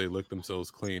 you know they lick themselves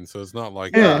clean, so it's not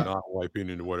like they're not wiping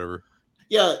and whatever.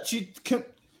 Yeah,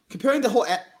 comparing the whole.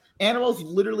 Animals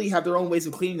literally have their own ways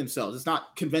of cleaning themselves. It's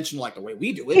not conventional like the way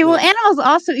we do it. Okay, well, animals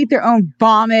also eat their own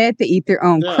vomit. They eat their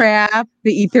own crap.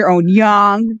 They eat their own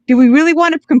young. Do we really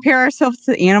want to compare ourselves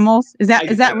to animals? Is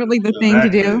that really the thing to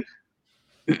do?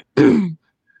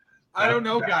 I don't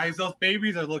know, guys. Those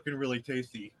babies are looking really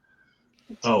tasty.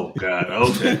 Oh God.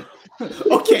 Okay.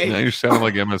 Okay. Now you sound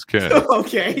like MSK.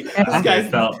 Okay. This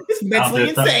guy's mentally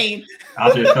insane.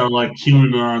 Out there sound like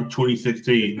QAnon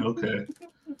 2016. Okay.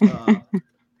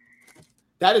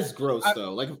 That is gross,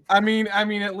 though. Like, I mean,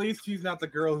 at least she's not the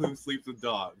girl who sleeps with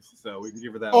dogs, so we can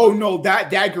give her that. Oh no,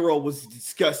 that girl was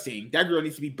disgusting. That girl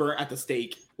needs to be burnt at the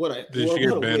stake. Did she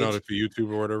get banned out of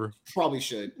YouTube or whatever? Probably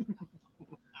should.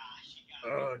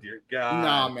 Oh dear God.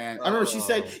 Nah, man. I remember she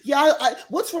said, "Yeah,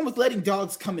 what's wrong with letting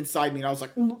dogs come inside me?" And I was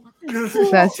like,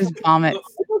 "That's just vomit."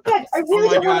 I really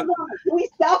don't want to know. Can we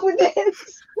stop with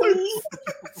this, please?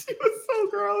 She was so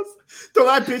gross. Throw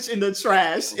that bitch in the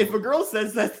trash. If a girl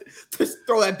says that, just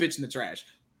throw that bitch in the trash.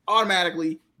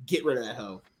 Automatically get rid of that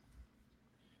hoe.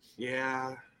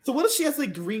 Yeah. So what if she has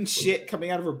like green shit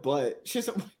coming out of her butt? She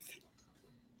doesn't.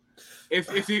 If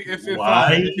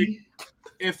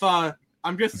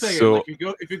I'm just saying, So, like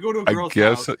if you go to a girl's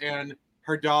house and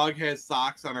her dog has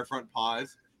socks on her front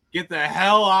paws, get the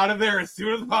hell out of there as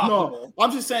soon as possible. No,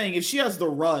 I'm just saying, if she has the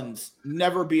runs,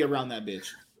 never be around that bitch.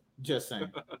 Just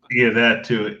saying. Yeah, that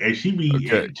too. And she be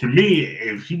to me,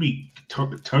 if she be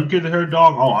tunking her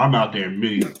dog, oh, I'm out there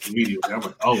immediately. I'm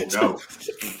like, oh no.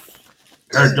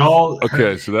 Her dog.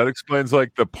 Okay, so that explains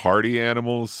like the party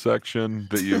animals section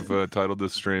that you've titled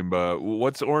this stream. But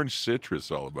what's orange citrus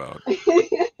all about?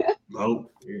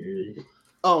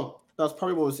 Oh, that was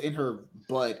probably what was in her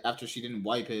butt after she didn't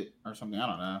wipe it or something. I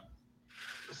don't know.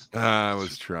 I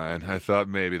was trying. I thought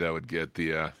maybe that would get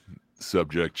the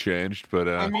subject changed, but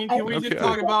I mean, can we just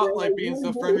talk about like being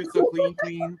so fresh and so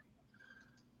clean?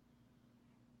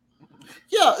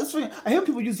 Yeah, it's funny. I hear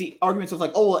people use the arguments of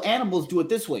like, "Oh, well, animals do it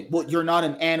this way." Well, you're not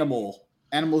an animal.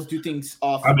 Animals do things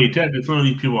off. I mean, technically, some of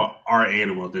these people are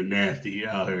animals. They're nasty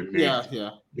out here. Nasty,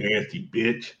 Yeah. Nasty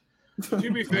bitch.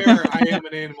 To be fair, I am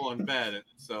an animal in bed,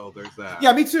 so there's that.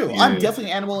 Yeah, me too. Yeah. I'm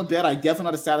definitely an animal in bed. I definitely know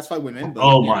how to satisfy women. But,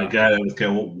 oh my god! Okay,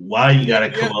 well, why you gotta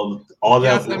come up with all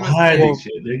that hiding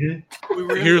shit, nigga?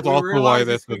 Here's also why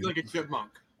that's like a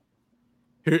chipmunk.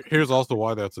 Here's also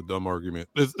why that's a dumb argument.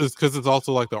 It's because it's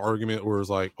also like the argument where it's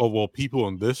like, oh well, people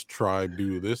in this tribe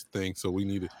do this thing, so we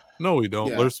need to. No, we don't.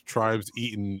 There's tribes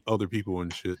eating other people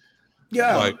and shit.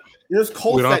 Yeah, like there's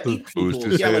cults that eat people.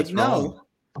 Yeah, like no.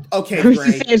 Okay, Gray.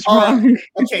 It's wrong.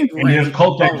 Okay, Gray. And there's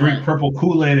cults that drink purple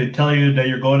Kool-Aid and tell you that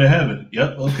you're going to heaven.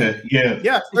 Yep. Okay. Yeah.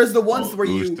 Yeah. There's the ones where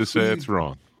who's to say it's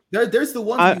wrong? There's the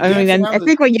ones. I mean, I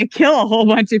think when you kill a whole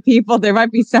bunch of people, there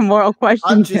might be some moral questions.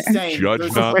 I'm just saying.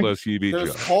 Judge not, lest ye be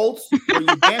judged. judged. Cults where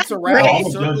you dance around in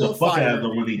a circle of fire.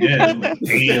 When he did, like,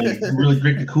 damn, you really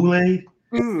drink the Kool-Aid?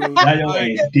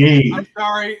 I'm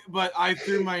sorry, but I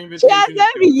threw my invitation. Yeah,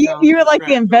 that'd be you were like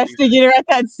the investigator at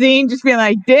that scene, just being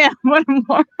like, "Damn, what a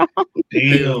moron!"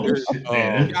 Damn,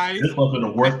 man, this wasn't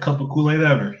the worst cup of Kool-Aid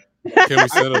ever. Can we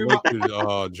send a link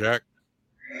to Jack?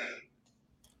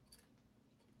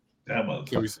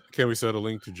 Can we set a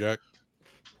link to Jack?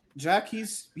 Jack,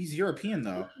 he's European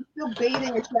though. He's still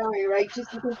bathing or showering, right?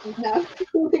 Just because he's not.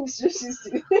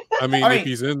 I mean, if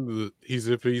he's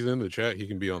in the chat, he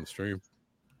can be on the stream.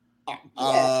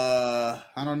 I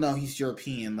don't know. He's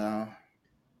European though.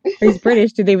 He's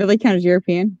British. Do they really count as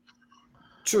European?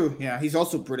 True. Yeah, he's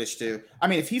also British too. I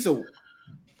mean, if he's a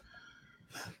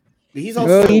He's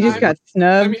also. Oh, he just got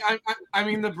snubbed.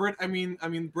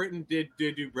 Britain did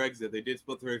do Brexit. They did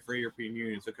split the free European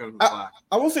Union, so kind of black.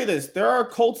 I will say this: there are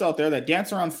cults out there that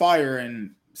dance around fire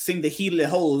and sing the Heedle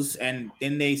Hose, and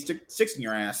then they stick sticks in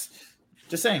your ass.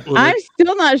 Just saying. I'm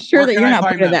still not sure that you're not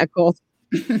part of that cult.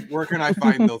 Where can I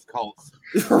find those cults?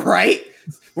 Right?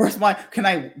 Where's my?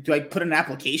 Do I put an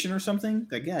application or something?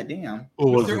 Like, goddamn.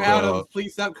 Mr. Adams,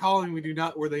 please stop calling. We do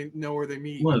not where they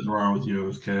meet. What is wrong with you,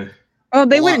 okay? Oh,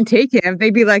 they wouldn't take him.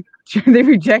 They'd be like, they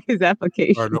reject his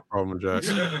application. All right, no problem, Jack.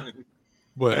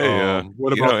 But hey,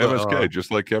 what about MSK?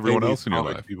 Just like everyone else in your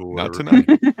life. People, not tonight.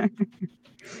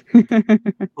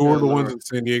 Who were the ones in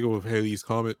San Diego with Haley's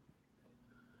Comet?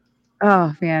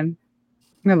 Oh man,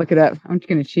 I'm gonna look it up. I'm just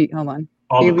gonna cheat. Hold on.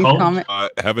 Haley's Comet.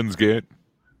 Heaven's Gate.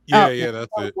 Yeah,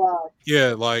 that's it.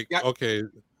 Yeah, okay.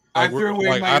 I threw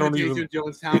away my invitation to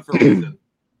Jonestown for a reason.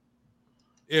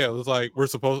 Yeah, it was like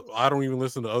I don't even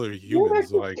listen to other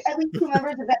humans. At least 2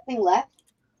 members of that thing left.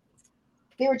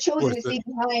 They were chosen to stay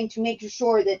behind to make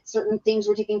sure that certain things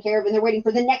were taken care of, and they're waiting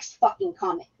for the next fucking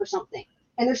comet or something.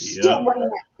 And they're still running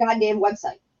that goddamn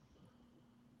website.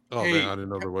 Oh man, I didn't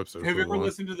know their website. Have you ever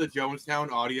listened to the Jonestown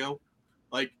audio?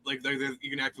 Like you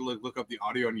can actually look up the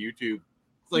audio on YouTube.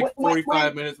 It's like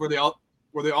 45 minutes where they all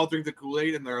drink the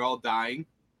Kool-Aid and they're all dying.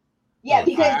 Yeah,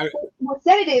 because there were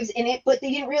sedatives in it, but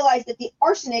they didn't realize that the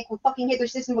arsenic would fucking hit their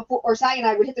system before, or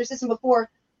cyanide would hit their system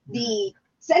before the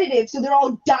sedative. So they're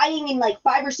all dying in like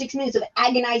 5 or 6 minutes of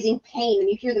agonizing pain, and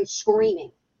you hear them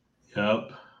screaming.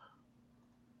 Yep.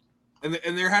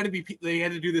 And there had to be they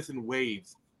had to do this in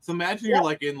waves. So imagine you're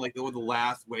like in like one of the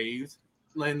last waves,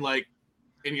 and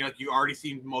you already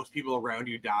seen most people around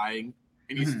you dying,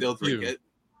 and you still drink it.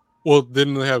 Well,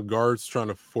 didn't they have guards trying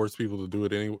to force people to do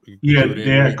it anyway? Yeah, they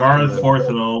had guards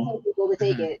forcing them.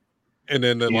 And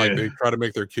then they try to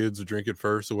make their kids drink it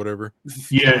first or whatever.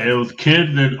 Yeah, it was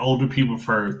kids and older people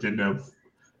first, and then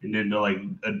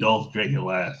the adults drink it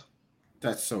last.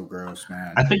 That's so gross,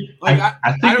 man. I think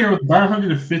there was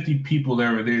 950 people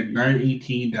that were there.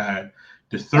 918 died.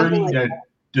 The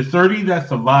 30 that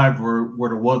survived were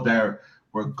the ones that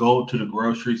were go to the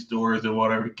grocery stores and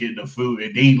whatever, getting the food,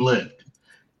 and they lived.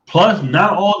 Plus,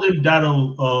 not all of them died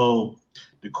of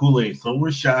the Kool-Aid. Some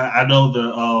were shot. I know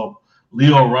the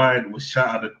Leo Ryan was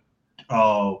shot at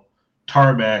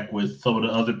tarmac with some of the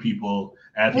other people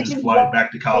as he was flying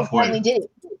back to California.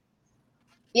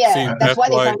 Yeah, that's why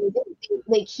they finally did it.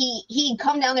 Like he'd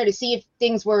come down there to see if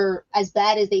things were as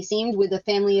bad as they seemed with the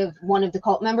family of one of the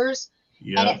cult members.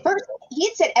 Yeah. And at first, he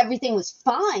had said everything was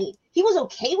fine. He was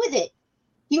okay with it.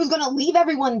 He was going to leave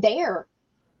everyone there.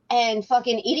 And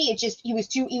fucking idiot, he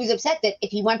was upset that if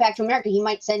he went back to America, he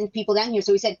might send people down here.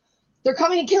 So he said, they're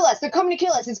coming to kill us. They're coming to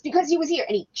kill us. It's because he was here.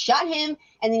 And he shot him,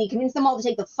 and then he convinced them all to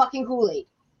take the fucking Kool-Aid.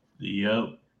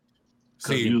 Yep.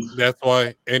 See, that's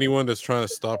why anyone that's trying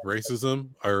to stop racism,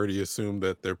 I already assume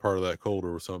that they're part of that cult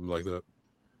or something like that.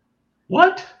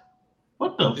 What?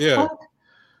 What the fuck?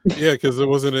 Yeah, because it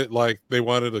wasn't like they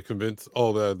wanted to convince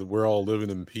that we're all living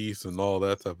in peace and all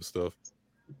that type of stuff.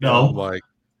 No.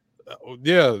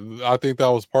 Yeah, I think that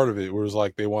was part of it. It was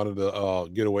like they wanted to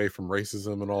get away from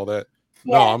racism and all that.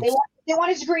 Yeah, they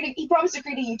wanted to create. He promised to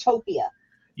create a utopia.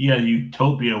 Yeah,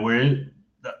 utopia where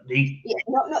They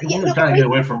were trying to get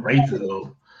away from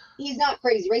racism. He's not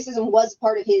crazy. Racism was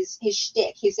part of his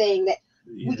shtick. He's saying that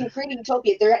we can create a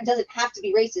utopia. There doesn't have to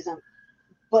be racism,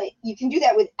 but you can do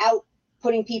that without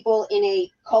putting people in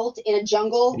a cult in a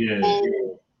jungle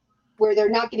and where they're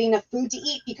not getting enough food to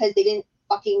eat because they didn't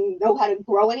fucking know how to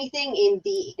grow anything in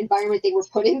the environment they were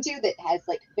put into that has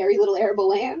like very little arable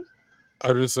land.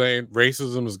 I'm just saying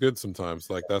racism is good sometimes.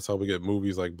 Like that's how we get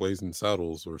movies like Blazing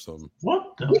Saddles or something.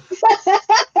 What the?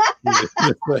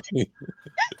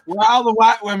 Where all the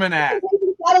white women at?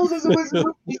 Saddles was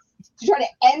to try to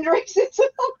end racism.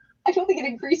 I don't think it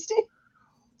increased it.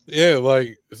 Yeah,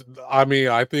 like I mean,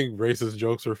 I think racist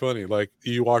jokes are funny. Like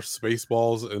you watch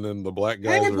Spaceballs, and then the black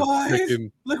guys are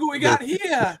picking, look what we got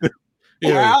here.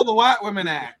 Where all the white women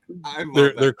at?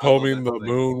 They're combing the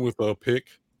moon with a pick.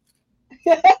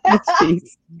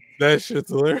 That shit's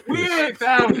hilarious. We ain't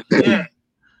found shit.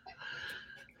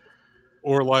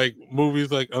 Or like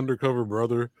movies like Undercover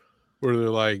Brother, where they're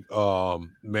like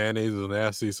mayonnaise is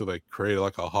nasty, so they create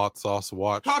like a hot sauce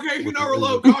watch. Caucasian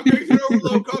overload, Caucasian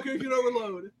overload, Caucasian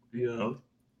overload.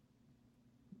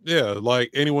 Yeah, like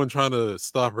anyone trying to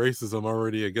stop racism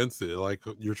already against it. Like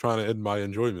you're trying to end my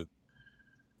enjoyment.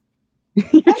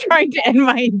 You're trying to end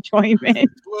my enjoyment.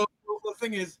 Well, the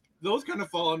thing is, those kind of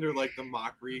fall under like the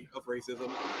mockery of racism.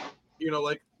 You know,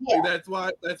 like that's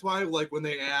why like when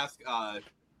they ask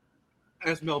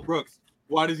Mel Brooks,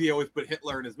 why does he always put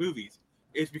Hitler in his movies?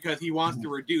 It's because he wants to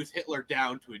reduce Hitler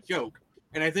down to a joke.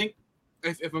 And I think,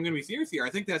 if I'm going to be serious here, I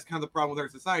think that's kind of the problem with our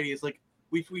society. Is like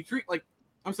we treat like,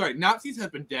 I'm sorry, Nazis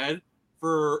have been dead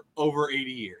for over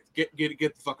 80 years. Get the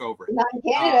fuck over it. Not in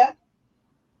Canada.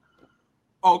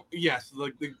 Oh yes,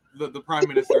 like the prime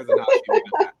minister of the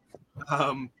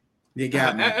Nazis. You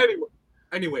got me.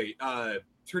 Anyway,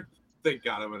 thank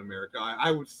God I'm in America. I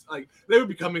would like they would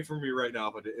be coming for me right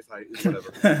now if I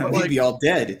whatever. But, like, we'd be all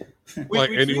dead.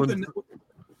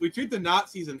 We treat the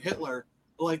Nazis and Hitler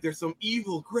like there's some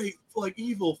evil, great, like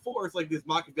evil force, like this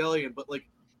Machiavellian, but like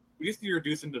we just need to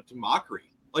reduce them to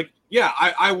mockery. Like, yeah,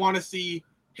 I want to see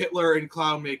Hitler in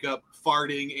clown makeup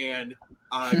farting and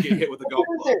get hit with a golf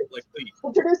club. Like, please.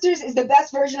 The Producers is the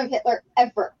best version of Hitler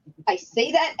ever. I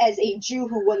say that as a Jew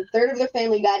who 1/3 of their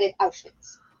family died at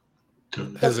Auschwitz.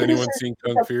 Has anyone seen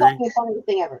Kung Fury? The funniest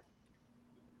thing ever.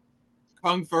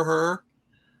 Kung for her.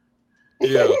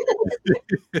 Yeah.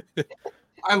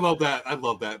 I love that. I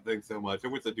love that thing so much. I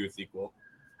wish they'd do a sequel.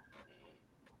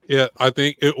 Yeah, I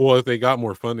think if they got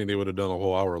more funding, they would have done a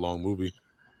whole hour-long movie.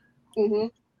 Mm-hmm.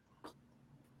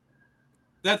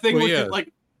 That thing was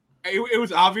like it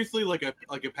was obviously like a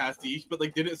pastiche, but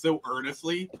like did it so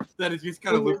earnestly that it just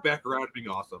kind of looked back around being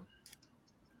awesome.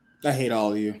 I hate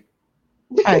all of you.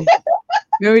 Hi.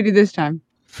 What do we do this time?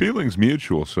 Feelings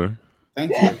mutual, sir.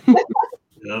 Thank you.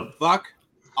 Yep. Fuck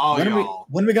all y'all.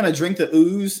 When are we gonna drink the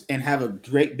ooze and have a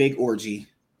great big orgy?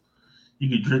 You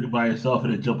can drink it by yourself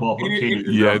and then jump off a cage.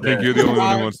 Yeah, I think you're the only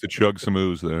one who wants to chug some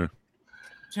ooze there.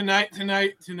 Tonight,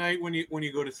 when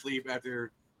you go to sleep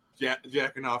after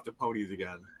jacking off to ponies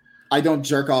again. I don't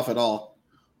jerk off at all.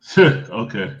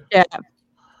 Okay. Yeah.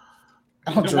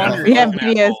 I don't jerk off. We have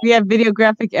videos. We have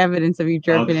videographic evidence of you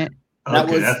jerking it. That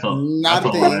was that's not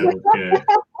a thing.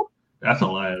 That's a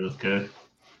lie. Okay.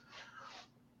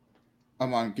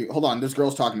 Hold on. This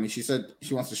girl's talking to me. She said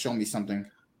she wants to show me something.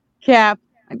 Cap.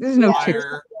 There's no chicks.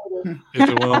 Is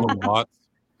it one of the lots?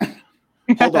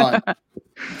 Hold on.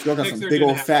 This girl got some big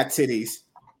old fat titties.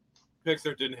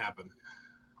 Pixar didn't happen.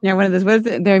 Yeah, one of those. What is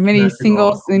it? There are many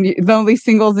singles and lonely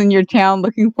singles in your town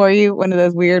looking for you. One of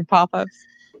those weird pop-ups.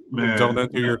 Man, don't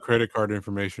enter your credit card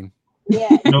information. Yeah.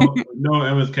 No,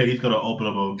 MSK. He's gonna open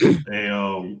up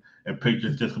a picture.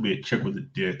 It's just gonna be a chick with a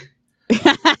dick.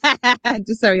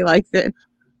 Just so he likes it.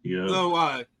 Yeah.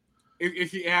 So,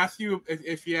 if she asked you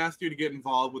to get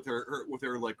involved with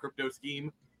her like crypto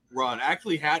scheme, run. I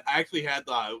actually had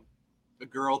a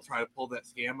girl try to pull that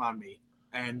scam on me,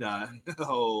 and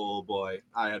oh boy,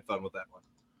 I had fun with that one.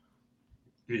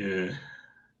 Yeah.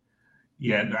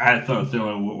 I had something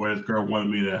similar where this girl wanted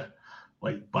me to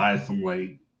like buy some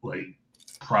like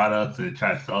products and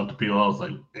try to sell it to people. I was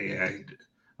like, hey,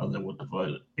 I was like, what the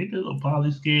fuck? Ain't this a poly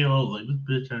scheme? I was like, this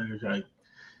bitch out here like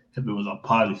if it was a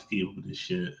poly scheme with this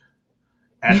shit.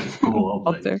 After school, I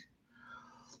was like,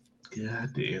 God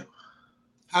damn.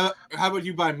 How about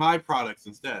you buy my products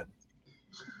instead?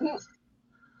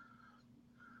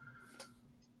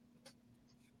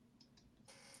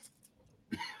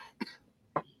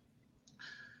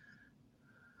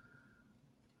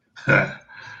 I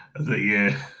was like,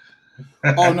 yeah.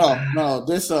 Oh no,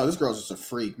 this girl's just a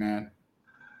freak, man.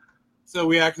 So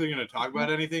we actually going to talk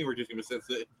about anything? We're just going to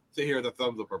sit here with the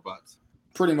thumbs up our butts.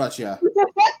 Pretty much, yeah.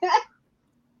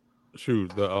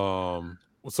 Shoot,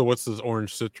 so what's this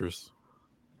orange citrus?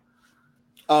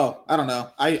 Oh, I don't know.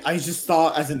 I just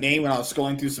thought as a name when I was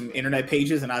scrolling through some internet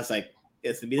pages, and I was like,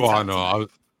 it's gonna be the I know.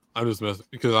 I'm just messing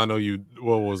because I know you.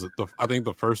 What was it? I think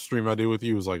the first stream I did with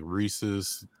you was like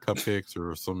Reese's cupcakes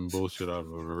or some bullshit. I don't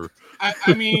remember.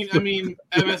 I mean,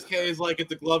 MSK is like, if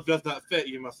the glove does not fit,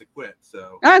 you must have quit.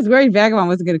 So I was worried Vagabond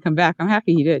wasn't going to come back. I'm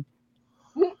happy he did.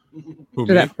 Who,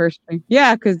 For that first stream.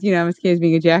 Yeah, because MSK is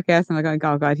being a jackass. I'm like,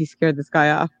 oh god, he scared this guy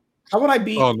off. How would I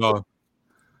be? Oh no.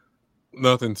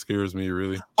 Nothing scares me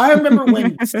really. I remember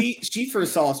when she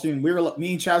first saw us doing, me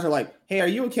and Chaz were like, "Hey, are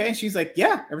you okay?" And she's like,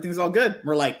 "Yeah, everything's all good."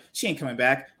 We're like, "She ain't coming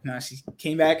back." No, she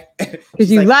came back. Because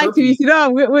you lied to me. You said, "Oh,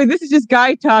 wait, this is just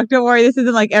guy talk. Don't worry, this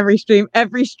isn't like every stream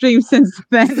since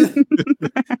then."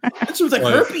 And she was like,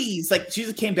 "Herpes." Like she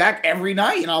just came back every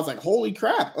night, and I was like, "Holy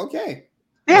crap!" Okay.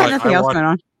 Yeah, nothing else going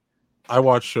on. I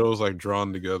watch shows like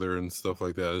Drawn Together and stuff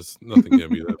like that. It's nothing can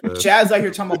be that bad. Chad's out here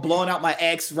talking about blowing out my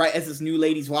ex right as this new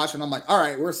lady's watching. I'm like, all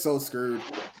right, we're so screwed.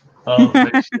 Oh,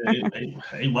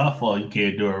 ain't my fault. You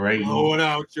can't do it, right? Blowing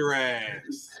out your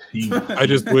ass. I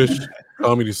just wish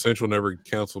Comedy Central never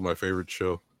canceled my favorite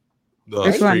show,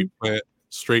 the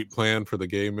Straight Plan for the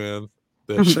Gay Man.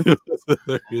 That show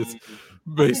is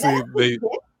basically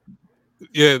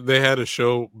they had a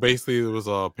show. Basically, it was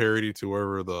a parody to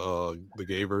wherever the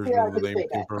gay version of the name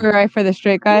came from. Right, for the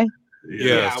straight guy.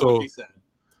 Yeah, so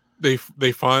they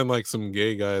find like some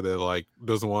gay guy that like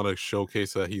doesn't want to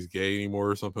showcase that he's gay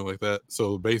anymore or something like that.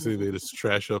 So basically, they just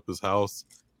trash up his house,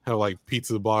 have like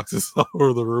pizza boxes all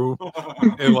over the room,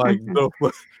 and like you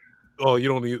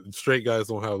don't need straight guys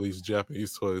don't have these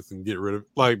Japanese toys and get rid of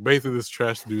like basically just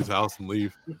trash the dude's house and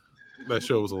leave. That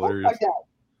show was hilarious.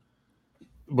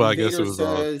 But I guess it was.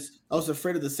 I was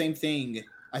afraid of the same thing.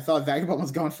 I thought Vagabond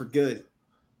was gone for good.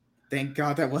 Thank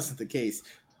God that wasn't the case.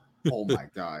 Oh my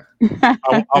God.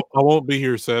 I won't be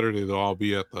here Saturday though. I'll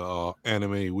be at the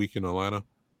Anime Week in Atlanta.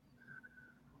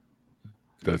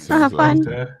 That sounds fun.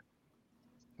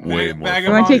 Way more.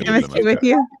 You want to take MSK with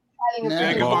you?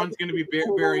 Vagabond's going to be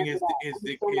burying his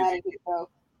dick.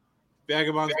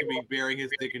 Vagabond's going to be burying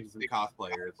his dick into some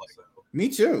cosplayers. So. Me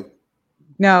too.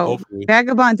 No, hopefully.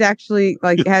 Vagabond's actually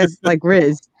has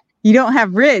Riz. You don't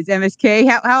have Riz, MSK.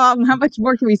 How much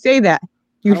more can we say that?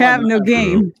 You have no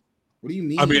game. What do you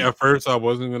mean? I mean, at first I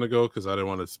wasn't gonna go because I didn't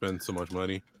want to spend so much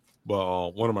money.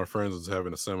 But one of my friends is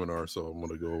having a seminar, so I'm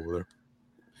gonna go over there.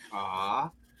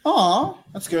 Aw,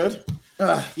 that's good.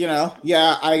 Yeah,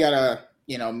 I gotta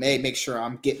make sure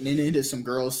I'm getting into some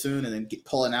girls soon and then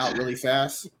pulling out really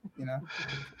fast.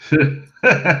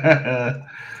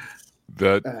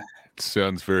 That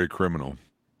sounds very criminal.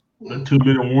 The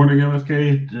 2-minute warning,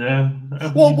 MSK. Yeah.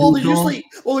 Well, they're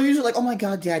usually like, "Oh my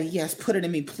God, Daddy, yes, put it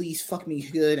in me, please, fuck me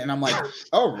good." And I'm like,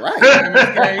 "All right."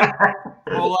 MSK.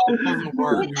 Well, that doesn't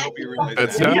work.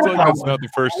 That sounds like that's not the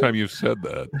first time you've said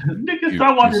that. Nigga,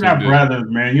 stop watching that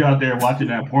Brothers, man. You out there watching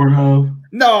that Pornhub?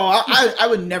 No, I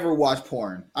would never watch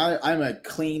porn. I'm a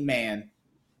clean man.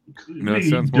 No, it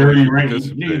sounds more dirty, like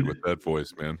you with that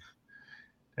voice, man.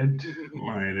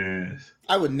 My ass.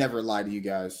 I would never lie to you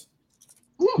guys.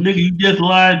 Nigga, you just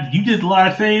lied. You just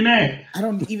lied saying that. I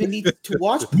don't even need to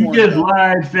watch porn. You just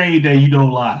lied saying that you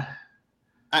don't lie.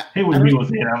 Hey, when people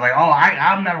say that, I'm like, "Oh,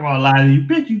 I'm never gonna lie to you,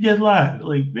 bitch. You just lied,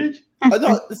 like, bitch."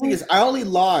 No, the thing is, I only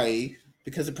lie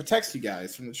because it protects you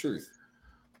guys from the truth.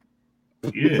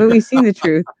 Yeah, but we've seen the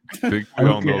truth. I'm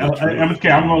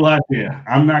gonna lie to you.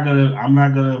 I'm not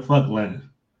gonna fuck Lennon.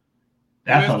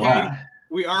 That's a lie.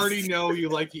 We already know you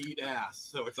like to eat ass,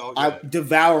 so it's all good. I'm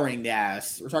devouring the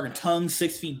ass. We're talking tongue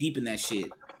 6 feet deep in that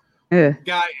shit. You're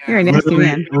a nasty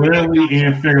man. Literally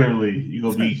and figuratively, you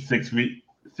gonna be 6 feet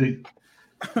deep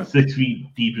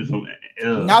in some.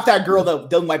 Not that girl that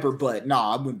doesn't wipe her butt. No,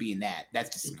 I wouldn't be in that. That's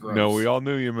just gross. No, we all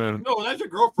knew you, man. No, that's your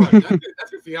girlfriend.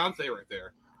 That's your fiance right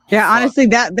there. Yeah, honestly,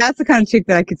 that's the kind of chick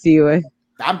that I could see you with.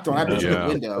 I'm throwing that bitch out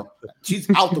the window. She's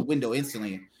out the window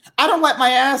instantly. I don't wipe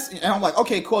my ass, and I'm like,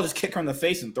 okay, cool. I'll just kick her in the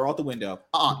face and throw out the window.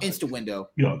 Instant window.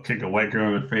 You gonna kick a white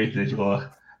girl in the face, and you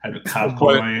gonna have the cops pull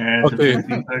on your ass in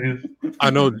 15 seconds. I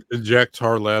know Jack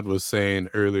Tarlad was saying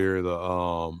earlier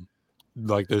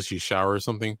does she shower or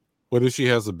something? What if she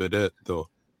has a bidet though?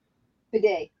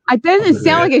 Bidet. It doesn't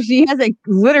sound like if she has a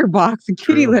litter box, a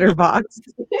kitty litter box.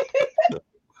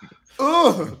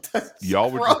 Ugh,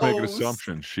 y'all would just make an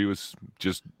assumption. She was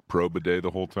just pro bidet the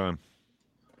whole time.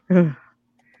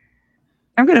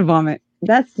 I'm gonna vomit.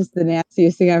 That's just the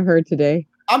nastiest thing I've heard today.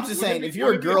 I'm just saying, if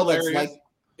you're a girl that's like,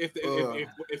 if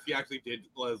you actually did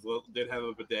have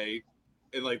a bidet,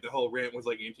 and like the whole rant was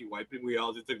like anti-wiping. We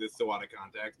all just took this so out of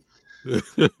context.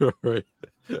 Right.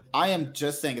 I am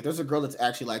just saying, if there's a girl that's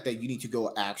actually like that, you need to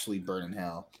go actually burn in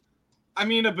hell. I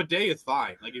mean, a bidet is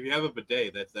fine. Like if you have a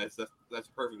bidet, that's a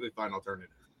perfectly fine alternative.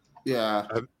 Yeah,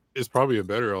 it's probably a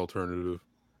better alternative.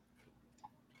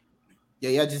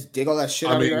 Yeah, just dig all that shit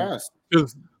out of your ass.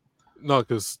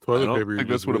 Because toilet paper. I think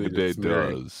that's what a bidet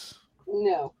does.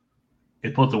 No.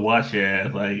 It's supposed to wash your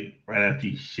ass like right after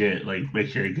you shit. Like make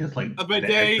sure it gets like a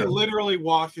bidet literally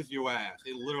washes your ass.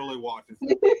 It literally washes.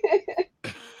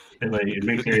 And like it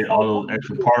makes sure all those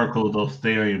extra particles don't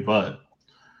stay on your butt.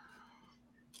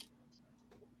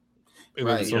 And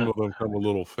then some of them come with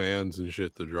little fans and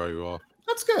shit to dry you off.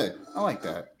 That's good. I like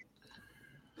that.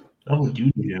 Oh,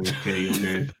 you need MSK,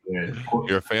 man.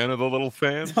 You're a fan of the little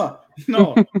fan?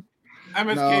 No.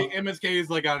 MSK is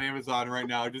like on Amazon right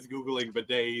now, just googling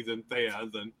bidets and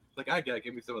fans, and like I gotta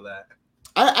give me some of that.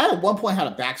 I at one point had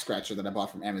a back scratcher that I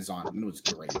bought from Amazon, and it was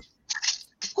great.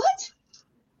 What?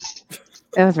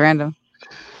 That was random.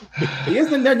 You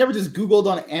guys never just Googled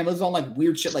on Amazon like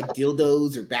weird shit like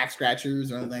dildos or back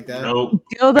scratchers or anything like that? Nope.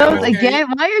 Dildos again?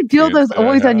 Why are dildos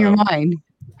always on your mind?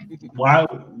 Why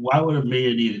would a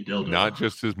man need a dildo? Not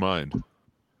just his mind.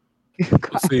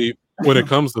 See, when it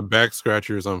comes to back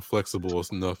scratchers, I'm flexible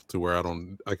enough to where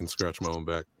I can scratch my own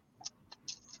back.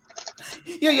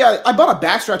 Yeah. I bought a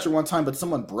back scratcher one time, but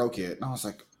someone broke it, and I was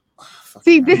like,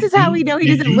 see, this is how we know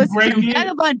he doesn't listen to him.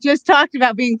 Vagabond just talked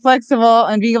about being flexible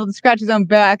and being able to scratch his own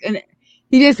back, and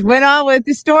he just went on with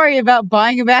the story about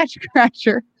buying a back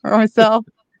scratcher for himself.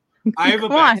 I have a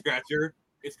back scratcher.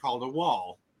 It's called a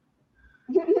wall.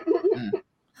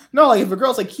 No, like if a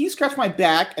girl's like, "Can you scratch my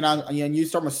back?" and you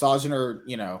start massaging her,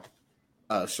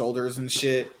 shoulders and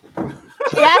shit.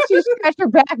 She asked you to scratch her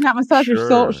back, not massage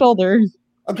her shoulders.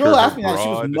 A girl asked me that, she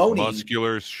was moaning.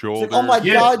 Muscular shoulders. Like, oh my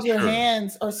god, your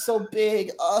hands are so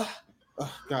big. Oh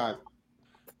god.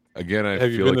 Again,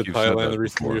 have you been to Thailand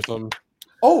recently or something?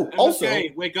 Oh, also,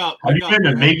 wake up. Have you been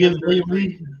to Vegas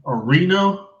lately or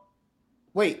Reno?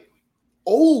 Wait.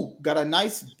 Got a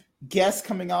nice guest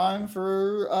coming on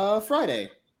for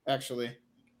Friday. Actually,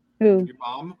 who? Your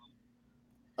mom?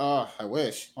 I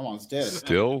wish. My mom's dead.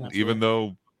 Still, even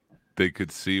though they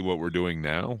could see what we're doing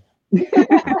now.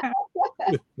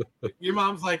 Your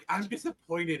mom's like, I'm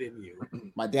disappointed in you.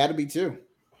 My dad would be too.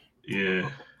 Yeah.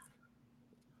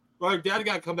 Well, dad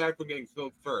got to come back from getting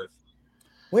smoked first.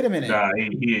 Wait a minute. Nah,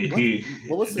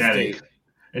 what was his date?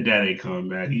 Dad ain't coming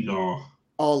back. He gone.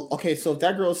 Oh, okay. So if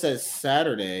that girl says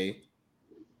Saturday.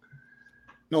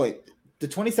 No, wait. The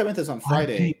 27th is on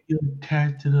Friday. You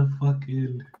attached to the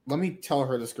fucking. Let me tell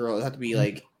her this girl. It have to be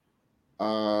like,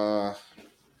 No,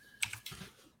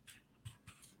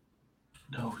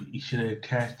 you should have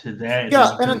attached to that.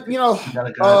 Yeah, and I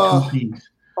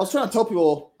was trying to tell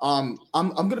people, I'm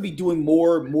gonna be doing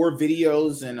more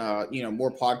videos and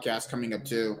more podcasts coming up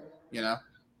too.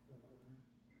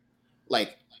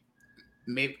 Like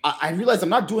maybe I realize I'm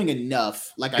not doing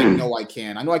enough. Like I know I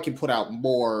can. I know I can put out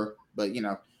more, but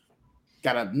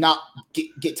gotta not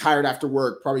get tired after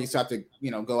work. Probably just have to,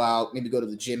 go out, maybe go to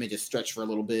the gym and just stretch for a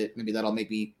little bit. Maybe that'll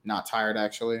make me not tired.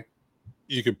 Actually,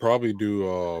 you could probably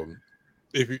do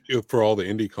if for all the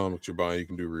indie comics you're buying, you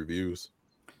can do reviews.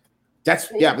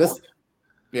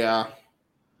 Yeah.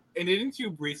 And didn't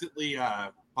you recently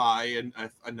buy an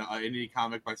indie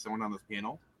comic by someone on this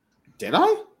panel? Did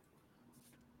I?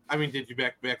 I mean, did you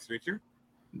backstreet her?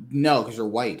 No, because you're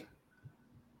white.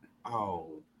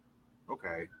 Oh,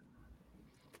 okay.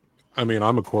 I mean,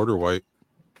 I'm a quarter white.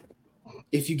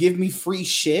 If you give me free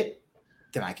shit,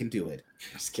 then I can do it.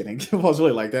 Just kidding. I was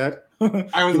really like that.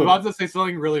 I was about to say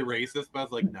something really racist, but I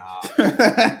was like, nah.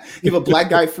 Give a black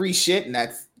guy free shit, and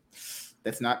that's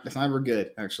not ever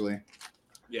good, actually.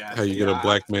 Yeah. How you get a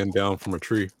black man down from a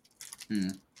tree?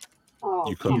 You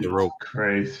cut the rope.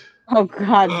 Crazy. Oh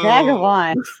God,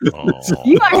 Vagabond!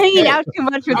 You are hanging out too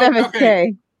much with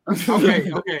MSK.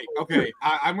 Okay.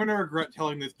 I'm gonna regret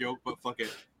telling this joke, but fuck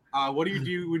it. What do you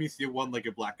do when you see a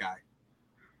one-legged black guy?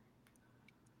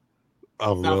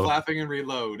 Stop laughing and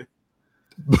reload.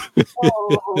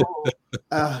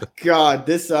 Oh God,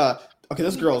 this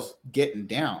girl's getting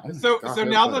down. So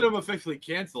now that I'm officially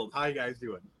canceled, how you guys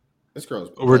doing? This girl's.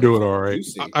 We're doing all right.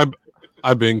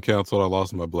 I've been canceled. I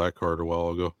lost my black card a while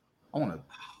ago. I want to.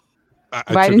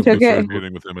 Biden took it.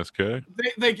 Meeting with MSK.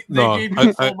 They gave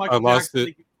me so much. I lost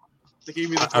it. They gave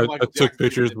me I took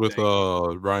pictures with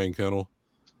Ryan Kennel.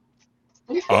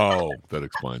 Oh, that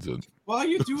explains it. Why are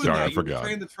you doing Sorry, that? I forgot.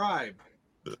 Betraying the tribe.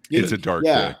 It's a dark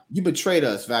day. You betrayed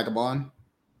us, Vagabond.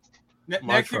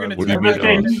 Next, you're gonna What do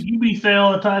you You be saying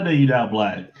all the time that you're not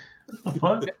black.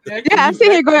 Yeah, I'm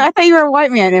sitting here going, I thought you were a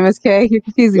white man, MSK. You're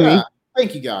confusing me.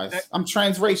 Thank you, guys. I'm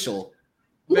transracial.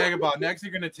 Vagabond, next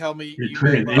you're going to tell me you're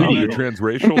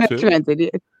transracial too? Trans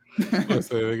idiot. I'll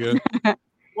say it again.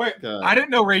 Wait, I didn't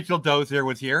know Rachel Dozier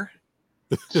was here.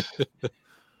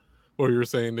 What you were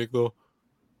saying, Nick, though?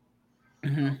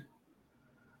 Vagabond,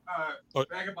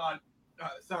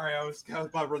 sorry, I was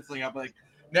about to run something up. Like,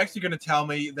 next you're going to tell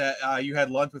me that you had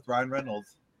lunch with Ryan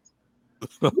Reynolds.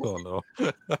 Oh,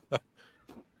 no.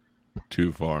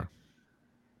 Too far.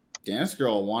 Dance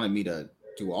girl wanted me to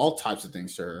do all types of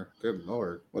things to her. Good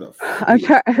Lord. What a I'm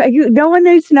no one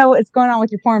needs to know what's going on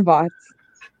with your porn bots.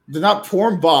 They're not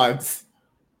porn bots.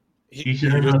 You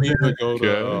just need to go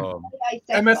to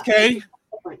MSK.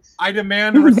 I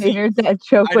demand a receipt. That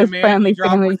joke was family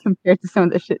compared to some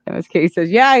of the shit MSK says.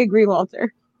 Yeah, I agree,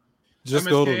 Walter. Just MSK,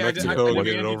 go to Mexico and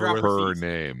get it over with. Her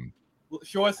name.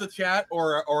 Show us the chat,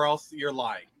 or else you're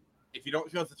lying. If you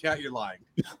don't show us the chat, you're lying.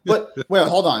 But wait,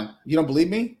 hold on. You don't believe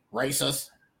me? Racist.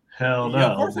 Hell no.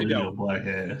 Yeah, of course I don't. Black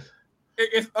ass.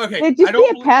 Okay. Hey, just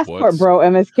be a passport, bro,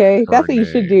 MSK. That's what you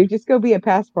should do. Just go be a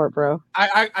passport, bro.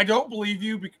 I don't believe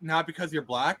you, not because you're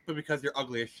black, but because you're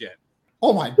ugly as shit.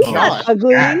 Oh my He's not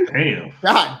ugly.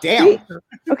 God damn.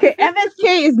 Okay,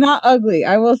 MSK is not ugly.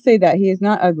 I will say that he is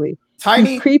not ugly.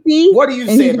 Tiny, he's creepy. What do you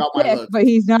say about my look? But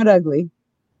he's not ugly.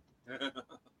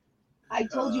 I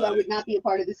told you I would not be a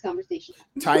part of this conversation.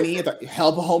 Tiny,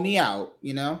 help me out,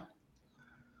 you know?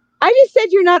 I just said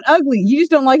you're not ugly. You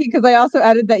just don't like it because I also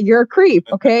added that you're a creep,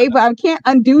 okay? But I can't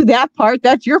undo that part.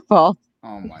 That's your fault.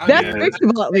 Oh my That's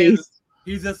fixable at least.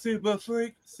 He's a super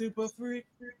freak.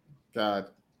 God.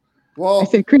 Well, I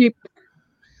said creep.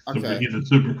 Okay. He's a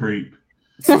super creep.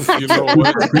 You know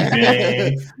what?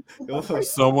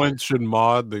 Someone should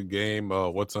mod the game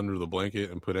What's Under the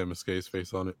Blanket and put MSK's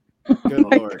face on it. Good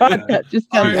Lord. God, just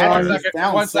All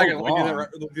right, one second.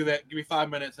 We'll do that. Give me 5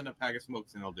 minutes and a pack of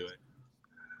smokes, and I'll do it.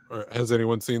 All right, has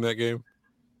anyone seen that game?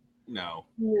 No.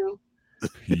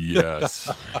 Yes.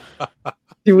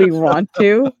 Do we want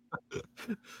to?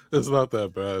 It's not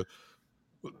that bad.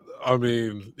 I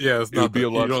mean, yeah, it would be a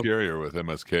lot scarier with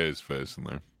MSK's face in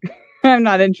there. I'm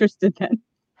not interested then.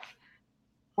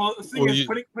 Well,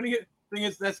 the thing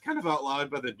is, that's kind of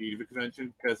outlawed by the Diva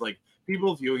Convention because, like,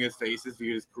 people viewing his face is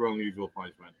viewed as cruel and unusual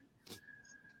punishment.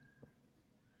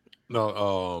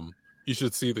 No, you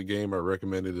should see the game I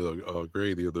recommended to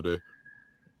Gray the other day.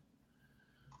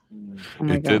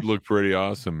 It did look pretty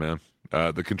awesome, man.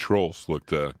 The controls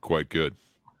looked quite good.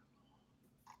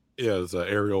 Yeah, it's an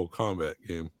aerial combat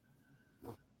game.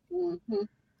 Mm-hmm.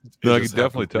 No, I could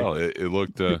definitely tell. It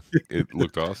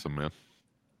looked awesome, man.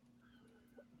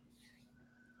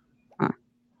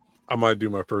 I might do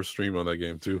my first stream on that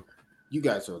game too. You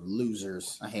guys are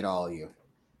losers. I hate all of you.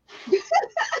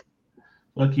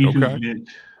 Fuck you, bitch.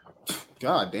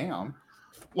 God damn.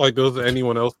 Like, does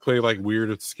anyone else play like weird,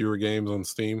 obscure games on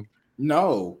Steam?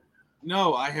 No,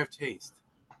 I have taste.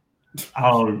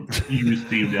 Oh, you use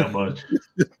Steam that much?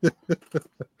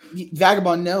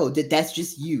 Vagabond, no, that's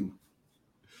just you.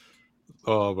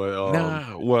 Oh, but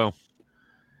nah. Well,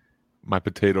 my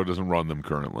potato doesn't run them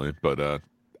currently, but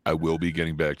I will be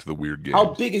getting back to the weird games.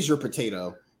 How big is your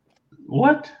potato?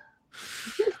 What?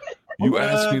 You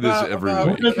ask me this every week.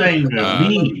 What does that even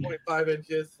mean? 1.5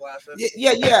 inches flaccid.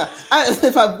 Yeah.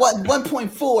 If I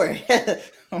 1.4.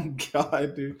 Oh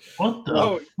God, dude. What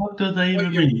the fuck does that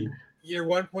even mean? You're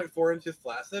 1.4 inches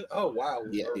flaccid? Oh wow.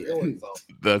 Yeah.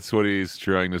 That's what he's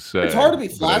trying to say. It's hard to be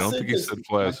flaccid. I don't think he said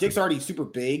flaccid. My dick's already super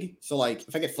big, so like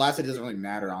if I get flaccid, it doesn't really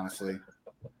matter, honestly.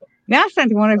 Now it's time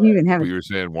to wonder if you even have it. You were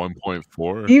saying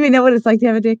 1.4. Do you even know what it's like to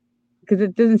have a dick? Because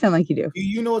it doesn't sound like you do. Do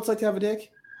you know what it's like to have a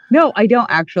dick? No, I don't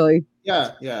actually.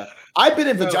 Yeah. I've been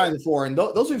in vaginas before, and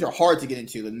those things are hard to get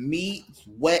into. The meat, it's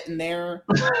wet in there.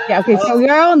 Yeah, okay, so we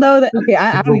all know that. Okay,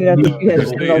 I don't even know if he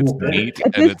has genitals.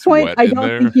 At this point, I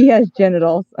don't think he has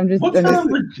genitals. Okay.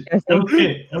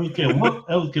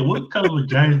 What kind of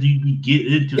vagina do you get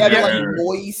into? Yeah, they're like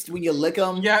moist when you lick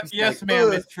them. Yeah, yes,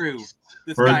 ma'am, it's true.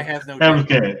 This guy has no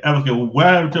gender. Okay. What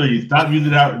I'm telling you, stop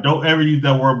using that. Don't ever use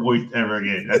that word moist ever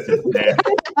again. That's just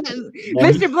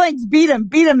Mr. Blanks, beat him,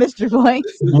 Mr.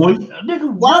 Blanks.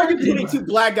 Why are you putting two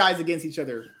black guys against each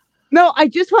other? No, I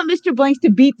just want Mr. Blanks to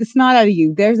beat the snot out of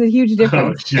you. There's a huge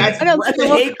difference. I don't care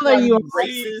what color you are.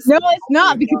 No, it's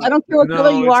not because I don't care what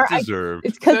color you are.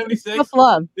 It's because it's tough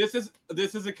love. This is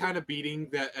the kind of beating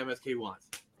that MSK wants.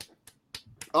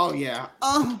 Oh yeah.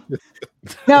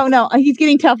 No, he's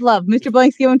getting tough love. Mr.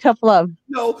 Blank's giving tough love.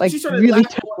 No, like really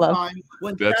tough love.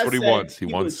 That's what he wants. He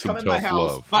wants some tough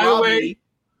love. By the way,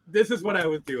 this is what I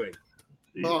was doing.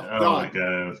 Oh my God,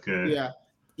 that was good. Yeah.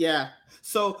 Yeah.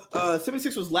 So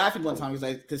 76 was laughing one time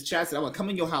because Chad said, "I'm gonna come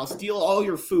in your house, steal all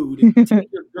your food, take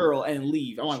your girl, and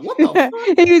leave." I'm like, "What the fuck?"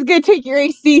 He was gonna take your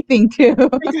AC thing too.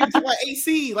 He's gonna take my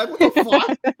AC. Like, what the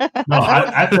fuck? No,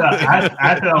 I thought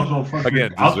I was gonna fuck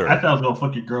Again, your, I dessert. thought I was gonna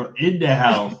fuck your girl in the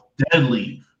house, then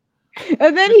leave.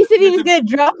 And then he said he was gonna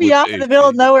drop me With off in the middle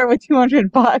of nowhere with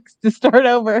 $200 to start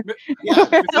over. Yeah.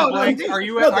 Mr. Blanks, are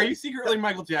you secretly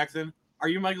Michael Jackson? Are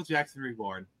you Michael Jackson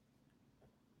reborn?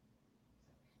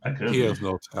 I could. He has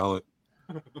no talent.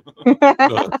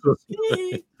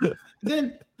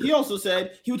 Then he also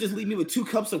said he would just leave me with 2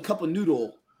 cups of cup of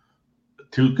noodle.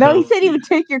 2 cups. No, he said he would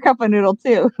take your cup of noodle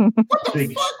too. What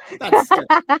the fuck?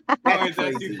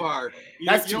 That's too far. You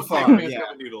don't take a man's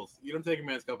cup of noodles. You don't take a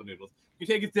man's cup of noodles. You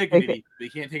take his dignity, but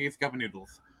you can't take his cup of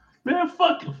noodles. Man,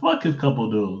 fuck his couple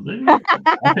dudes. I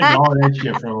take all that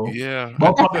shit from him. Yeah,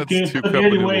 motherfucker can't cook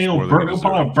anyway. He'll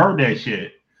probably burn that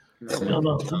shit.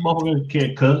 Motherfucker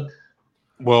can't cook.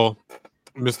 Well,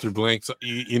 Mr. Blanks,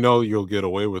 you know you'll get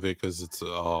away with it because it's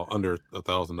under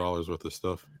 $1,000 worth of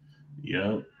stuff.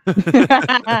 Yeah.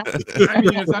 I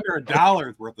mean, it's under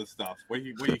 $1 worth of stuff. What are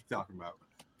you talking about?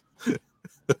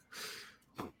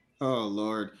 Oh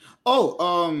Lord.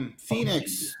 Oh,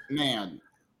 Phoenix, man.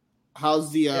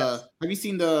 How's the have you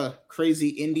seen the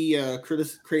crazy indie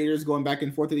creators going back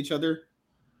and forth with each other?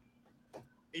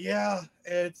 Yeah,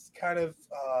 it's kind of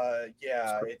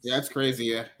it's crazy.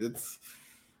 Yeah, it's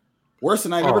worse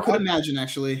than I ever could imagine.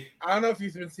 Actually, I don't know if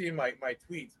you've been seeing my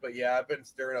tweets, but yeah, I've been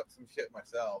stirring up some shit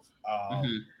myself.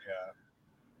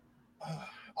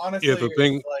 Honestly, yeah, the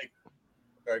thing. Like,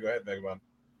 sorry, go ahead, Vagabond.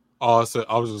 Oh, so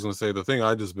I was just gonna say the thing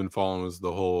I just been following is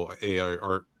the whole AI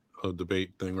art debate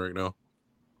thing right now.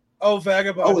 Oh,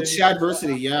 Vagabond. Oh, it's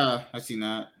Shadversity. Yeah, I've seen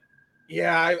that.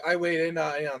 Yeah, I weighed in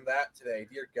on that today.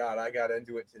 Dear God, I got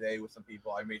into it today with some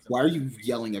people. I made some. Why are you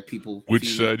yelling at people?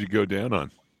 Which side you go down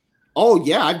on? Oh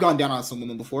yeah, I've gone down on some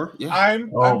women before. Yeah,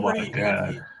 I'm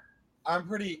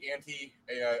pretty anti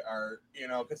AI art. You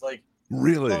know, because like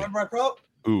really, my problem.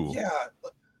 Ooh. Yeah.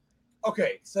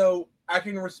 Okay, so I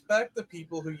can respect the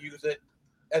people who use it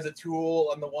as a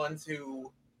tool and the ones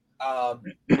who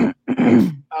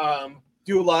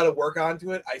do a lot of work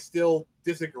onto it. I still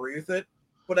disagree with it,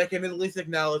 but I can at least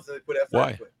acknowledge that they put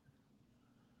effort into it.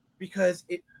 Because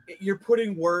you're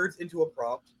putting words into a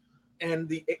prompt,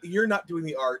 and you're not doing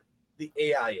the art, the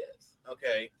AI is.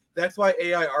 Okay, that's why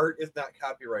AI art is not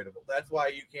copyrightable. That's why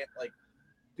you can't like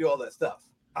do all that stuff.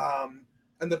 And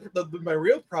my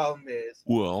real problem is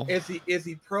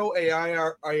the pro AI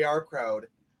AR crowd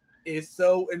is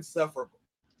so insufferable.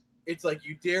 It's like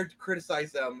you dare to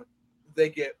criticize them,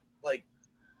 they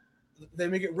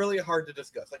make it really hard to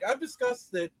discuss. Like I've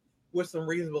discussed it with some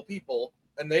reasonable people,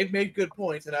 and they've made good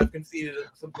points, and I've conceded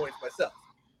some points myself.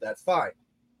 That's fine.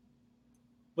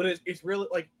 But it's really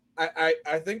like I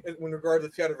think in regard to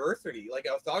Shadversity, like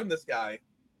I was talking to this guy,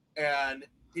 and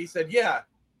he said, yeah,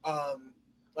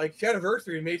 like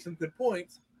Shadversity made some good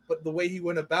points, but the way he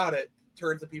went about it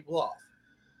turns the people off.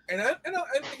 And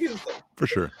here's the thing. For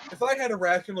sure. If I had a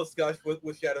rational discussion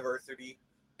with Shadversity,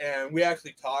 and we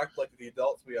actually talked like the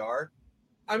adults we are,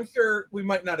 I'm sure we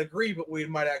might not agree, but we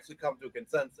might actually come to a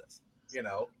consensus. You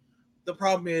know, the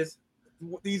problem is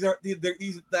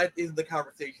that is the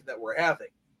conversation that we're having.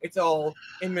 It's all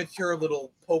immature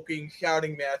little poking,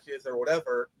 shouting matches or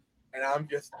whatever, and I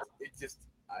just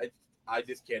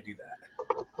can't do that.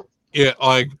 Yeah,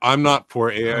 like I'm not for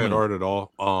AI art at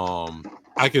all.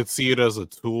 I could see it as a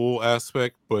tool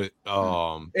aspect, but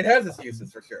it has its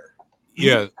uses for sure.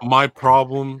 Yeah, my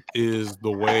problem is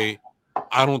the way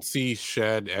I don't see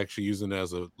Shad actually using it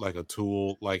as a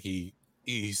tool like he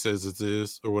says it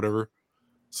is or whatever.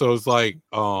 So it's like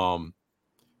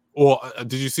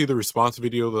did you see the response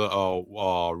video that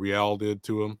Real did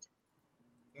to him?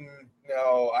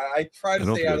 No, I try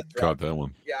to stay out of drama. Caught that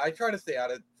one. Yeah, I try to stay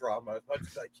out of drama as much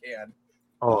as I can.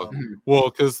 Well,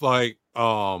 because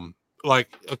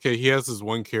okay, he has this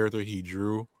one character he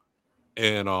drew,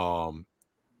 and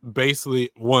basically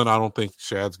I don't think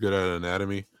Shad's good at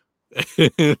anatomy.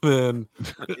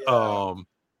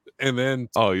 and then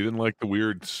oh, you didn't like the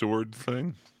weird sword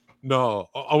thing? No.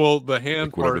 Well, the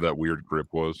hand whatever part, that weird grip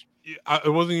was.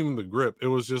 It wasn't even the grip. It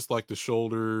was just like the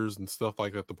shoulders and stuff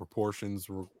like that. The proportions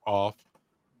were off.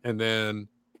 And then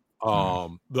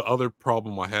the other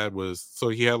problem I had was, so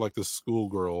he had like this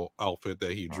schoolgirl outfit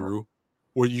that he drew,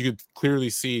 where you could clearly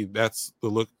see that's the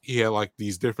look. He had like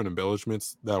these different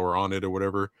embellishments that were on it or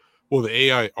whatever. Well, the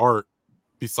AI art,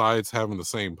 besides having the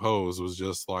same pose, was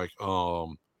just like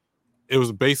it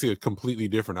was basically a completely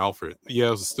different outfit. Yeah,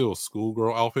 it was still a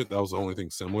schoolgirl outfit. That was the only thing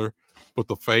similar. But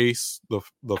the face, the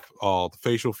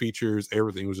facial features,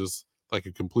 everything was just like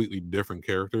a completely different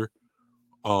character.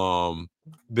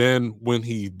 Then when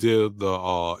he did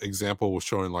the example was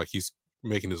showing like he's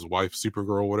making his wife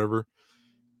Supergirl, whatever,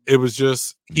 it was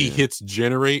just he hits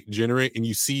generate, and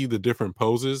you see the different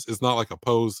poses. It's not like a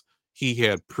pose he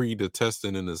had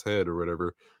pre-tested in his head or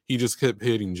whatever. He just kept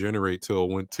hitting generate till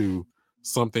it went to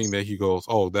something that he goes,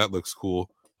 oh, that looks cool,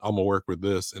 I'm gonna work with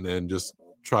this, and then just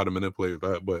try to manipulate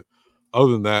that. But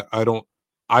other than that,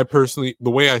 I personally,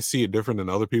 the way I see it different than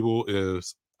other people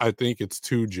is I think it's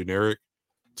too generic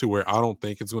to where I don't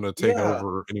think it's going to take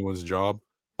over anyone's job.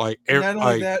 Like, not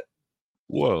only that,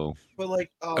 whoa. But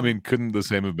like, I mean, couldn't the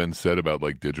same have been said about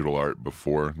like digital art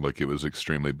before? Like it was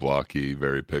extremely blocky,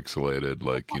 very pixelated.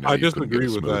 Like, you know, I you couldn't get a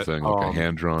disagree with smooth that thing, like a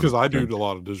hand drawn. because I do a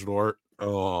lot of digital art.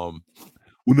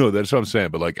 Well, no, that's what I'm saying.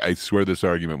 But like, I swear this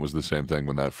argument was the same thing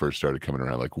when that first started coming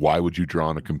around. Like, why would you draw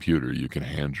on a computer? You can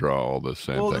hand draw all the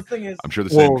same thing. The thing is, I'm sure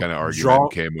the same kind of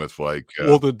argument came with like.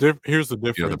 Here's the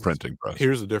difference. You know, the printing press.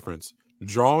 Here's the difference.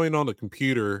 Drawing on the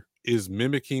computer is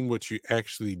mimicking what you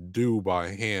actually do by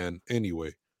hand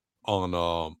anyway.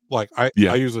 On like I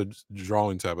use a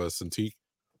drawing tab as Cintiq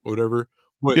or whatever.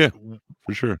 But yeah,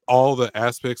 for sure. All the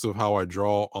aspects of how I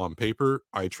draw on paper,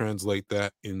 I translate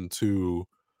that into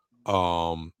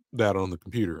that on the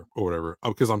computer or whatever,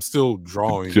 because I'm still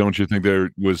drawing. Don't you think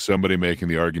there was somebody making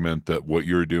the argument that what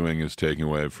you're doing is taking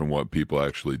away from what people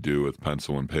actually do with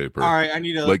pencil and paper? All right, I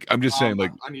need to like. I'm just saying,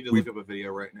 like, I need to look up a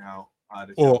video right now.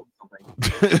 Well,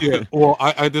 yeah. Well,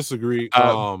 I disagree.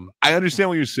 I understand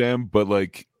what you're saying, but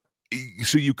like,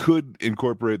 so you could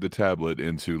incorporate the tablet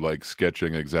into like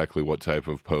sketching exactly what type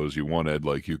of pose you wanted.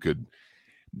 Like, you could.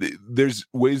 There's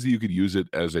ways that you could use it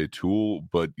as a tool,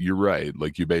 but you're right.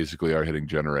 Like, you basically are hitting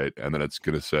generate, and then it's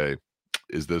going to say,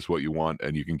 is this what you want?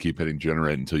 And you can keep hitting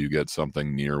generate until you get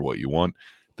something near what you want.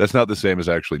 That's not the same as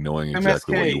actually knowing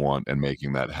exactly what you want and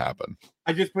making that happen.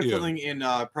 I just put something in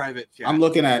private chat. I'm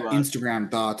looking at Instagram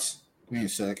thoughts. Give me a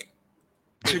sec.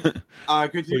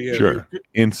 Could you? Sure.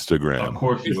 Instagram. Of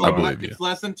course you I are. believe you. It's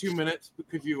less than 2 minutes.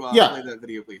 Could you play that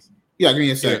video, please? Yeah, give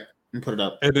me a sec. And put it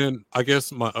up. And then I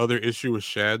guess my other issue with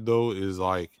Shad though is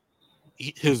like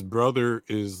his brother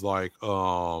is like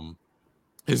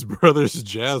his brother's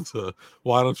Jazza.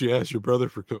 Why don't you ask your brother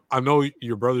for? I know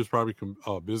your brother's probably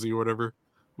busy or whatever,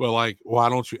 but like, why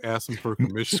don't you ask him for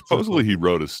commission? Supposedly he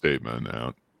wrote a statement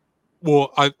out.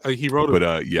 Well, he wrote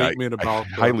a statement about. I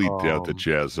highly doubt that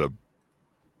Jazza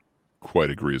quite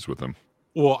agrees with him.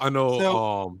 Well, I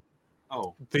know.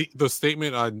 The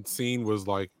statement I'd seen was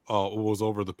like was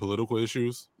over the political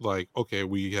issues. Like, okay,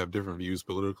 we have different views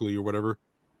politically or whatever.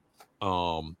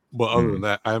 But other than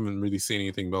that, I haven't really seen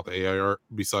anything about the AI art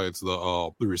besides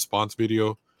the response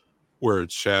video where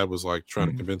Chad was like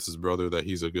trying to convince his brother that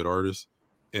he's a good artist,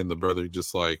 and the brother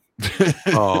just like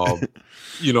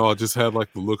you know, just had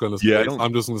like the look on his face.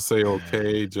 I'm just gonna say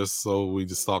okay, just so we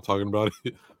just stop talking about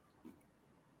it.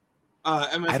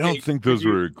 MSK, I don't think those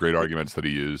were great arguments that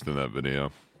he used in that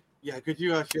video. Yeah, could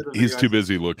you share the video? He's too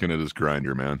busy looking at his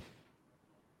grinder, man.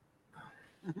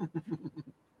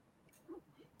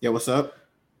 Yeah, what's up?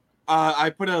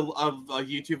 I put a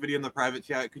YouTube video in the private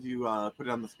chat. Could you put it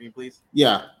on the screen, please?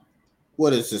 Yeah.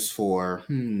 What is this for?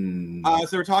 So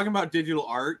we're talking about digital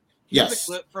art. Here's Yes. a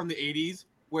clip from the 80s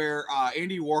where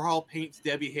Andy Warhol paints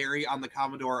Debbie Harry on the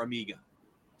Commodore Amiga.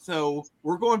 So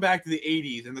we're going back to the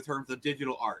 80s in the terms of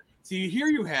digital art. So here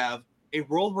you have a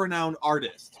world-renowned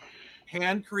artist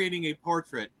hand creating a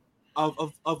portrait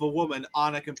of a woman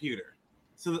on a computer.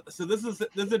 So this is the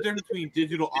difference between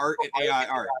digital art and AI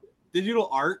art. Digital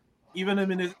art, even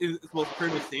in its most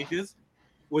primitive stages,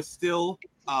 was still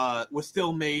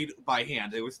made by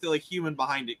hand. It was still a human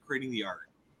behind it creating the art.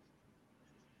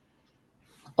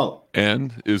 Oh.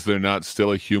 And is there not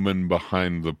still a human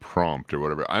behind the prompt or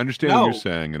whatever? I understand what you're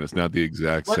saying, and it's not the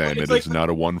exact same. It is not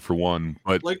a one-for-one,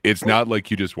 but it's not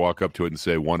like you just walk up to it and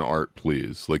say, one art,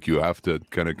 please. Like, you have to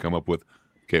kind of come up with,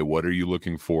 okay, what are you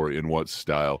looking for in what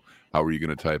style? How are you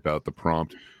going to type out the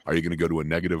prompt? Are you going to go to a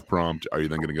negative prompt? Are you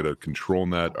then going to go to control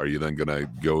net? Are you then going to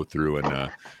go through and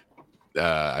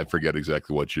I forget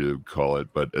exactly what you call it,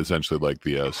 but essentially like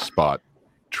the spot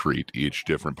treat each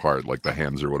different part, like the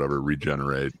hands or whatever,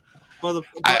 regenerate. Well,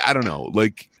 I don't know.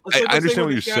 Like, I understand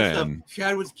what you're saying.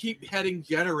 Chad would keep hitting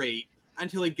generate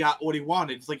until he got what he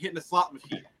wanted. It's like hitting a slot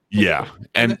machine. Yeah,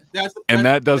 and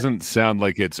that doesn't sound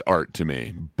like it's art to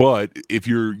me. But if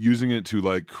you're using it to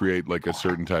like create like a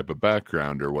certain type of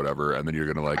background or whatever, and then you're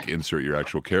gonna like insert your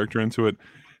actual character into it,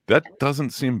 that doesn't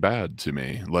seem bad to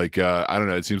me. Like, I don't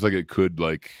know. It seems like it could,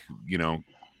 like, you know,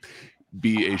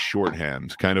 be a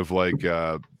shorthand, kind of like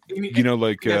you know,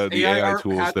 like the AI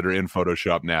tools that are in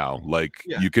Photoshop now. Like,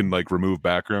 you can like remove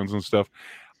backgrounds and stuff.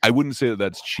 I wouldn't say that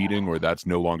that's cheating or that's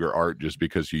no longer art just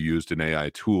because you used an AI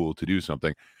tool to do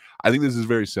something. I think this is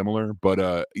very similar,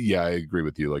 but yeah, I agree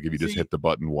with you. Like if you just hit the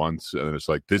button once and it's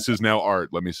like, this is now art,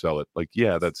 let me sell it. Like,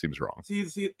 yeah, that seems wrong. See,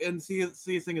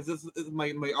 the thing is, this is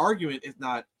my argument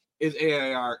is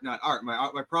AI art not art.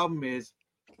 My problem is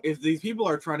these people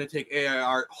are trying to take AI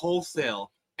art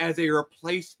wholesale as a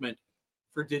replacement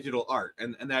for digital art,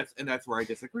 and that's where I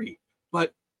disagree.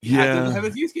 But does it have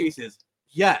its use cases?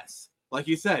 Yes, like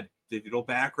you said, digital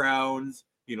backgrounds,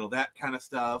 that kind of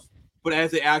stuff. But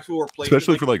as the actual replacement,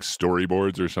 especially for like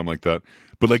storyboards or something like that.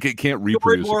 But like it can't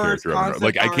reproduce a character.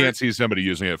 Like I can't see somebody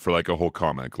using it for like a whole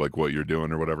comic, like what you're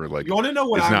doing or whatever. Like you want to know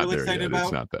what I'm really excited about?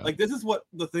 It's not that. Like this is what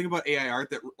the thing about AI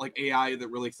art that like AI that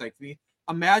really excites me.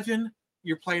 Imagine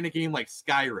you're playing a game like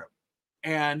Skyrim,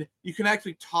 and you can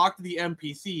actually talk to the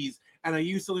NPCs, and they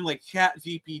use something like Chat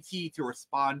GPT to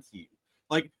respond to you,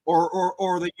 like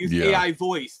or they use AI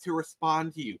voice to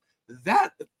respond to you.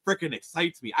 That freaking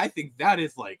excites me. I think that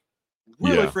is like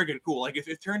really freaking cool. Like if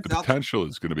it turns out potential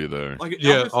is going to be there. Like if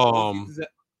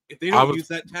they don't use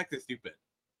that tech, they're stupid.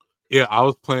 Yeah, I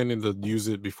was planning to use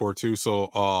it before too. So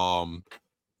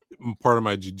part of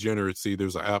my degeneracy,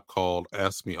 there's an app called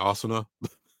Ask Me Asuna.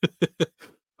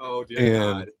 Oh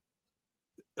dear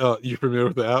God. You familiar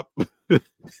with the app?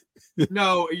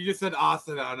 No, you just said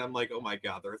Asuna, and I'm like, oh my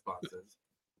God, the responses.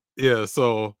 Yeah,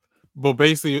 so but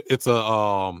basically it's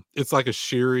like a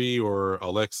Siri or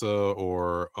Alexa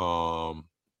or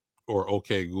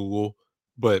OK Google,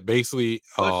 but basically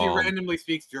so she randomly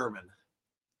speaks German.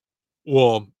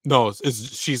 Well, no,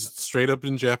 she's straight up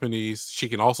in Japanese. She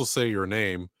can also say your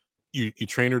name. You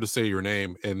train her to say your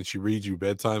name, and she reads you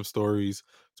bedtime stories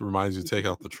to remind you to take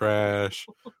out the trash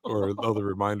or other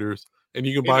reminders. And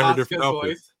you can buy her different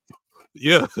outfits.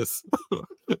 Yes.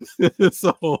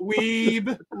 So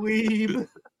weeb.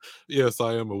 Yes,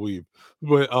 I am a weeb.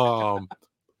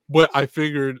 But I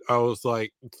figured I was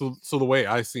like, so the way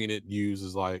I seen it used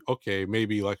is like, okay,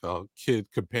 maybe like a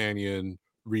kid companion,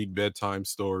 read bedtime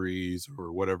stories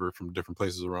or whatever from different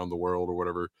places around the world or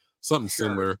whatever, something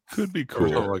similar. Could be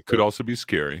cool. Like could also be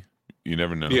scary. You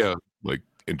never know. Yeah, like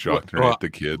indoctrinate the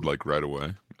kid like right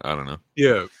away. I don't know.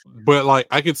 Yeah, but like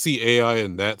I could see AI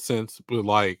in that sense, but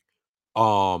like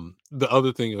the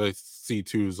other thing I see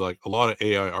too is like a lot of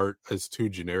AI art is too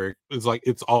generic. It's like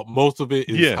it's all most of it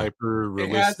is hyper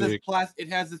realistic. It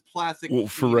has this plastic. Well,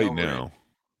 for right now.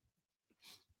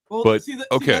 Well, but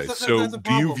so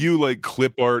do you view like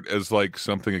clip art as like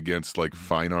something against like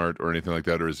fine art or anything like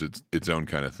that, or is it its own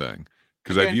kind of thing?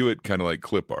 Because I view it kind of like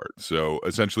clip art. So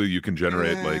essentially, you can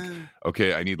generate like,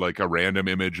 okay, I need like a random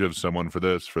image of someone for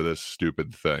this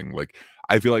stupid thing. Like,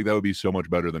 I feel like that would be so much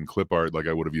better than clip art. Like,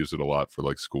 I would have used it a lot for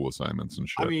like school assignments and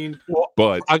shit. I mean,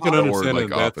 but I can understand it in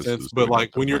that sense. But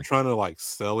like when you're trying to like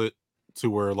sell it to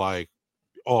where like,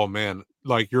 oh man,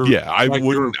 like you're I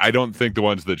wouldn't. I don't think the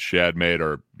ones that Shad made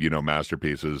are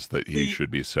masterpieces that he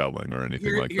should be selling or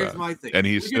anything like that. Here's my thing. And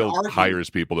he still hires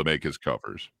people to make his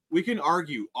covers. We can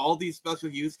argue all these special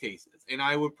use cases, and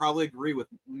I would probably agree with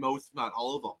most, not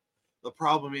all of them. The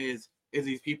problem is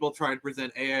these people try to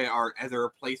present AI art as a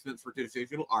replacement for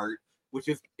traditional art, which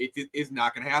is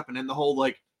not going to happen. And the whole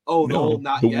like,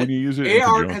 not yet. When you use it, AI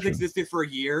art has existed for a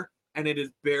year, and it has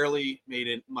barely made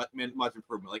it much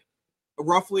improvement. Like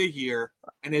roughly a year,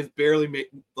 and has barely made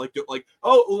like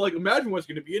imagine what's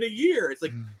going to be in a year. It's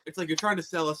like you're trying to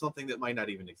sell us something that might not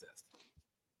even exist.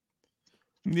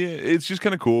 Yeah, it's just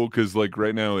kind of cool because like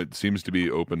right now it seems to be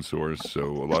open source, so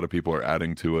a lot of people are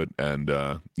adding to it, and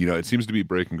it seems to be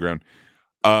breaking ground.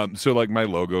 So like my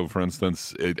logo, for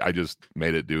instance, I just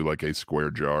made it do like a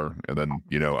square jar, and then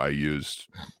I used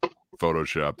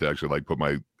Photoshop to actually like put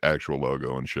my actual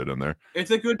logo and shit in there.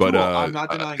 It's a good tool. I'm not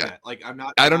denying that. Like I'm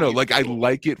not. I don't know. Like I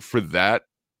like it for that,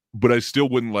 but I still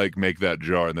wouldn't like make that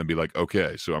jar and then be like,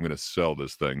 okay, so I'm gonna sell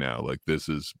this thing now. Like this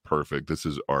is perfect. This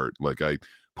is art. Like I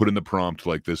put in the prompt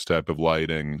like this type of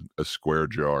lighting, a square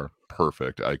jar,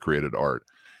 perfect. I created art.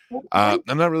 I'm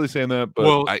not really saying that,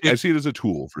 but I see it as a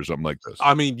tool for something like this.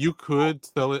 I mean, you could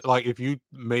sell it like if you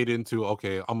made into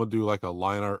okay, I'm gonna do like a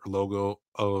line art logo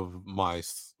of my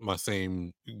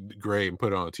same gray and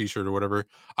put it on a t-shirt or whatever.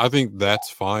 I think that's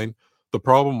fine. The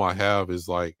problem I have is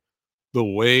like the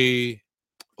way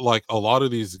like a lot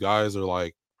of these guys are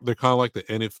like they're kind of like the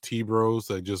NFT bros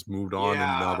that just moved on and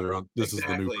now they're on this is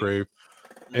the new crave.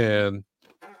 And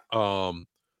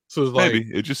so it's like maybe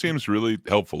it just seems really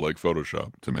helpful, like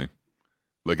Photoshop to me.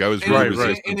 Like I was really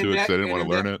resistant to it because I didn't want to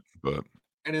learn it. But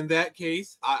and in that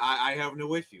case, I have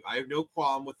no issue. I have no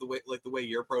qualm with the way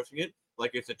you're approaching it.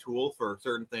 Like it's a tool for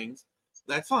certain things.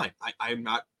 That's fine. I'm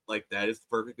not like that is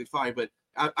perfectly fine. But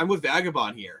I'm with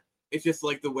Vagabond here. It's just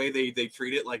like the way they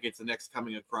treat it, like it's the next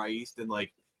coming of Christ, and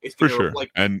like it's for gonna sure.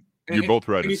 like. And you're both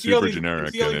right. And It's super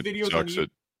generic, and it sucks.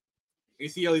 You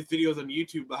see all these videos on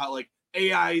YouTube about how like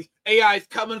AI's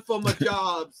coming for my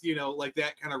jobs, you know, like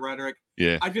that kind of rhetoric.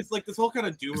 Yeah, I just like this whole kind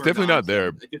of doomer. It's definitely not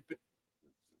there. Just,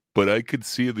 but I could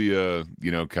see the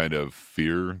you know, kind of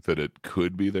fear that it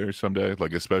could be there someday.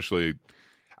 Like, especially,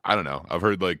 I don't know. I've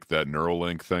heard like that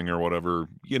Neuralink thing or whatever.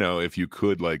 You know, if you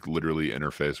could like literally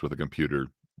interface with a computer,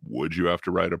 would you have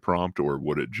to write a prompt, or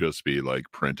would it just be like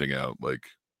printing out like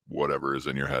whatever is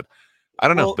in your head? I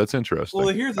don't know. That's interesting.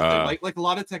 Well, here's the thing. Like a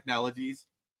lot of technologies,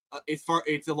 it's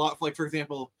a lot. Like for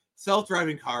example,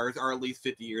 self-driving cars are at least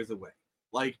 50 years away.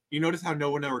 Like you notice how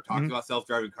no one ever talks about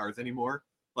self-driving cars anymore.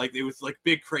 Like it was like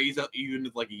big craze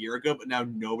even like a year ago, but now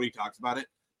nobody talks about it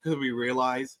because we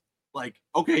realize like,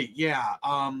 okay, yeah,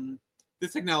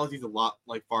 this technology is a lot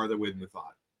like farther away than we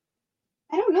thought.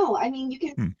 I don't know. I mean, you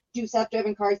can do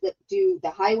self-driving cars that do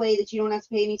the highway that you don't have to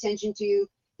pay any attention to.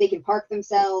 They can park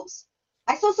themselves.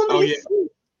 I saw somebody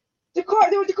asleep. The car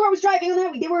was driving on the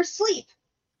highway. They were asleep.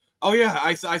 Oh yeah,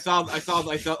 I saw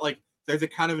like there's a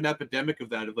kind of an epidemic of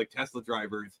that, of like Tesla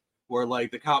drivers where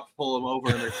like the cops pull them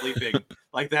over and they're sleeping.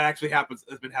 Like that actually happens.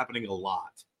 Has been happening a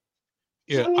lot.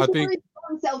 Yeah, So I think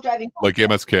self-driving like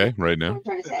MSK right now. I'm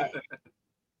trying to say.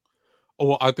 Oh,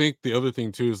 well, I think the other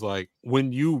thing too is like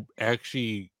when you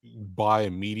actually buy a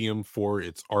medium for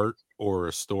its art or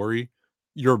a story,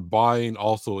 you're buying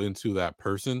also into that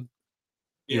person.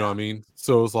 You know what I mean?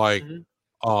 So it's like,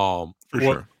 For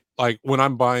sure. Like when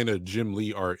I'm buying a Jim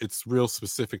Lee art, it's real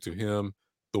specific to him,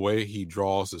 the way he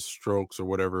draws his strokes or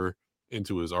whatever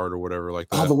into his art or whatever like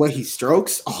that. Oh, the way he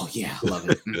strokes? Oh yeah, I love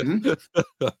it.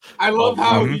 I love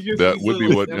how that would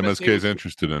be what MSK is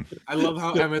interested in. I love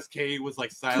how MSK was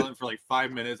like silent for like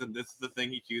 5 minutes, and this is the thing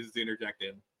he chooses to interject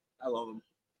in. I love him.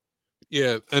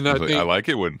 Yeah, and I think I like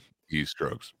it when he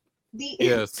strokes. The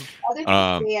yes. other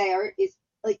thing with AI art is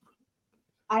like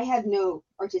I have no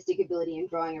artistic ability in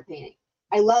drawing or painting.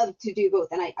 I love to do both,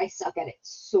 and I suck at it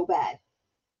so bad.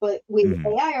 But with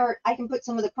AI art, I can put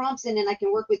some of the prompts in, and I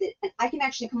can work with it, and I can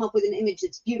actually come up with an image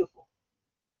that's beautiful.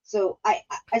 So I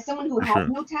as someone who has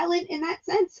no talent in that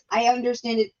sense, I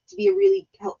understand it to be a really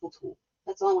helpful tool.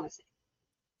 That's all I want to say.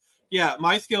 Yeah,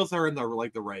 my skills are in the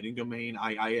like the writing domain.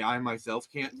 I myself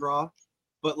can't draw,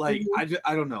 but like I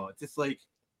don't know. It's just like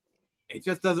it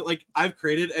just doesn't like I've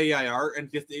created AI art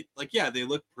and just it like yeah they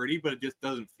look pretty, but it just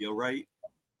doesn't feel right.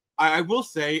 I will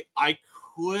say I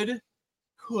could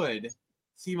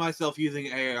see myself using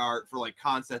AI art for like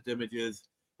concept images.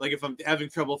 Like if I'm having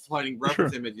trouble finding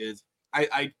reference images,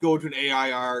 I go to an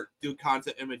AI art, do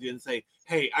concept images, and say,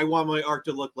 hey, I want my art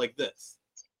to look like this.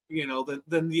 You know,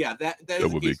 then yeah, that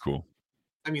would be cool.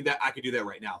 I mean, that I could do that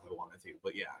right now if I wanted to,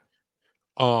 but yeah.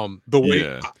 The way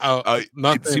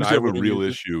it seems to have a real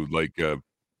issue. Like,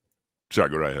 sorry,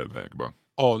 go right ahead, Vagabond.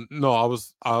 Oh no,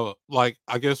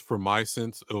 I guess for my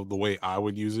sense of the way I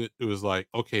would use it, it was like,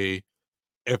 okay,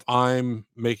 if I'm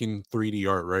making 3D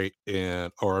art, right,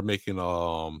 or I'm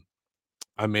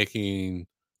making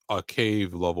a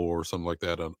cave level or something like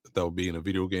that, that would be in a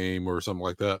video game or something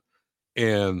like that,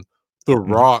 and the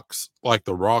rocks, like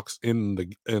the rocks in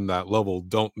that level,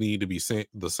 don't need to be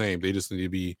the same. They just need to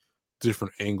be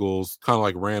different angles, kind of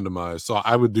like randomized. So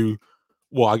I would do,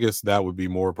 well, I guess that would be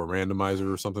more of a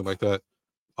randomizer or something like that.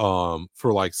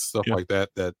 For like stuff like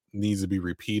that needs to be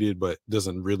repeated, but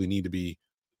doesn't really need to be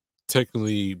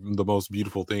technically the most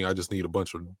beautiful thing. I just need a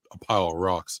pile of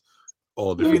rocks,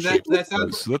 all different shapes. That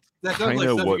sounds kind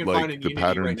of what like the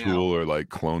pattern tool or like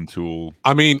clone tool.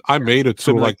 I mean, I made a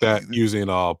tool like that using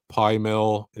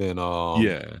PyMel and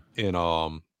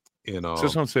so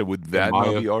someone say, would that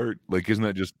not be art? Like, isn't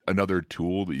that just another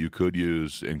tool that you could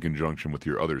use in conjunction with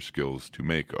your other skills to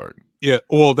make art? Yeah,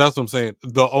 well, that's what I'm saying.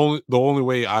 The only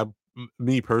way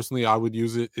me personally, I would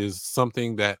use it is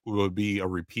something that would be a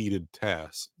repeated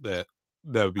task that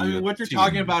would be. I mean, what you're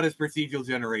talking about is procedural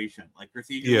generation, like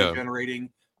procedurally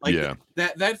generating. Like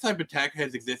that type of tech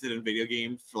has existed in video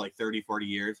games for like 30, 40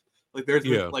 years. Like there's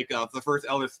like the first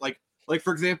Elder, like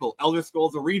for example, Elder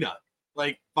Scrolls Arena.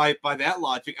 Like by that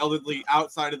logic, elderly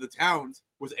outside of the towns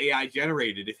was AI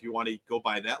generated. If you want to go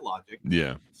by that logic,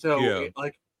 So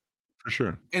like for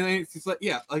sure, and then it's just like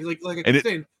like I'm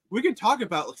saying, we can talk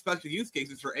about special use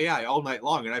cases for AI all night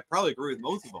long, and I probably agree with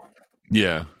most of them.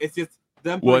 Yeah, it's just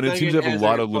them. Well, and it seems to have a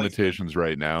lot of limitations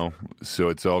right now, so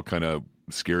it's all kind of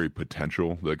scary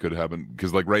potential that could happen.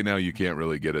 Because like right now, you can't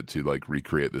really get it to like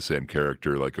recreate the same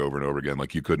character like over and over again.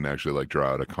 Like you couldn't actually like draw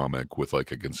out a comic with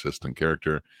like a consistent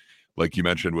character. Like you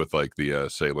mentioned with like the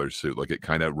sailor suit, like it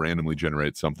kind of randomly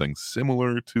generates something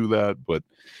similar to that, but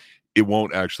it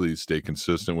won't actually stay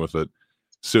consistent with it.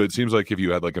 So it seems like if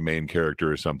you had like a main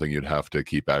character or something, you'd have to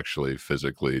keep actually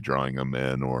physically drawing them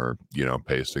in or,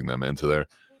 pasting them into there.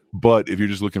 But if you're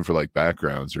just looking for like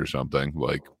backgrounds or something,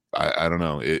 like, I don't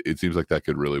know, it seems like that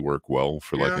could really work well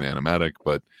for like an animatic.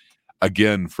 But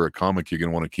again, for a comic, you're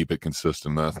going to want to keep it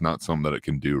consistent. That's not something that it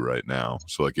can do right now.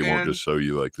 So like it won't just show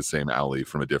you like the same alley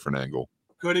from a different angle.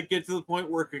 Could it get to the point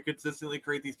where it could consistently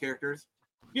create these characters?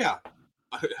 Yeah.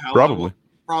 Probably.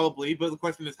 Probably. But the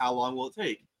question is, how long will it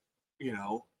take?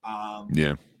 Yeah.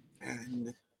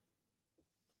 And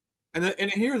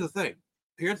here's the thing.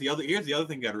 Here's the other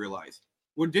thing you got to realize.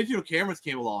 When digital cameras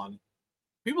came along,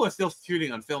 people are still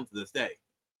shooting on film to this day.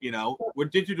 When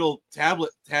digital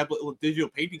digital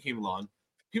painting came along,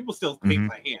 people still paint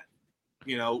by hand.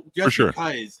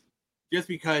 Just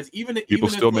because even people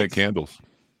still make candles.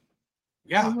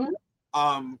 Yeah.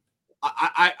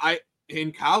 I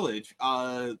in college,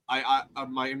 in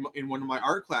one of my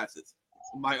art classes,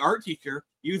 my art teacher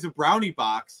used a brownie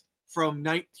box from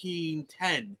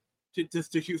 1910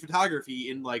 to shoot photography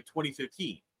in like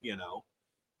 2015.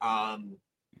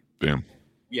 Damn.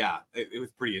 Yeah, it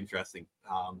was pretty interesting.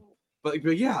 But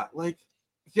yeah, like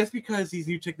just because these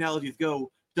new technologies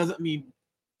go doesn't mean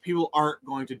people aren't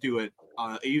going to do it,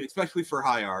 especially for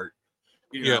high art.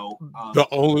 The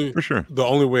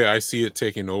only way I see it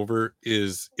taking over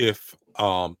is if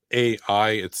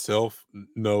AI itself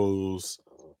knows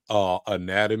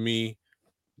anatomy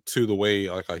to the way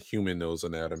like a human knows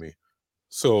anatomy.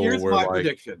 So here's my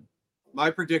prediction. My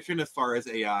prediction as far as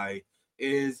AI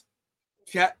is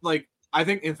I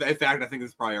think in fact I think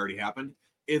this probably already happened.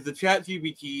 Is the chat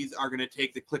GPTs are going to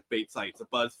take the clickbait sites, the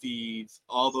BuzzFeeds,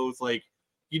 all those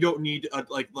you don't need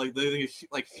they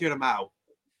shit them out.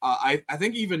 I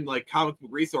think even like Comic Book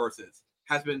Resources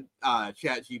has been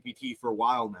chat GPT for a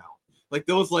while now. Like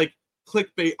those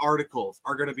clickbait articles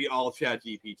are going to be all chat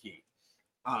GPT.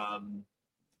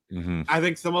 I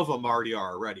think some of them already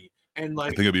are already. And I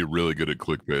think it'd be really good at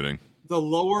clickbaiting.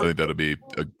 I think that'd be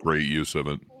a great use of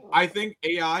it. I think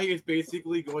AI is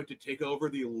basically going to take over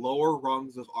the lower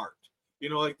rungs of art.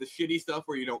 Like the shitty stuff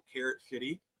where you don't care it's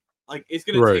shitty. Like it's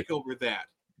going to take over that.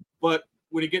 But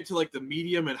when you get to the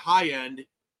medium and high end,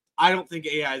 I don't think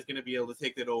AI is going to be able to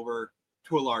take that over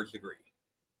to a large degree.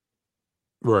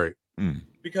 Right.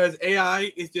 Because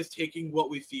AI is just taking what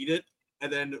we feed it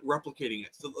and then replicating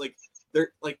it. So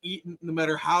they're no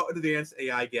matter how advanced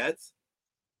AI gets,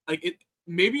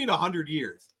 maybe in 100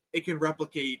 years it can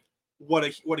replicate what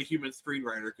a human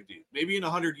screenwriter could do. Maybe in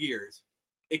 100 years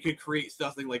it could create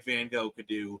something like Van Gogh could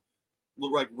do,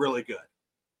 really good.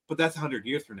 But that's 100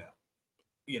 years from now.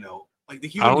 The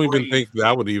human I don't even think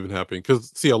that would even happen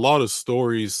because see, a lot of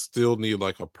stories still need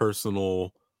a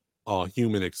personal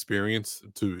human experience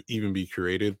to even be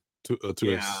created to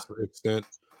an extent.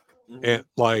 And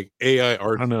AI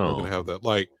art not going to have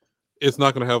that. It's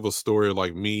not going to have a story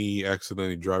like me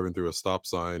accidentally driving through a stop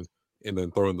sign and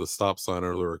then throwing the stop sign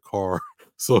under a car.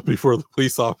 So before the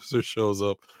police officer shows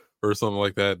up or something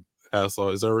like that, asks,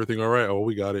 "Is everything all right? Oh,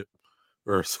 we got it."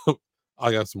 Or some.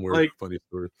 I got some weird, funny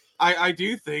stories. I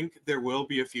do think there will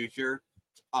be a future,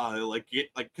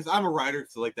 because I'm a writer,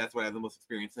 so that's what I have the most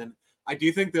experience in. I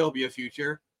do think there'll be a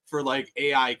future for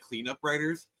AI cleanup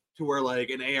writers, to where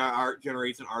an AI art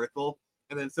generates an article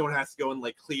and then someone has to go and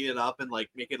clean it up and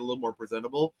make it a little more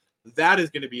presentable. That is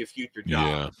going to be a future job.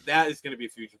 Yeah. That is going to be a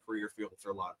future career field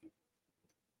for a lot of people.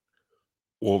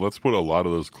 Well, that's what a lot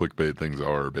of those clickbait things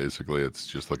are. Basically, it's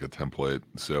just like a template.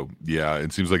 So yeah,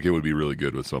 it seems like it would be really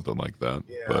good with something like that.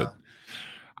 Yeah. But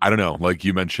I don't know. Like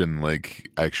you mentioned,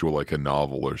 actual a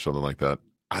novel or something like that.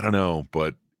 I don't know,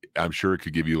 but I'm sure it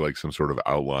could give you some sort of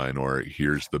outline, or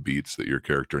here's the beats that your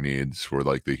character needs for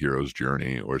the hero's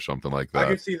journey or something like that. I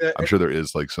can see that. I'm sure there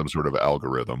is some sort of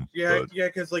algorithm. Yeah,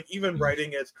 because even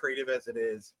writing as creative as it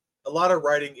is, a lot of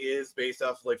writing is based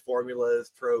off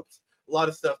formulas, tropes, a lot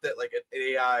of stuff that an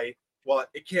AI, while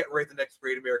it can't write the next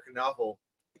great American novel,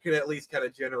 it can at least kind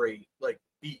of generate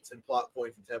beats and plot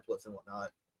points and templates and whatnot.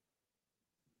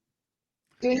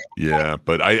 Yeah,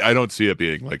 but I don't see it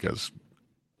being as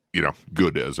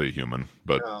good as a human,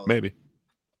 but maybe.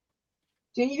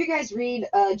 Do any of you guys read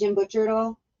Jim Butcher at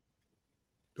all?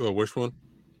 Which one?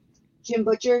 Jim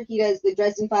Butcher. He does the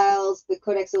Dresden Files, the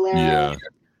Codex Alera. Yeah.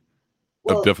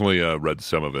 Well, I've definitely read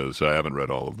some of his. I haven't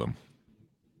read all of them.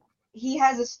 He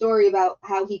has a story about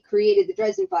how he created the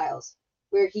Dresden Files,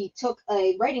 where he took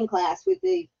a writing class with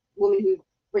a woman who'd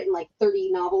written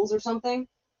 30 novels or something.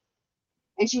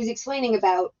 And she was explaining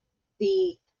about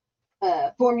the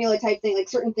formula type thing,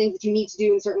 certain things that you need to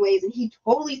do in certain ways. And he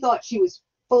totally thought she was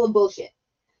full of bullshit.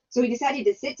 So he decided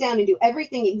to sit down and do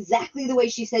everything exactly the way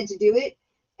she said to do it.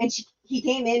 and he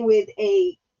came in with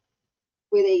a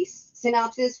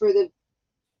synopsis for the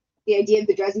idea of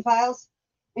the Dresden Files,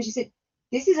 and she said,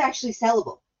 "This is actually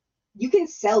sellable. You can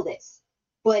sell this,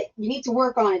 but you need to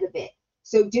work on it a bit.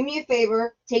 So do me a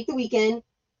favor, take the weekend,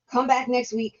 come back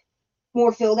next week,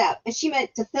 more filled out." And she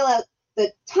meant to fill out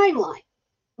the timeline,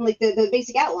 like the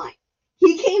basic outline.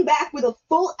 He came back with a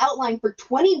full outline for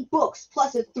 20 books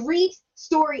plus a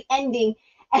 3-story ending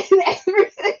and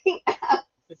everything else.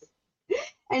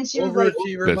 And she was like,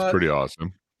 "That's pretty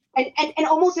awesome." And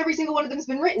almost every single one of them has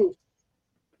been written.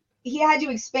 He had to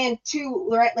expand 2,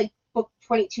 like book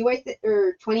 22, I think,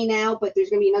 or 20 now, but there's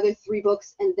going to be another 3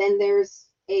 books, and then there's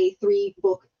a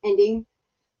 3-book ending.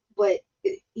 But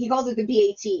he calls it the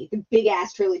BAT, the big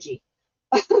ass trilogy,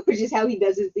 which is how he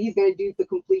does it. He's going to do the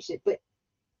completion. But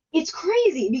it's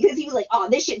crazy because he was like, "Oh,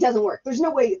 this shit doesn't work. There's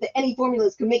no way that any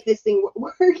formulas can make this thing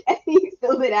work." And he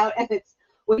filled it out, and it's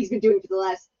what he's been doing for the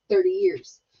last 30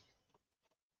 years.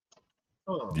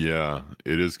 Oh. Yeah,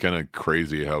 it is kind of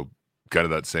crazy how kind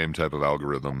of that same type of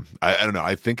algorithm. I don't know.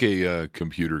 I think a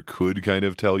computer could kind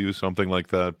of tell you something like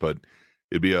that, but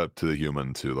it'd be up to the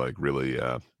human to like really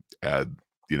add,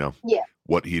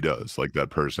 what he does, like that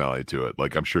personality to it.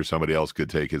 Like I'm sure somebody else could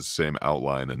take his same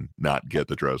outline and not get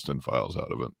the Dresden Files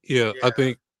out of it. Yeah. I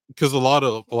think because a lot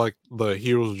of like the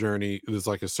hero's journey is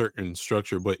like a certain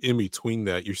structure, but in between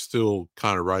that, you're still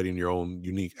kind of writing your own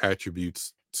unique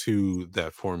attributes to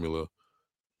that formula.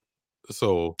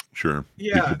 So sure,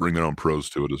 yeah, people bring their own prose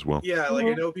to it as well. Yeah, like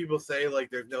I know people say like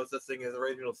there's no such thing as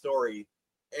original story,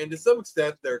 and to some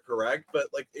extent they're correct, but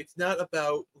like it's not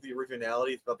about the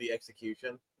originality; it's about the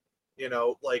execution.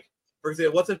 Like for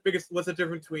example, what's the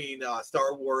difference between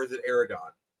Star Wars and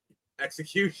Aragon?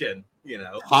 Execution.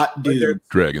 Hot dude.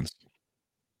 Dragons.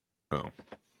 Oh,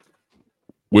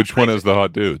 which one is the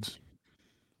hot dudes?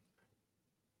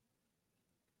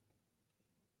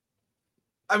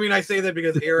 I mean, I say that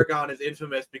because Aragon is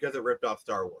infamous because it ripped off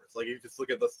Star Wars. Like, you just look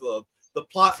at the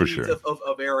plot beats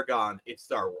of Aragon, it's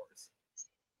Star Wars.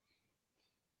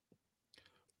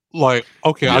 Like,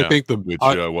 okay, yeah, I think which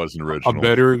wasn't original. A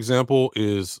better example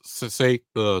is say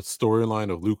the storyline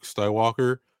of Luke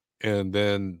Skywalker, and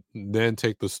then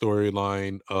take the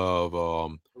storyline of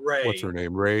Rey. What's her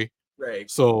name? Rey. Rey.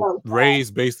 So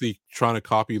Rey's basically trying to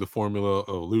copy the formula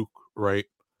of Luke, right?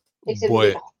 Except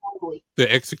but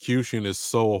the execution is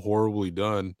so horribly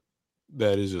done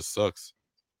that it just sucks.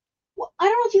 Well, I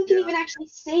don't know if you can even actually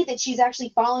say that she's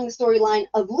actually following the storyline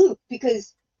of Luke,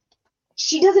 because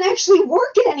she doesn't actually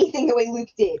work at anything the way Luke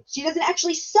did. She doesn't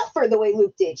actually suffer the way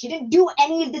Luke did. She didn't do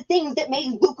any of the things that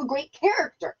made Luke a great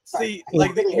character. See,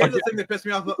 like here's the thing that pissed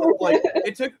me off. Like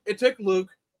it took Luke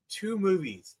 2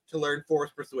 movies to learn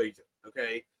Force persuasion.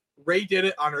 Okay, Rey did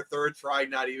it on her 3rd try,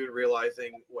 not even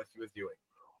realizing what she was doing.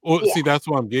 Well, see, that's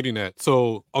what I'm getting at.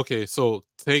 So, okay, so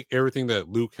take everything that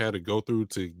Luke had to go through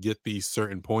to get these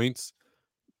certain points.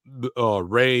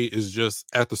 Rey is just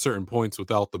at the certain points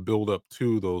without the build up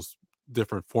to those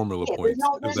different formula points.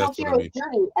 There's no hero's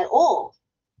journey at all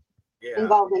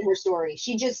involved in her story.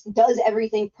 She just does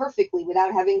everything perfectly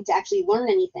without having to actually learn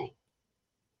anything.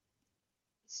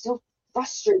 It's so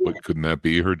frustrating. But couldn't that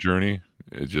be her journey?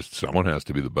 It's just someone has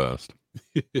to be the best.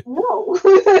 No.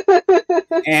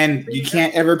 And you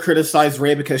can't ever criticize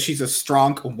Rey because she's a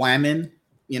strong woman,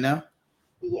 Yeah.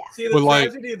 See,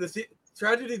 the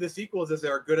tragedy of the sequels is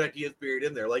there are good ideas buried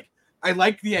in there. Like, I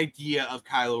like the idea of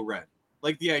Kylo Ren.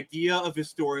 Like, the idea of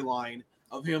his storyline,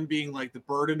 of him being, like, the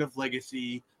burden of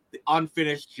legacy, the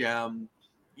unfinished gem,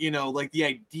 like, the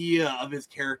idea of his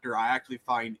character I actually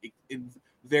find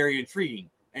very intriguing.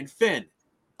 And Finn,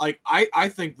 like, I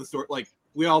think the story, like,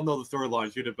 we all know the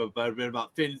storyline should have been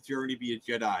about Finn's journey to be a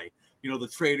Jedi. The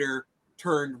traitor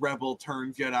turned rebel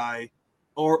turned Jedi,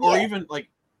 or even like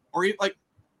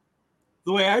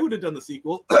the way I would have done the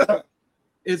sequel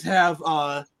is have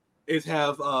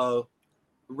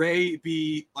Rey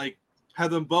be like,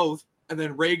 have them both, and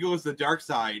then Rey goes the dark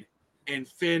side, and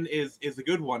Finn is a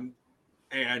good one,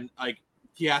 and like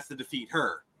he has to defeat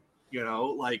her.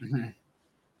 Like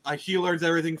he learns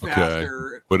everything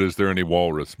faster. But is there any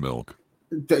walrus milk?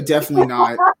 Definitely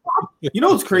not. You know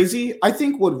what's crazy? I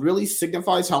think what really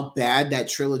signifies how bad that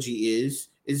trilogy is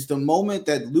the moment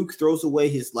that Luke throws away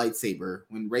his lightsaber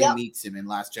when Rey meets him in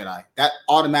Last Jedi. That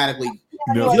automatically...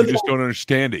 No, you just don't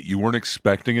understand it. You weren't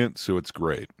expecting it, so it's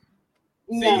great.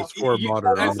 No.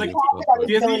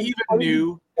 Disney even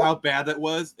knew how bad that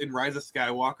was in Rise of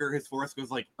Skywalker. His Force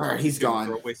was like, he's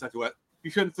gone.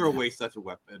 You shouldn't throw away such a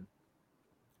weapon.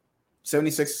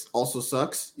 76 also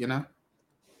sucks,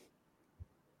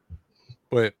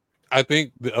 But I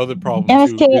think the other problem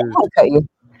MSK, I'll cut you.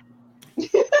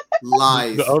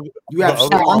 Lies. You have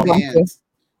strong hands.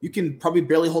 You can probably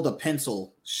barely hold a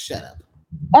pencil. Shut up.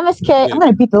 MSK, I'm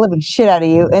gonna beat the living shit out of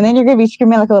you, and then you're gonna be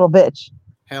screaming like a little bitch.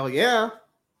 Hell yeah.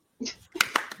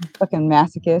 Fucking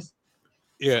masochist.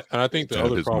 Yeah, and I think the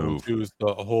other problem too is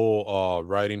the whole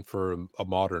writing for a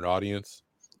modern audience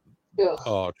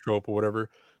trope or whatever.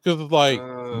 Because like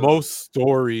most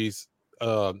stories,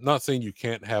 not saying you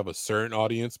can't have a certain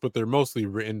audience, but they're mostly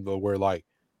written where like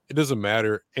it doesn't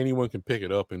matter, anyone can pick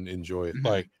it up and enjoy it.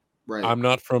 Like I'm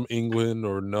not from England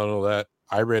or none of that.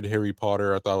 I read Harry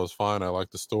Potter. I thought it was fine. I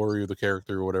liked the story of the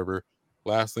character or whatever.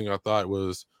 Last thing I thought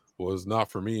was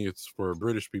not for me. It's for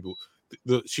British people.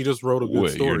 She just wrote a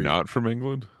good story. You're not from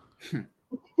England?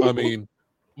 I mean,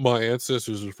 my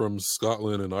ancestors are from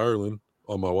Scotland and Ireland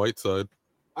on my white side.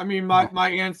 I mean, my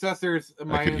ancestors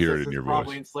hear it in your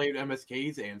probably voice. enslaved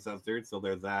MSK's ancestors, so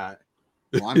there's that.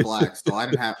 Well, I'm black, so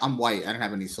I'm white. I didn't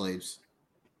have any slaves.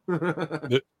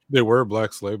 They were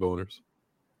black slave owners.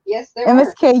 Yes, there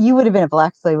MSK, you would have been a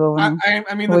black slave owner.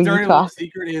 I mean, the dirty little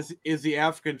secret is the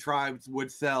African tribes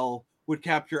would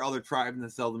capture other tribes and then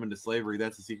sell them into slavery.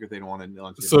 That's the secret they don't want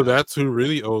to. So that's who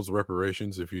really owes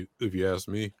reparations, if you ask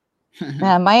me.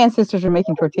 Yeah, my ancestors are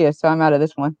making tortillas, so I'm out of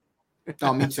this one.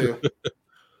 Oh, me too.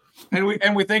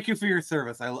 and we thank you for your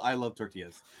service. I love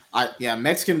tortillas.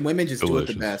 Mexican women just do it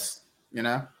the best. You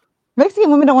know,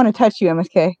 Mexican women don't want to touch you,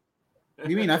 MSK. What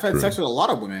do you mean? I've had sex with a lot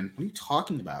of women. What are you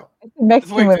talking about?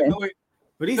 Mexican women.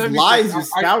 But these lies you're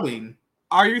spouting.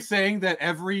 Are you saying that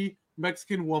every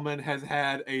Mexican woman has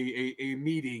had a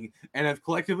meeting and have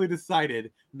collectively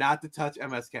decided not to touch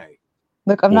MSK?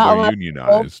 Look, I'm not allowed to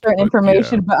hold certain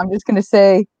information, but I'm just going to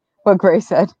say what Gray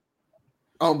said.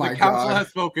 Oh my God. The council has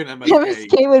spoken, MSK.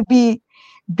 MSK would be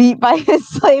beat by his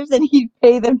slaves and he'd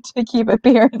pay them to keep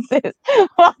appearances.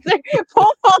 Paul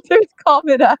Walters called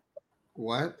it up.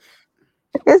 What?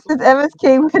 It says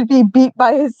MSK would be beat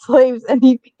by his slaves and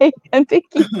he'd pay them to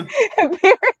keep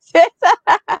appearances.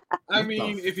 I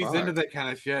mean, if he's into that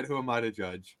kind of shit, who am I to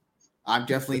judge? I'm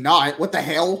definitely not. What the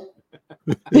hell?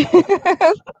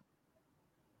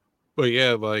 But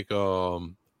yeah, like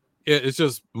it's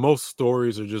just most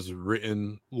stories are just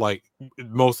written like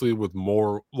mostly with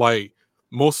more like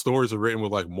most stories are written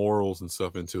with like morals and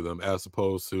stuff into them as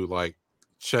opposed to like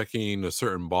checking a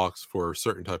certain box for a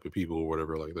certain type of people or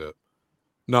whatever like that.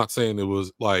 Not saying it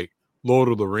was like Lord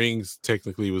of the Rings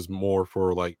technically was more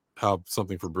for like have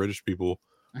something for British people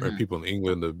or people in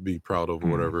England to be proud of or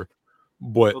whatever.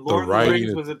 But the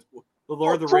writing the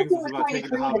Lord of the Rings was about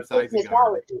taking the hobbits out.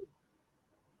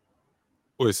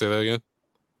 Wait, say that again?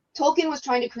 Tolkien was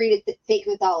trying to create a fake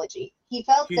mythology. He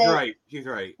felt He's that right. He's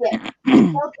right. Yeah,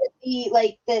 he felt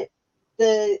that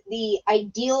the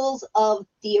ideals of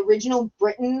the original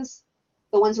Britons,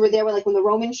 the ones who were there when the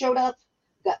Romans showed up,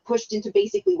 got pushed into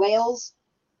basically Wales,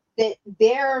 that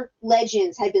their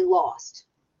legends had been lost.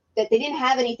 That they didn't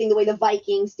have anything the way the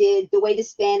Vikings did, the way the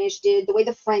Spanish did, the way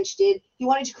the French did. He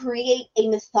wanted to create a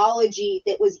mythology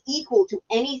that was equal to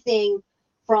anything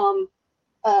from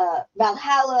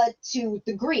Valhalla to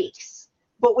the Greeks,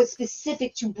 but was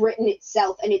specific to Britain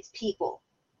itself and its people.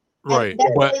 Right.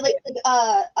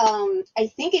 I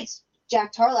think it's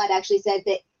Jack Tarlott actually said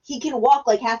that he can walk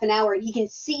like half an hour and he can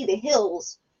see the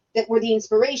hills that were the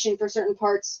inspiration for certain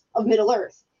parts of Middle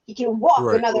Earth. He can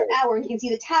walk another hour and he can see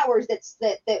the towers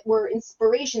that were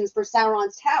inspirations for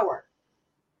Sauron's tower.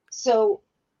 So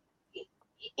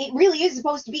it really is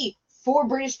supposed to be for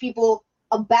British people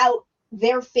about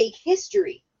their fake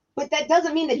history. But that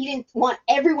doesn't mean that he didn't want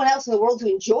everyone else in the world to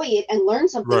enjoy it and learn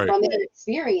something from it and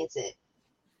experience it.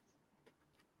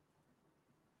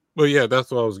 But yeah,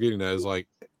 that's what I was getting at. Is like,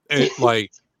 if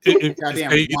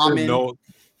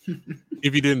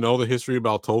you didn't know the history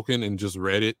about Tolkien and just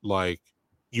read it, like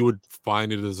you would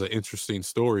find it as an interesting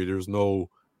story. There's no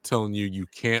telling you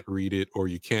can't read it or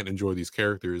you can't enjoy these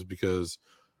characters because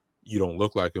you don't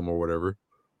look like them or whatever.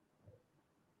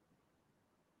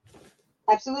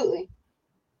 Absolutely.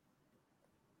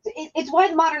 It's why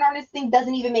the modern artist thing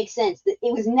doesn't even make sense. It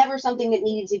was never something that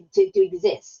needed to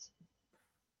exist.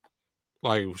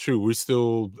 Like, shoot, we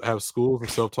still have schools and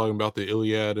stuff talking about the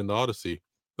Iliad and the Odyssey.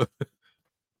 The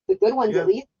good ones, at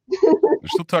least. They're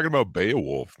still talking about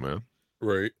Beowulf, man.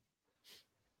 Right.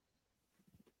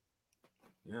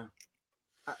 Yeah.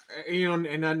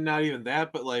 And not even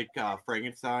that, but like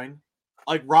Frankenstein,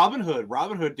 like Robin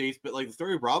Hood dates, but like the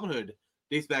story of Robin Hood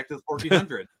dates back to the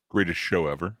 1400s. Greatest show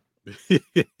ever.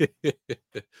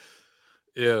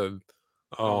 Yeah.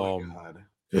 Oh my God.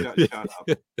 Shut up.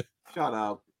 Shut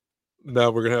up.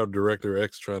 Now we're gonna have Director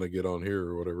X trying to get on here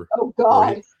or whatever. Oh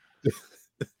God.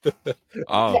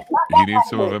 He needs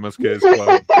some of MSK's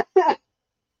clout.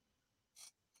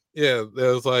 Yeah,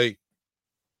 that's like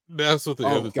that's what the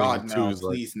other God, thing no, too is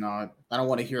please not. I don't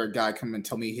want to hear a guy come and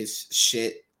tell me his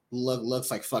shit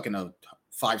looks like fucking a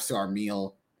 5-star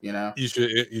meal. You know, you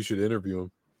should interview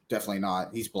him. Definitely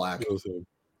not. He's black.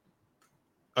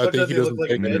 I think he doesn't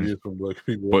take interviews from black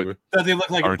people. But does he look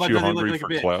like? Aren't you does he look hungry like for a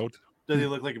bitch? clout? Does he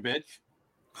look like a bitch?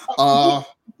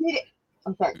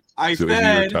 I'm sorry. I So is he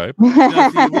your said, type?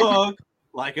 does he look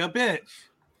like a bitch?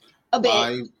 A bit.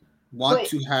 I want But-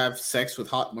 to have sex with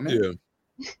hot women. Yeah.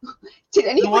 Did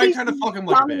Then why are anybody you trying to see fuck him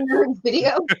like a Common bitch? Nerd's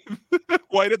video?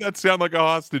 Why did that sound like a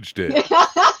hostage tip?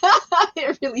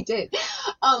 It really did.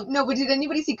 No, but did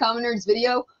anybody see Common Nerd's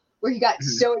video where he got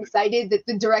so excited that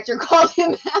the director called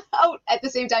him out at the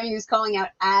same time he was calling out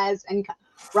Az and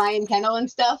Ryan Kennel and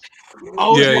stuff?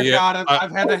 Oh Yeah, my yeah. god,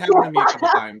 I've had that happen to me a couple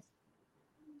times.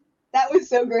 That was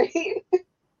so great.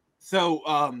 So,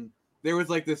 there was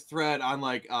like this thread on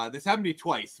like this happened to me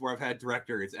twice where I've had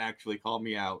directors actually call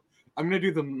me out. I'm gonna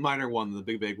do the minor one, the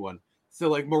big one. So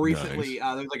like more recently,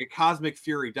 there's like a Cosmic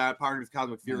Fury, Power Rangers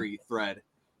Cosmic Fury thread,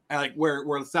 and like where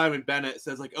Simon Bennett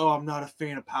says like, "Oh, I'm not a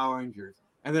fan of Power Rangers,"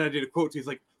 and then I did a quote. He's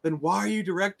like, "Then why are you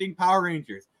directing Power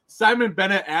Rangers?" Simon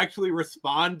Bennett actually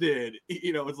responded.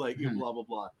 You know, it's like blah blah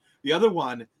blah. The other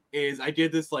one is I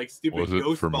did this like stupid Was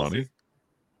it for money?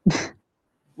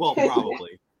 Well,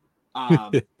 probably.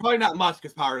 Probably not much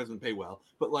because Power doesn't pay well,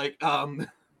 but like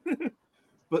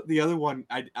but the other one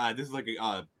I this is like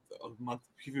a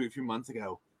few months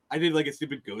ago. I did like a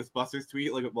stupid Ghostbusters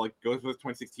tweet, like Ghostbusters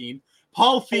 2016.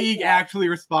 Paul Feig actually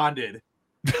responded.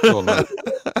 Oh, no.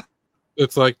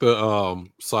 It's like the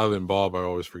Silent Bob, I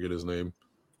always forget his name,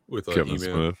 with Kevin E-Man.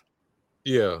 Smith.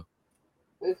 Yeah.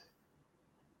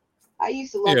 I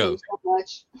used to love him so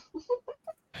much.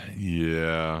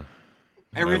 Yeah.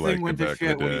 Everything went to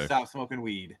shit when he stopped smoking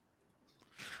weed.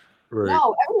 Right.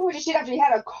 No, everyone went to shit after he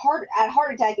had a heart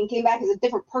attack and came back as a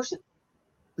different person.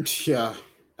 Yeah,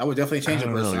 that would definitely change a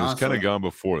person. He was kind of gone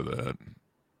before that.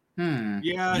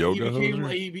 Yeah, Yoga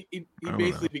he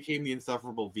basically became the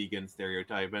insufferable vegan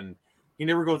stereotype, and he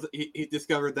never goes. He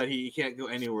discovered that he can't go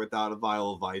anywhere without a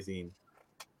vial of Visine.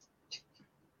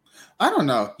 I don't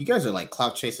know. You guys are like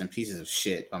clout chasing pieces of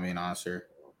shit. I mean, honestly.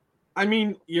 I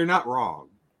mean, you're not wrong.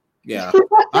 Yeah,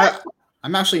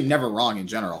 I'm actually never wrong in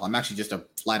general. I'm actually just a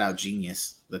flat out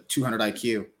genius. The 200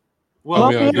 IQ.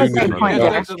 Well,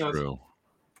 that's true.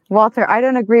 Walter, I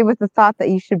don't agree with the thought that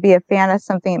you should be a fan of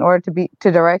something in order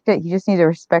to direct it. You just need to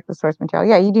respect the source material.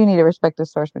 Yeah, you do need to respect the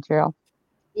source material.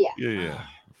 Yeah,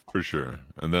 for sure.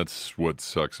 And that's what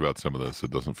sucks about some of this.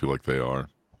 It doesn't feel like they are.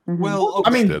 Mm-hmm. Well, I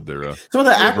mean, they're, some of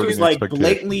the actors like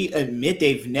blatantly admit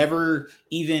they've never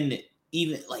even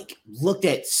like looked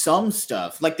at some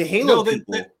stuff, like the Halo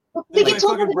people. They get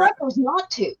told by the directors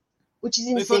not to, which is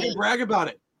insane. They fucking brag about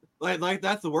it. Like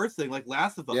that's the worst thing. Like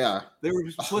Last of Us, they were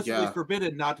explicitly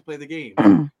forbidden not to play the game.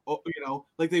 You know,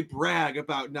 like they brag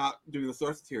about not doing the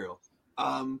source material.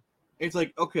 It's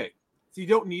like, okay, so you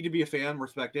don't need to be a fan,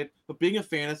 respect it, but being a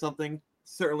fan of something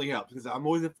certainly helps, because I'm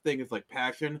always the thing is like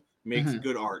passion makes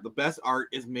good art. The best art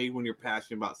is made when you're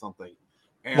passionate about something.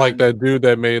 And like that dude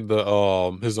that made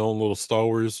the his own little Star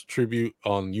Wars tribute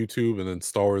on YouTube, and then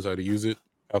Star Wars had to use it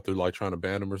after like trying to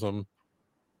ban him or something.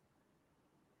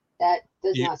 That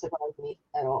does not surprise me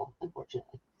at all,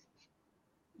 unfortunately.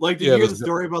 Like, did you hear the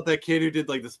story about that kid who did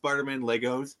like the Spider-Man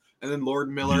Legos, and then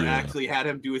Lord Miller actually had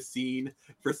him do a scene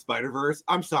for Spider-Verse?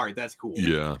 I'm sorry, that's cool.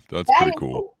 Yeah, that's pretty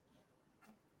cool.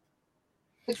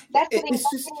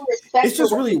 It's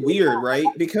just really weird, right?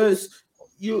 Because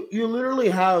you literally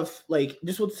have like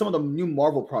just with some of the new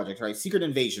Marvel projects, right? Secret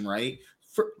Invasion, right?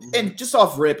 And just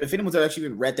off rip, if anyone's actually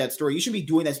even read that story, you should be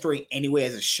doing that story anyway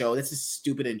as a show. That's just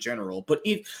stupid in general. But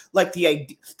if like the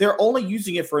idea, they're only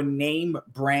using it for a name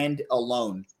brand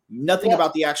alone, nothing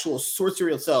about the actual source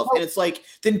material itself. And it's like,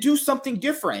 then do something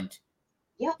different.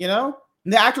 Yeah, you know.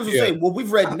 And the actors will say, "Well,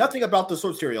 we've read nothing about the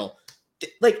source material."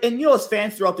 Like, and you know, as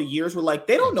fans throughout the years were like,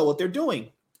 they don't know what they're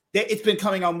doing. It's been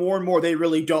coming out more and more. They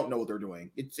really don't know what they're doing.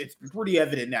 It's pretty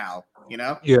evident now, you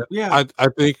know? Yeah. I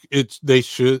think they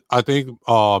should. I think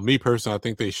me personally, I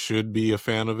think they should be a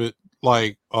fan of it.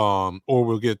 Like, or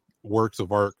we'll get works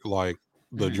of art like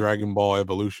the Dragon Ball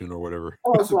Evolution or whatever.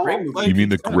 Oh, that's a great movie. You mean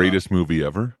the greatest movie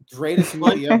ever? Greatest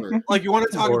movie ever. Like, you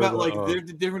want to talk about like the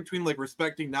difference between like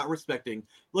respecting, not respecting.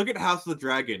 Look at House of the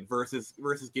Dragon versus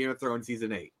Game of Thrones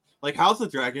season 8. Like House of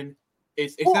the Dragon,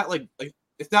 it's not like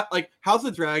it's not like House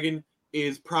of the Dragon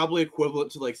is probably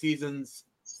equivalent to like seasons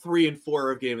 3 and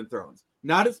 4 of Game of Thrones.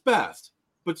 Not its best,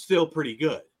 but still pretty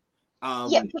good.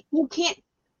 Yeah, but you can't.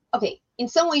 Okay, in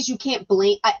some ways you can't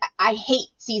blame. I hate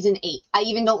season 8. I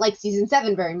even don't like season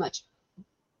 7 very much,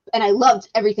 and I loved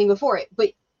everything before it.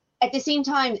 But at the same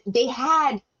time, they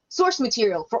had source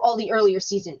material for all the earlier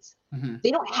seasons. Mm-hmm.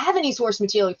 They don't have any source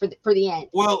material for the end.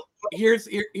 Well, here's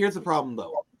the problem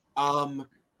though.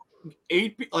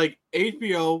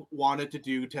 HBO wanted to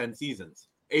do 10 seasons.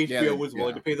 HBO was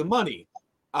willing to pay the money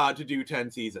to do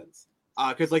 10 seasons.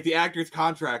 Because like the actors'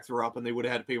 contracts were up and they would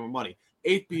have had to pay more money.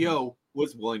 HBO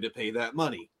was willing to pay that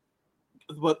money.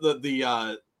 But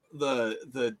the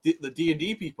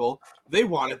D&D people, they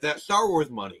wanted that Star Wars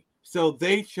money. So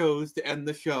they chose to end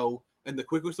the show in the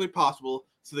quickest way possible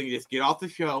so they can just get off the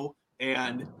show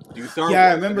and do Star Wars. Yeah,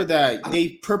 I remember that. They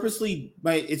purposely,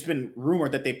 it's been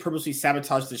rumored that they purposely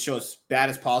sabotaged the show as bad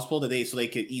as possible so they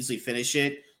could easily finish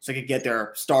it, so they could get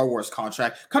their Star Wars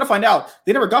contract. Kind of find out,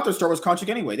 they never got their Star Wars contract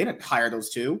anyway. They didn't hire those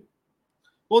two.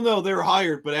 Well, no, they were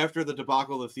hired, but after the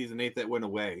debacle of season 8 that went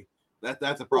away.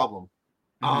 That's a problem.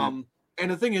 Mm-hmm. And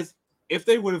the thing is, if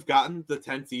they would have gotten the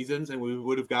 10 seasons and we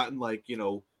would have gotten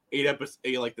 8 episodes,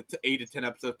 like the 8 to 10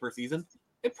 episodes per season,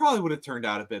 it probably would have turned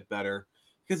out a bit better.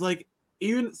 Because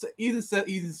even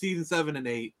season 7 and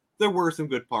 8, there were some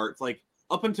good parts. Like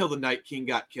up until the Night King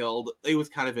got killed, it was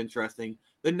kind of interesting.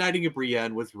 The Knighting of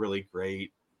Brienne was really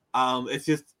great. It's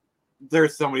just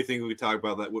there's so many things we could talk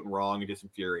about that went wrong and just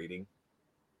infuriating.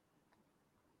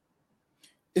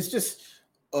 It's just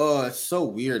it's so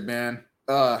weird, man.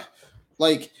 And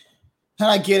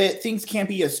I get it, things can't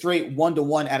be a straight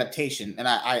one-to-one adaptation, and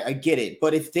I get it.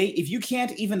 But if you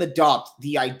can't even adopt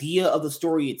the idea of the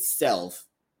story itself,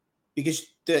 because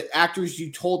the actors,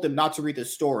 you told them not to read the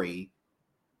story,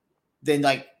 then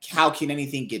how can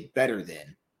anything get better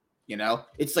then? You know,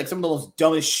 it's like some of the most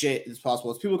dumbest shit as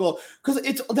possible. It's people go, because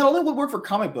that only would work for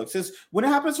comic books. Is when it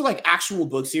happens to actual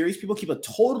book series, people keep a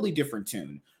totally different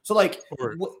tune. So or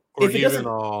if even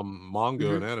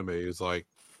manga and anime is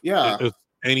if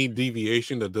any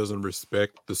deviation that doesn't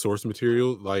respect the source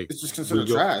material, it's just considered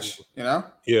trash. You know?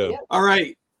 Yeah. All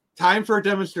right, time for a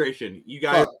demonstration. You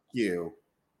guys. Fuck you.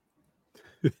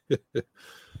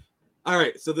 All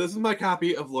right, so this is my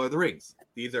copy of Lord of the Rings.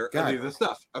 These are the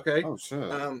stuff. Okay. Oh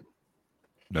shit.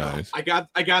 Nice. I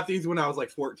got these when I was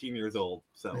 14 years old.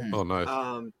 So. Oh,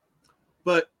 nice.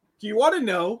 But do you want to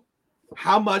know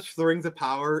how much The Rings of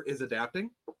Power is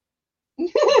adapting?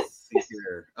 Let's see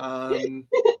here.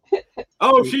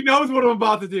 Oh, she knows what I'm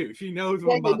about to do. She knows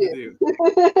what I'm about to do.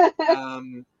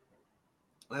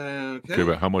 Okay,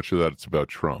 but how much of that is about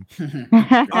Trump?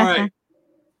 All right.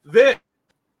 This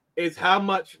is how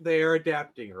much they are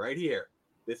adapting right here.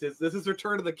 This is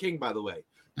Return of the King, by the way.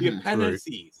 The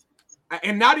appendices. Right.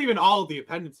 And not even all of the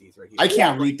appendices right here. I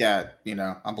can't read that,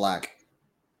 I'm black.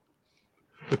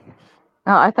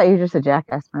 Oh, I thought you were just a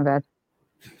jackass, my bad.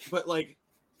 But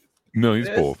no, he's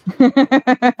both.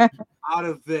 Out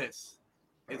of this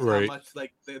is how much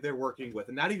they're working with,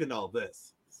 and not even all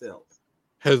this still.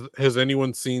 Has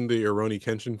anyone seen the Rurouni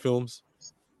Kenshin films?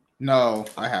 No,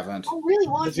 I haven't. I really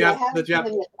want to. I haven't seen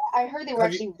them yet. I heard they were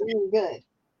actually really good.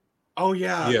 Oh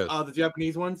yeah, the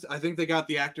Japanese ones. I think they got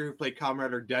the actor who played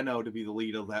Comrade Deno to be the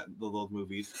lead of those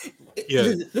movies.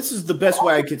 Yeah, this is the best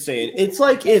way I could say it. It's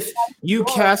like if you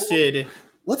casted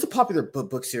what's a popular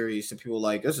book series that people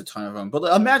like. There's a ton of them,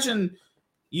 but imagine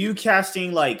you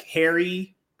casting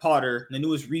Harry Potter, the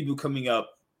newest reboot coming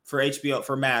up for HBO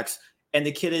for Max, and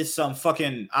the kid is some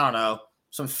fucking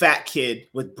some fat kid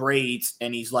with braids,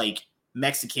 and he's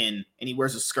Mexican and he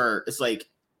wears a skirt. It's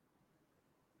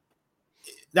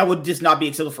that would just not be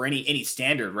acceptable for any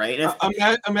standard, right?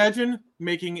 Imagine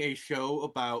making a show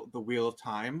about the Wheel of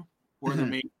Time where the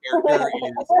main character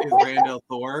is Randall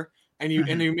Thor, and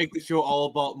you make the show all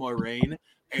about Moiraine,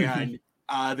 and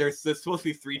there's supposed to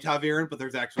be 3 Ta'veren, but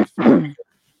there's actually 4.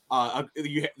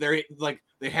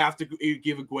 They have to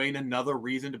give Egwene another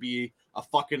reason to be a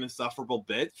fucking insufferable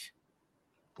bitch.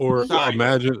 Or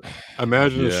imagine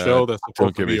a show that's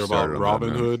supposed to be about Robin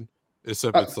Hood,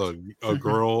 except it's a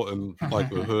girl in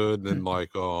the hood and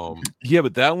yeah,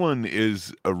 but that one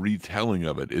is a retelling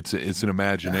of it. It's an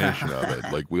imagination of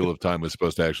it. Wheel of Time was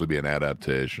supposed to actually be an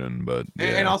adaptation, but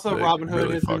and also Robin Hood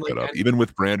really fucked it up, even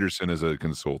with Branderson as a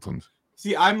consultant.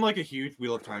 See, I'm a huge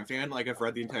Wheel of Time fan. I've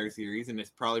read the entire series, and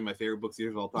it's probably my favorite book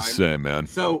series of all time. Same, man.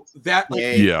 So that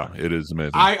yeah, it is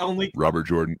amazing. Robert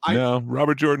Jordan.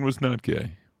 Robert Jordan was not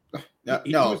gay.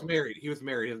 He was married. He was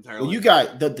married his entire life. You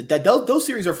got those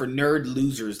series are for nerd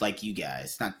losers like you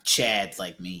guys, not chads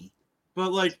like me.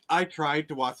 But I tried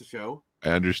to watch the show. I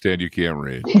understand you can't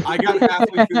read. I got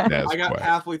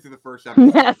halfway through the first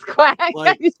episode. That's quack.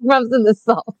 He just rubs in the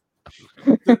salt.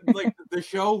 The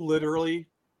show literally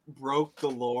broke the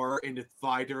lore into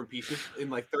 5 different pieces in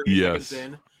 30 seconds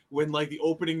in. When the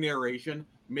opening narration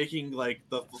making like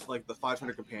the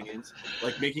 500 companions,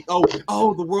 like making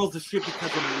the world's a shit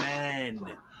because of men.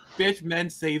 Bitch, men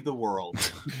save the world.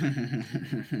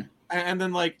 And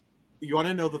then like, you want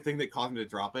to know the thing that caused me to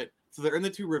drop it? So they're in the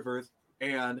two rivers,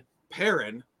 and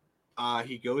Perrin,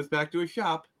 he goes back to his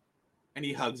shop, and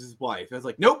he hugs his wife. I was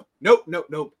like, nope,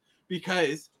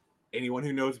 because anyone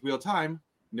who knows Real Time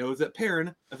knows that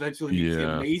Perrin eventually meets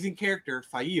the amazing character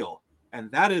Fail,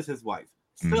 and that is his wife.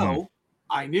 So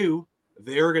I knew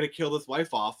they were going to kill this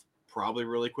wife off probably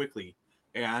really quickly.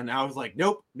 And I was like,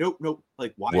 nope.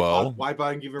 Like, why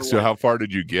buy and give her a So wife? how far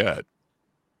did you get?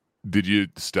 Did you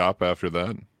stop after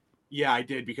that? Yeah, I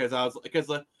did, because I was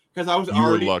already. You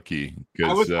were lucky.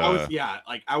 I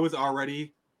was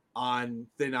already on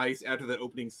thin ice after the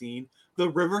opening scene. The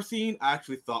river scene I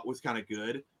actually thought was kind of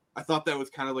good. I thought that was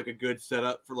kind of like a good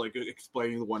setup for like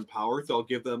explaining the one power, so I'll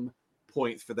give them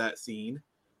points for that scene.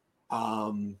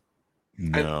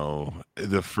 No,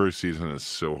 the first season is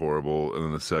so horrible, and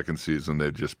then the second season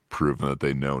they've just proven that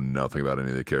they know nothing about any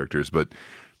of the characters. But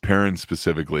Perrin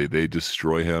specifically, they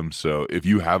destroy him. So if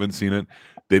you haven't seen it,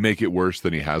 they make it worse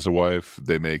than he has a wife.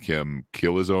 They make him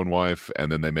kill his own wife,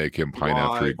 and then they make him pine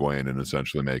after Egwene and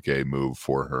essentially make a move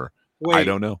for her. Wait, I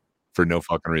don't know, for no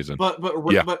fucking reason. But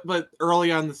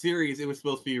early on in the series, it was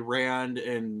supposed to be Rand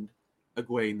and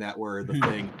Egwene that were the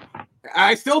thing.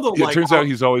 I still don't like. It turns out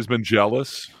he's always been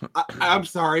jealous. I'm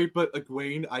sorry, but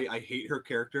Egwene, I hate her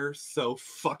character so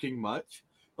fucking much.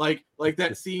 Like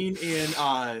that scene in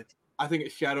I think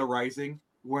it's Shadow Rising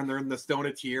when they're in the Stone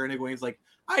of Tear and Egwene's like,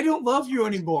 I don't love you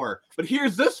anymore, but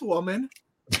here's this woman.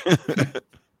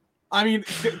 I mean,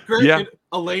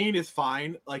 Elaine is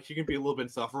fine. Like, she can be a little bit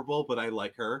insufferable, but I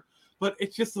like her. But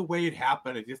it's just the way it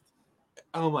happened. It just,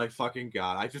 oh my fucking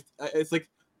god!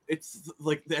 It's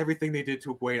like everything they did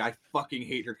to Egwene. I fucking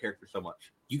hate her character so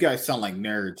much. You guys sound like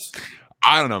nerds.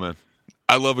 I don't know, man.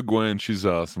 I love Egwene. She's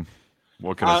awesome.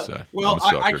 What can I say? Well,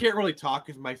 I can't really talk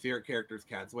because my favorite character is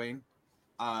Cadsuane.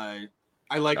 I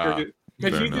like her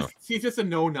because she's just a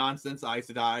no nonsense Aes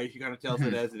Sedai. She kind of tells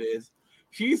it as it is.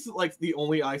 She's like the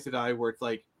only Aes Sedai where it's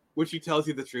like when she tells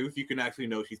you the truth, you can actually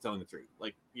know she's telling the truth.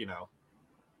 Like, you know.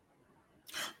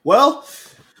 Well,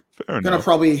 I'm gonna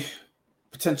probably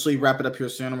potentially wrap it up here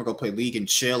soon. I'm gonna go play League and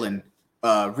chill and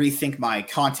rethink my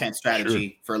content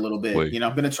strategy for a little bit. League. You know,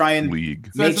 I'm gonna try and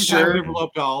make sure.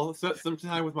 Some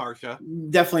time with Marsha.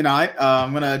 Definitely not.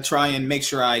 I'm gonna try and make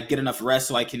sure I get enough rest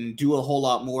so I can do a whole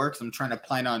lot more because I'm trying to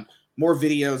plan on more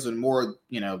videos and more,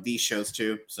 these shows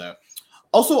too. So,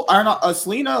 also, I don't know.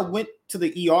 Selena went to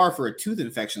the ER for a tooth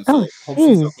infection, so hope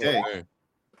she's okay.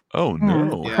 Oh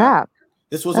no! Yeah. Crap.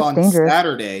 This was That's on dangerous.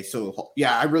 Saturday, so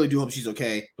yeah, I really do hope she's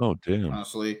okay. Oh damn!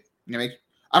 Honestly, I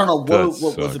don't know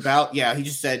what was about. Yeah, he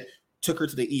just said took her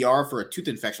to the ER for a tooth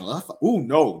infection. Oh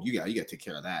no, you got to take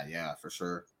care of that. Yeah, for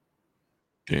sure.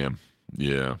 Damn.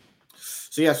 Yeah.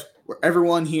 So yes,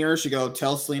 everyone here should go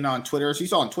tell Selena on Twitter.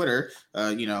 She's on Twitter.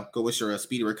 Go wish her a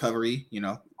speedy recovery. We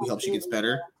hope she gets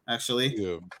better. Actually.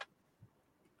 Yeah.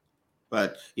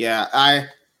 But yeah,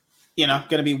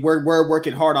 we're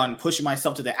working hard on pushing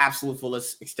myself to the absolute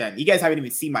fullest extent. You guys haven't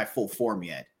even seen my full form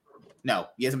yet. No,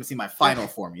 you guys haven't seen my final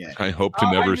form yet. I hope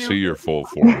to never see your full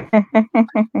form.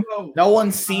 No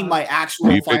one's seen my actual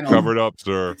Keep final. It covered up,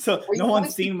 sir. So no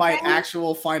one's seen my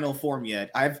actual final form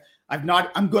yet. I'm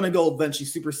gonna go eventually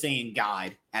Super Saiyan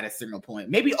God at a certain point.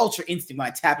 Maybe Ultra Instinct when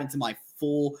I tap into my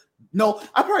full. No,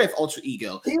 I probably have Ultra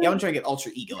Ego. Yeah, I'm trying to get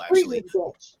Ultra Ego actually.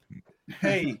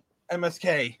 Hey,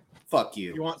 MSK. Fuck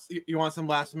you. You want some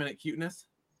last minute cuteness?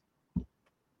 Is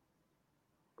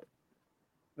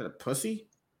that a pussy?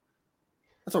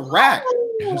 That's a rat.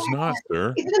 It's not,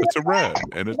 sir. It's a rat,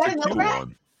 and it's a cute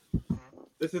one.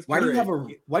 This is why do you have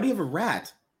a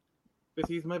rat? Because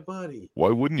he's my buddy. Why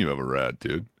wouldn't you have a rat,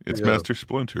 dude? It's Master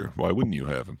Splinter. Why wouldn't you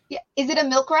have him? Yeah. Is it a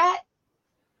milk rat?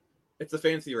 It's a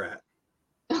fancy rat.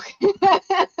 Okay.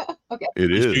 Okay.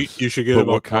 It is. You should get but it.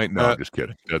 What kind? No, I'm just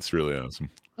kidding. That's really awesome.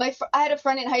 I had a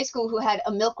friend in high school who had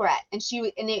a milk rat, and she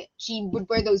would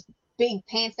wear those big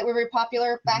pants that were very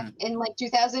popular back in like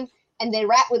 2000, and the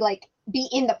rat would like be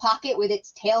in the pocket with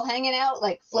its tail hanging out,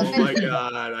 like flipping. Oh my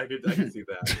god, I can see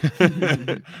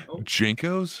that.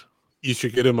 Jinkos? You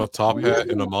should get him a top hat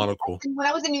and a monocle. When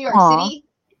I was in New York City,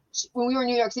 when we were in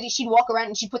New York City, she'd walk around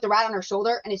and she'd put the rat on her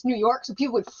shoulder, and it's New York, so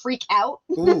people would freak out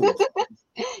because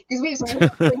we have some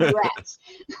really rats.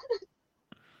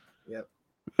 Yep,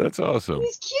 that's awesome.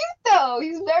 He's cute though.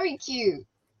 He's very cute.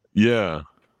 Yeah,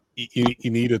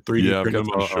 you need a 3D print him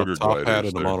a top hat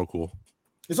and a monocle.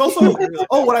 There's also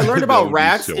what I learned about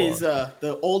rats is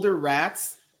the older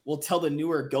rats will tell the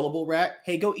newer gullible rat,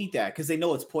 hey, go eat that, because they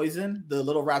know it's poison. The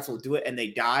little rats will do it and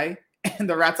they die, And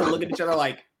the rats are looking at each other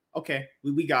like, okay,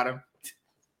 we got him.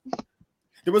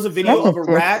 There was a video of a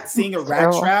rat seeing a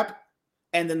rat trap,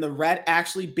 and then the rat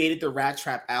actually baited the rat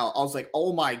trap out. I was like,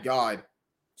 oh my God.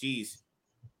 Jeez.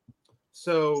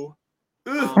 So,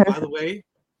 by the way,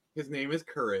 his name is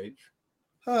Courage.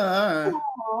 The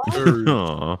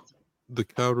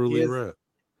cowardly rat.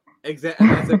 Exactly.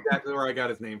 That's exactly where I got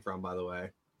his name from, by the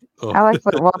way. I like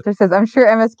what Walter says. I'm sure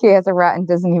MSK has a rat and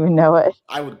doesn't even know it.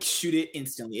 I would shoot it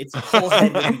instantly. Its whole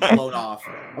head would be blown off.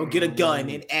 I would get a gun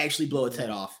and actually blow its head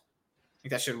off. I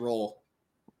think that should roll.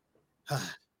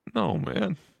 No,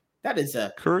 man. That is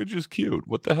Courage is cute.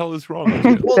 What the hell is wrong with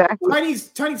you? Well,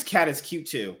 Tiny's cat is cute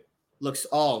too. Looks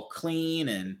all clean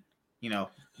and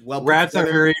well. Rats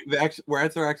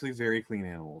are actually very clean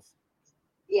animals.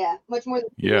 Yeah, much more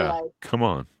than come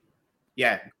on.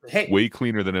 Yeah, hey, way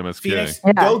cleaner than MSK. Phoenix,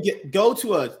 go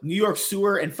to a New York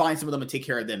sewer and find some of them and take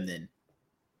care of them. Then,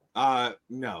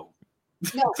 no.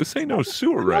 This ain't no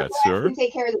sewer rat, sir.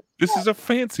 Take care of this is a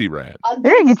fancy rat. You're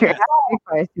gonna get your ass kicked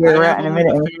by a rat in a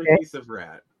minute. Piece of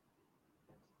rat.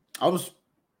 I was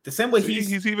the same way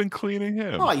he's even cleaning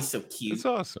him. Oh, he's so cute. It's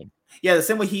awesome. Yeah, the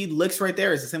same way he licks right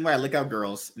there is the same way I lick out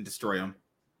girls and destroy them.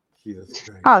 Jesus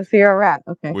Christ. Oh, so you're a rat.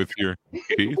 Okay. With your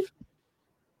teeth.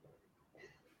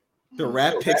 The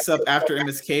rat picks up after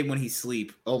MSK when he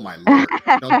sleep. Oh my Lord!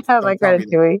 Don't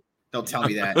tell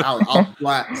me that.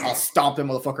 I'll stomp that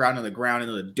motherfucker out on the ground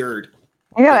into the dirt.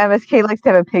 You know MSK likes to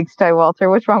have a pigsty, Walter.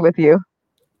 What's wrong with you?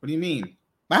 What do you mean?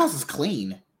 My house is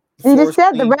clean. You just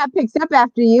said the rat picks up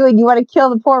after you, and you want to kill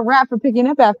the poor rat for picking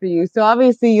up after you. So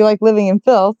obviously you like living in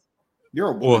filth.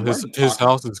 You're a woman. Well, his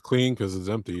house is clean because it's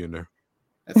empty in there.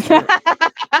 That's true.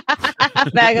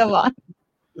 Vagabond.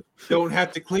 Don't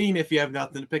have to clean if you have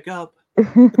nothing to pick up.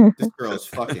 This girl is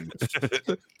fucking.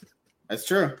 That's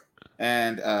true.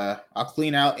 And I'll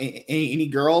clean out any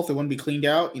girl if they want to be cleaned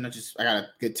out. Just I got a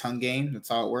good tongue game. That's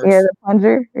how it works. You're the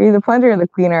plunger. Are you the plunger or the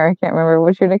cleaner? I can't remember.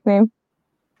 What's your nickname?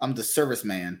 I'm the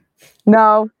serviceman.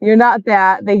 No, you're not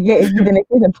that. They gave you the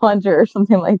nickname the plunger or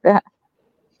something like that.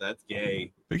 That's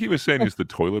gay. I think he was saying he's the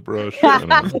toilet brush.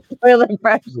 Toilet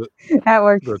brush. That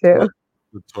works too.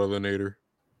 The toilinator.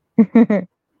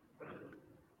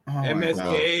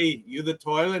 MSK, you the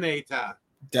toilinator.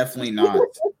 Definitely not.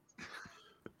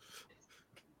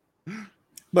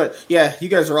 But yeah, you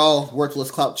guys are all worthless,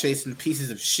 clout chasing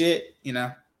pieces of shit.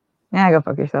 Yeah, go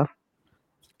fuck yourself.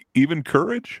 Even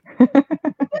Courage?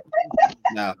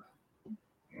 No.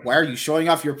 Why are you showing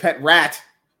off your pet rat?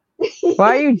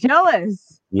 Why are you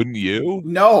jealous? Wouldn't you?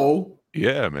 No.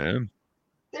 Yeah, man.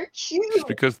 They're cute. Just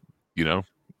because,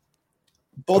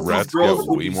 both the rats girls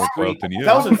got way more clout than you. If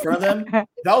that was in front of them,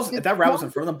 if that rat was in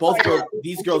front of them,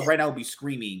 these girls right now would be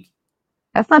screaming.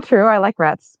 That's not true. I like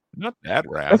rats. Not that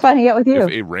rat. That's fine to get with you.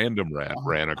 If a random rat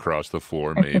ran across the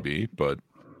floor, maybe, but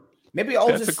maybe I'll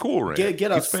that's just a cool rat.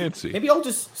 Get us fancy. Maybe I'll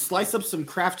just slice up some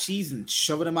Kraft cheese and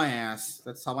shove it in my ass.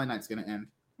 That's how my night's gonna end.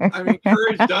 I mean,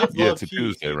 Courage does love it's a cheese.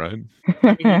 Tuesday, right?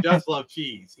 I mean, he does love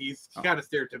cheese. He's kind of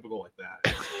stereotypical like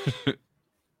that.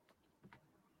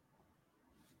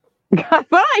 God,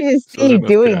 why don't I just see you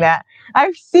doing that?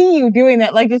 I see you doing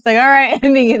that, just all right,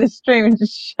 ending in a stream and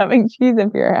just shoving cheese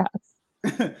up your ass.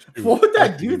 What would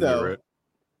that do, though? Do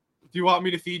you want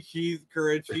me to feed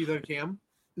Courage cheese on cam?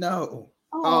 No.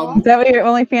 Is that what your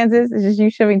OnlyFans is? Is just you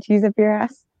shoving cheese up your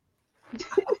ass?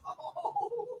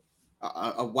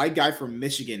 A white guy from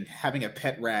Michigan having a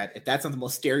pet rat. If that's not the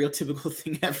most stereotypical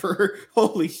thing ever,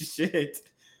 holy shit.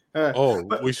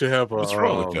 We should have what's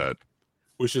wrong with that?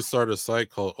 We should start a site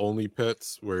called Only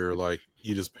Pets where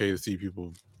you just pay to see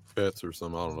people pets or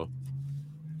something. I don't know.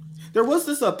 There was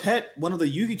this pet one of the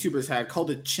YouTubers had called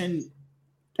a chinchilla.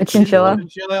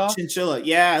 Chinchilla.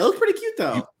 Yeah, it looked pretty cute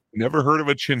though. You never heard of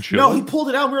a chinchilla? No, he pulled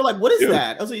it out and we were like, what is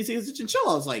that? I was like, you see, it's a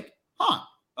chinchilla. I was like, huh.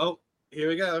 Oh, here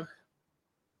we go.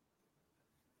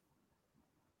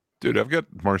 Dude, I've got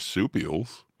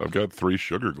marsupials. I've got 3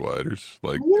 sugar gliders.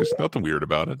 There's nothing weird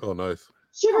about it. Oh, nice.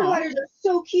 Sugar gliders are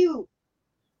so cute.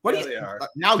 What do you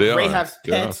now? Gray has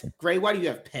pets. Awesome. Gray, why do you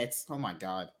have pets? Oh my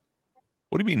God.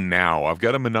 What do you mean now? I've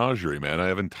got a menagerie, man. I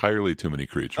have entirely too many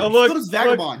creatures. Oh, look, it's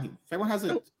Vagabond. Vagabond has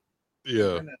a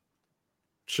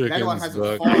chickens.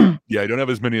 Yeah, I don't have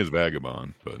as many as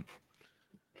Vagabond, but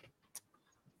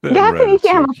how can you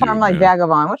can't have a farm like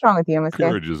Vagabond? What's wrong with you, Mr.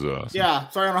 Courage is awesome. Yeah,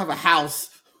 sorry, I don't have a house.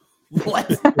 What?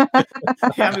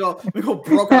 we go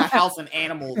broke on a house and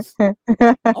animals.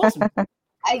 Awesome.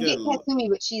 I get Katsumi,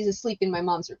 but she's asleep in my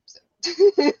mom's room. So.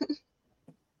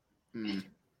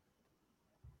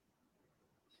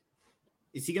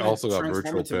 Is he going to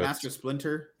transform into Master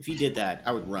Splinter? If he did that,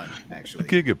 I would run, actually. A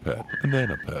Gigapet, a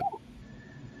Nanopet.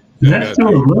 That's so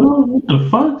little. What the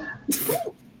fuck?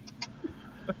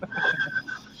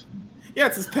 Yeah,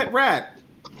 it's his pet rat.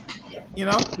 You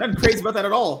know, nothing crazy about that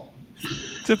at all.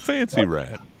 It's a fancy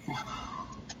rat.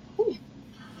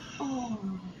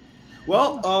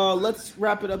 Well, let's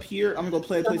wrap it up here. I'm gonna go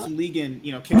play some League and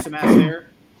kick some ass there.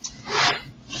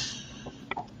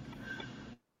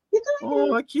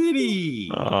 Oh, a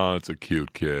kitty! Oh, it's a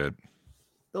cute kid.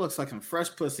 That looks like some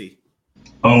fresh pussy.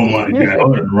 Oh my god,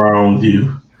 what is wrong with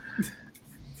you?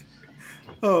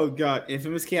 Oh god, if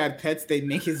Infamous K had pets, they'd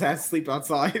make his ass sleep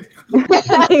outside.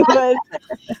 He would.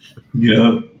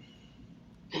 Yep.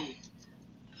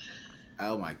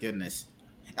 Oh my goodness.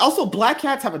 Also, black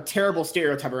cats have a terrible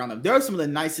stereotype around them. They're some of the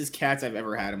nicest cats I've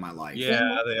ever had in my life.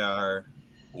 Yeah, they are.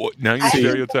 What, now you're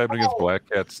stereotyping against black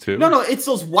cats too? No, it's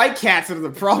those white cats that are the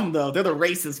problem, though. They're the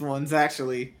racist ones,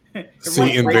 actually.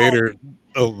 See, Invader,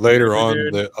 later on,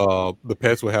 the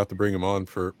pets would have to bring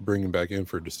him back in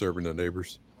for disturbing the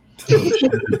neighbors.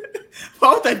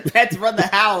 Why would the pets run the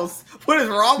house? What is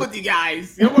wrong with you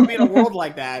guys? You don't want to be in a world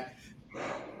like that.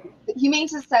 Humane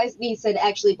Society said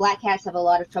actually black cats have a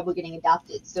lot of trouble getting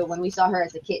adopted. So when we saw her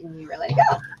as a kitten, we were like,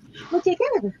 oh, we'll take care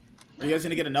of her. Are you guys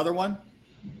going to get another one?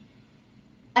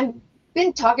 I've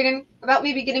been talking to him about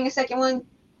maybe getting a second one.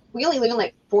 We only live in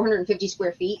like 450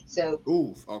 square feet, so.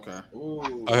 Ooh, okay.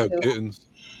 Ooh. I have kittens.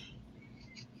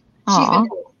 She's been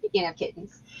told you can't have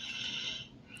kittens.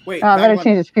 Wait, I better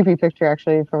change this creepy picture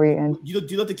actually before we end. Do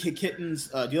you let the kittens?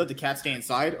 Do you let the cats stay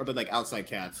inside, or they're like outside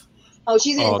cats? Oh,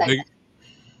 she's inside.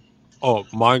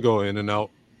 Mine go in and out.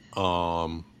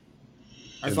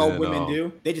 That's all women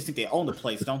do. They just think they own the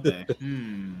place, don't they?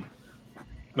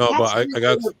 No, but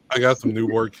I got some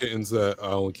newborn kittens that I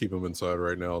only keep them inside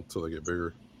right now until they get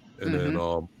bigger. And then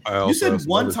I also you said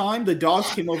one time the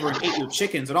dogs came over and ate your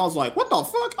chickens, and I was like, "What the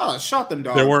fuck?" I shot them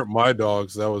dogs. They weren't my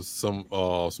dogs. That was some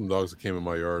dogs that came in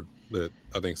my yard that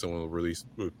I think someone was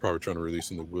probably trying to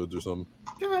release in the woods or something.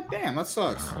 God damn, that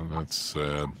sucks. That's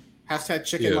sad. Hashtag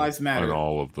chicken lives matter. And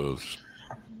all of those,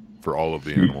 for all of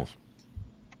the animals.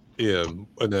 Yeah,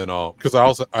 and then because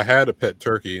I had a pet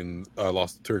turkey and I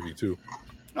lost the turkey too.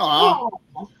 Aww.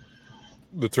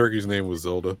 The turkey's name was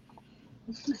Zelda.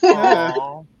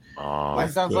 That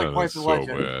sounds like quite the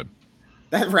legend. Bad.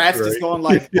 That rat's just going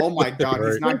like, "Oh my god,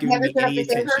 he's not giving me any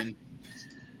attention."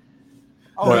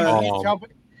 Oh,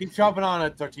 he's chopping on a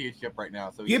tortilla chip right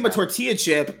now. So give him a tortilla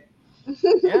chip.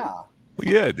 Yeah. Well,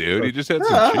 yeah, dude. He just had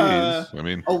some cheese. I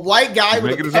mean, a white guy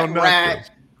with a pet rat nachos.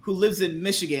 who lives in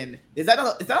Michigan. Is that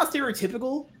not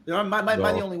stereotypical? Am I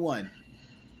the only one?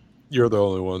 You're the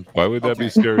only one. Why would that be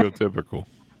stereotypical?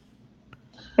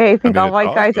 Hey, you think all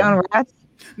white guys own rats?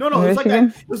 No, it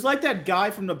was like that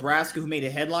guy from Nebraska who made a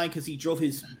headline because he drove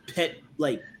his pet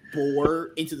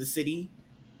boar into the city.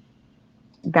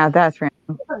 Now that's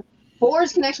random.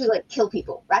 Boars can actually kill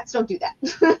people. Rats don't do that.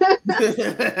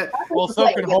 Well,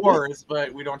 so can whores,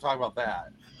 but we don't talk about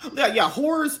that. Yeah,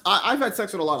 whores. I've had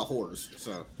sex with a lot of whores.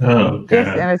 So. Oh god.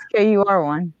 Yes, MSK, you are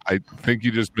one. I think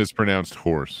you just mispronounced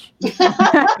horse.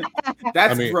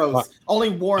 That's gross. Only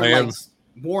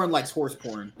Warren likes horse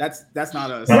porn. That's not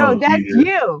us. No, that's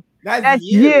you. That's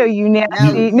you. You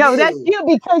nasty. No, that's you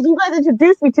because you guys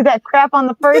introduced me to that crap on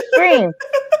the first stream.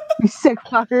 You sick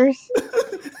fuckers.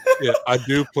 Yeah, I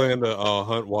do plan to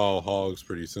hunt wild hogs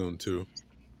pretty soon too.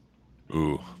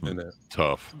 Ooh, and that's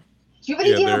tough. Do you have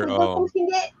any idea how big boars can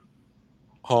get?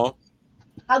 Huh?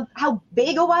 How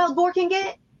big a wild boar can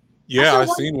get? Yeah, I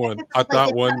seen one. I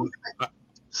thought one.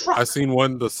 I seen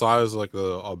one the size like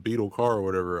a beetle car or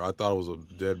whatever. I thought it was a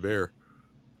dead bear.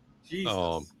 Jesus.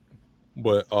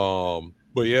 But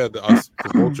yeah, the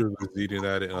vulture was eating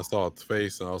at it, and I saw its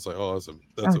face, and I was like, "Oh,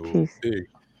 that's a pig."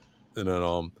 And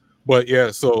then but yeah,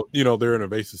 so they're an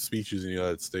invasive species in the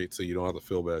United States, so you don't have to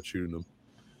feel bad shooting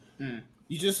them.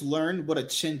 You just learned what a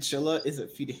chinchilla is a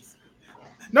few days.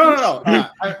 No.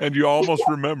 And you almost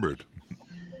remembered.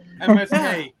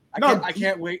 MSK, I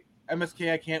can't wait.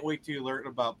 MSK, I can't wait to learn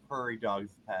about prairie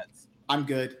dogs pets. I'm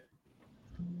good.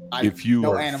 If you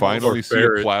finally see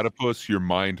a platypus, your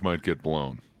mind might get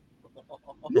blown.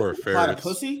 Or a ferret.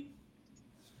 Platypussy?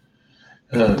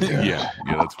 Yeah,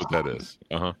 that's what that is.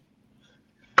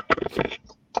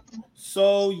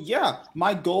 So yeah,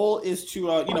 my goal is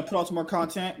to put out some more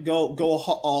content. Go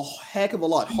a heck of a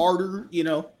lot harder.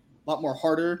 A lot more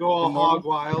harder. Go all hog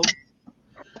wild.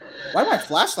 Why did my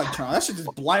flashlight turn on? That shit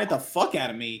just blinded the fuck out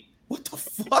of me. What the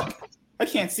fuck? I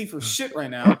can't see for shit right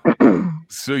now.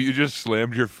 So you just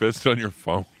slammed your fist on your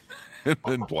phone and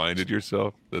then blinded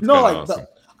yourself? That's awesome.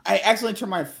 I accidentally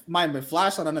turned my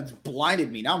flashlight on and it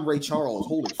blinded me. Now I'm Ray Charles.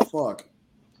 Holy fuck.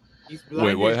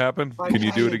 Wait, what happened? Can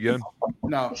you do it again?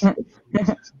 No.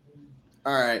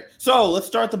 All right. So let's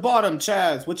start at the bottom.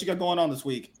 Chaz, what you got going on this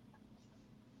week?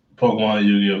 Pokemon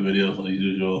Yu-Gi-Oh videos like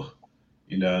usual.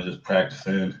 Just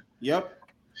practicing. Yep.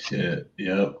 Shit.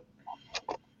 Yep.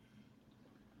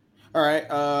 All right.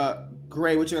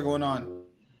 Gray, what you got going on?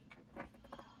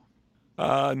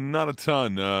 Not a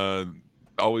ton.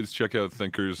 Always check out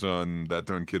Thinkers on That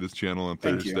Darn Kid's channel on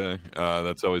Thursday.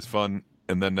 That's always fun.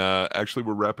 And then actually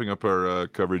we're wrapping up our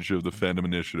coverage of the Fandom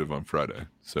Initiative on Friday.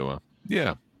 So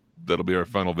yeah, that'll be our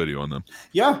final video on them.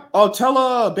 Yeah. Oh,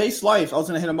 tell Base Life. I was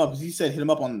gonna hit him up because he said hit him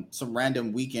up on some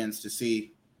random weekends to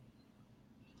see.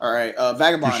 All right,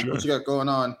 Vagabond, what you got going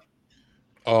on?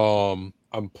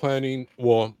 I'm planning.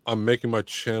 Well, I'm making my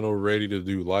channel ready to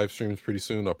do live streams pretty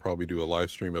soon. I'll probably do a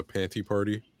live stream of Panty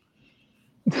Party.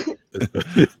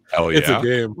 Hell yeah! It's a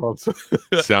game.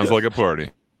 Sounds like a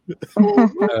party.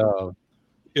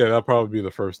 Yeah, that'll probably be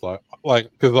the first live.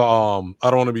 Because I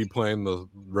don't want to be playing the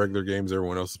regular games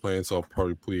everyone else is playing, so I'll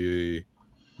probably play a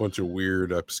bunch of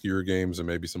weird, obscure games and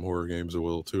maybe some horror games as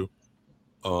well too.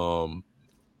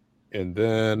 And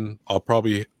then I'll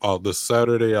probably this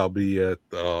Saturday I'll be at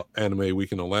Anime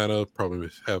Week in Atlanta. Probably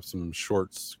have some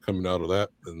shorts coming out of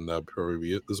that, and that'll probably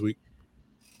be it this week.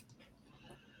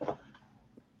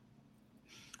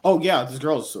 Oh yeah, this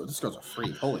girl's a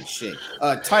freak. Holy shit.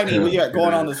 Tiny, what you got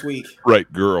going on this week? Right,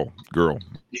 girl.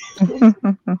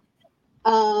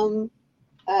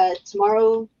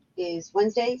 Tomorrow is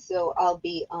Wednesday, so I'll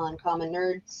be on Common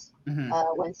Nerds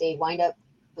Wednesday wind up,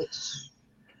 which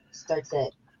starts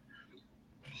at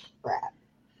crap.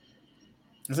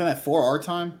 Isn't that 4 our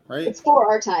time, right? It's 4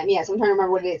 our time, yes. I'm trying to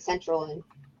remember what it is central and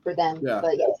for them. Yeah.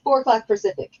 But yeah, it's 4 o'clock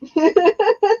Pacific.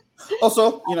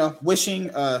 Also, wishing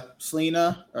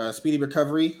Selena speedy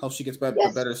recovery. Hope she gets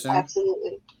better soon.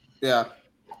 Absolutely. Yeah.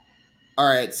 All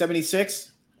right,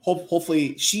 76.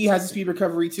 Hopefully she has a speed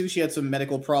recovery too. She had some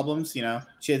medical problems. She had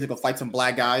to go fight some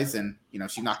black guys, and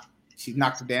she knocked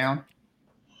her down.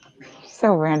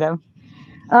 So random.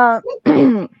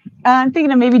 I'm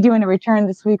thinking of maybe doing a return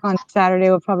this week on Saturday.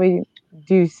 We'll probably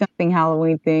do something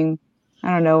Halloween thing.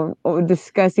 I don't know. We'll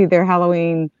discuss either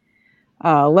Halloween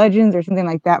legends or something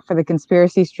like that for the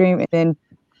conspiracy stream, and then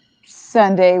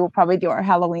Sunday we'll probably do our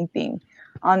Halloween thing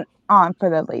on for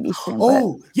the ladies stream.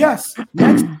 Oh yes,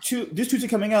 these Tuesday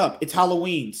coming up. It's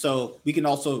Halloween, so we can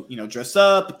also dress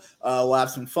up. We'll have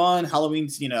some fun.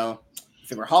 Halloween's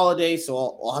favorite holiday,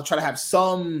 so I'll try to have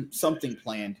something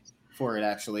planned for it.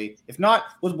 Actually, if not,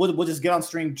 we'll just get on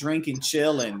stream, drink, and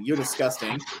chill. And you're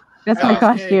disgusting. That's my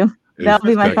costume. That'll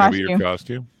be my costume. Your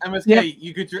costume. MSK, yep.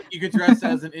 you could dress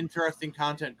as an interesting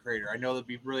content creator. I know that'd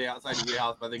be really outside of your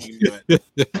house, but I think you can do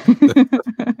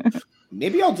it.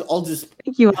 Maybe I'll just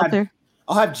thank you, Walter.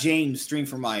 I'll have James stream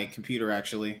from my computer.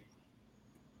 Actually,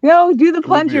 no, do the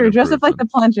plunger. Dress up like the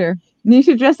plunger. You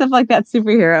should dress up like that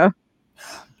superhero.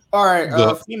 All right,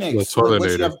 Phoenix. What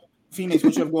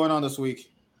you have going on this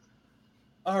week?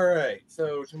 All right,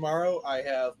 so tomorrow I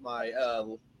have my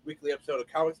weekly episode of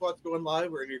Comic Spots going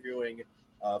live. We're interviewing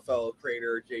fellow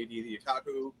creator JD the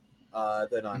Otaku.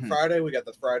 Then on Friday, we got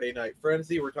the Friday Night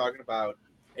Frenzy. We're talking about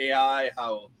AI,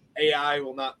 how AI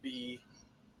will not be,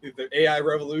 the AI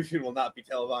revolution will not be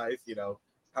televised.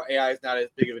 How AI is not as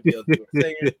big of a deal as you were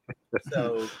saying it.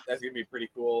 So that's going to be pretty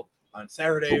cool. On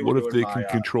Saturday, but what if they can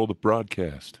control the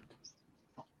broadcast?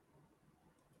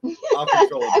 I'll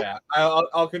control it back.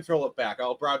 I'll control it back.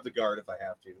 I'll bribe the guard if I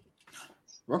have to.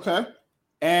 Okay.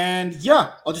 And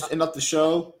yeah, I'll just end up the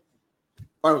show.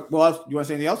 All right, well, you want to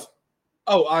say anything else?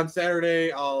 Oh, on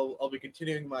Saturday, I'll be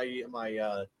continuing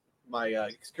my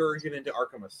excursion into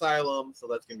Arkham Asylum, so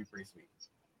that's gonna be pretty sweet.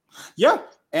 Yeah,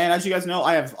 and as you guys know,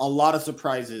 I have a lot of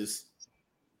surprises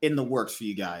in the works for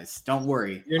you guys. Don't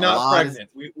worry. You're not pregnant.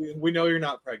 We know you're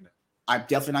not pregnant. I'm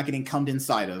definitely not getting cummed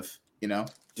inside of.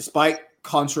 Despite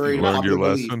contrary to learned your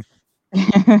lesson.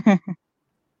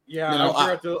 Yeah,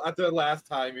 after the last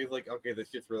time, he's like, okay, this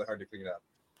shit's really hard to clean up.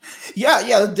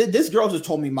 Yeah. This girl just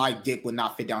told me my dick would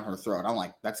not fit down her throat. I'm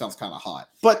like, that sounds kind of hot,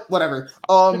 but whatever.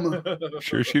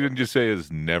 Sure, she didn't just say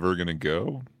is never gonna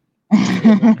go.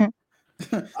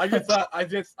 I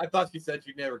thought she said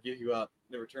she'd never give you up,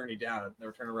 never turn you down,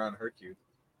 never turn around and hurt you.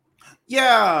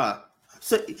 Yeah.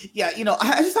 So yeah,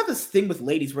 I just have this thing with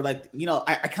ladies where I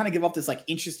kind of give off this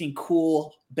interesting,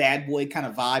 cool, bad boy kind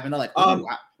of vibe, and they're like,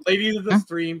 ladies of the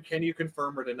stream, can you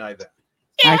confirm or deny that?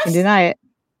 Yes. I can deny it.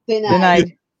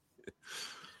 Denied.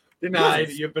 Denied.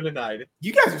 You've been denied.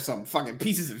 You guys are some fucking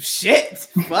pieces of shit.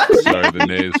 Fuck. Sorry, the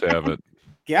nays have it.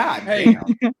 God, hey,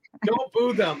 don't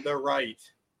boo them. They're right.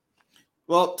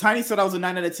 Well, Tiny said I was a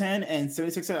 9 out of 10, and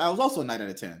 76 said I was also a 9 out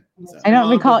of 10. So. I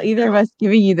don't recall either of us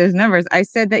giving you those numbers. I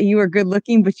said that you were good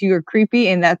looking, but you were creepy,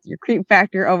 and that your creep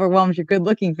factor overwhelms your good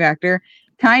looking factor.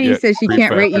 Tiny says she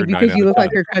can't rate you because you look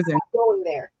like her cousin. Going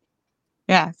there.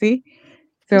 Yeah, see?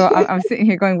 So I'm sitting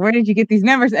here going, where did you get these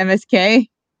numbers, MSK?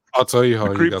 I'll tell you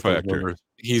how he got those numbers.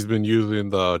 He's been using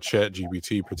the chat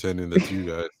GPT pretending that's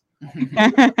you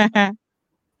guys.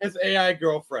 His AI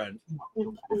girlfriend.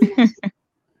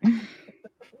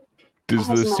 Does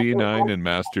the C9 in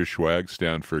Master Schwag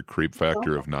stand for creep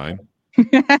factor of 9? I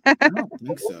don't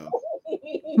think so.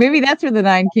 Maybe that's where the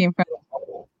 9 came from.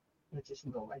 What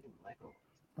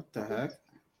the heck?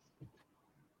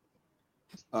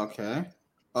 Okay.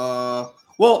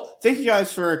 Well, thank you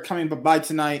guys for coming by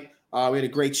tonight. We had a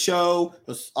great show. It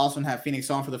was awesome to have Phoenix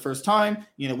on for the first time.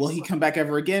 You know, will he come back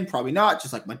ever again? Probably not.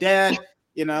 Just like my dad.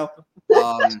 You know,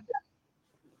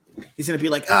 he's gonna be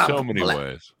like, so many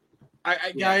ways.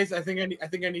 Guys, I think I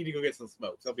need to go get some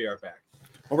smokes. I'll be right back.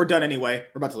 Well, we're done anyway.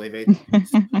 We're about to leave.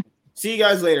 See you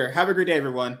guys later. Have a great day,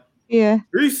 everyone. Yeah.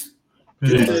 Peace.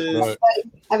 Have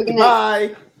a good night.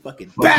 Bye. Fucking bye.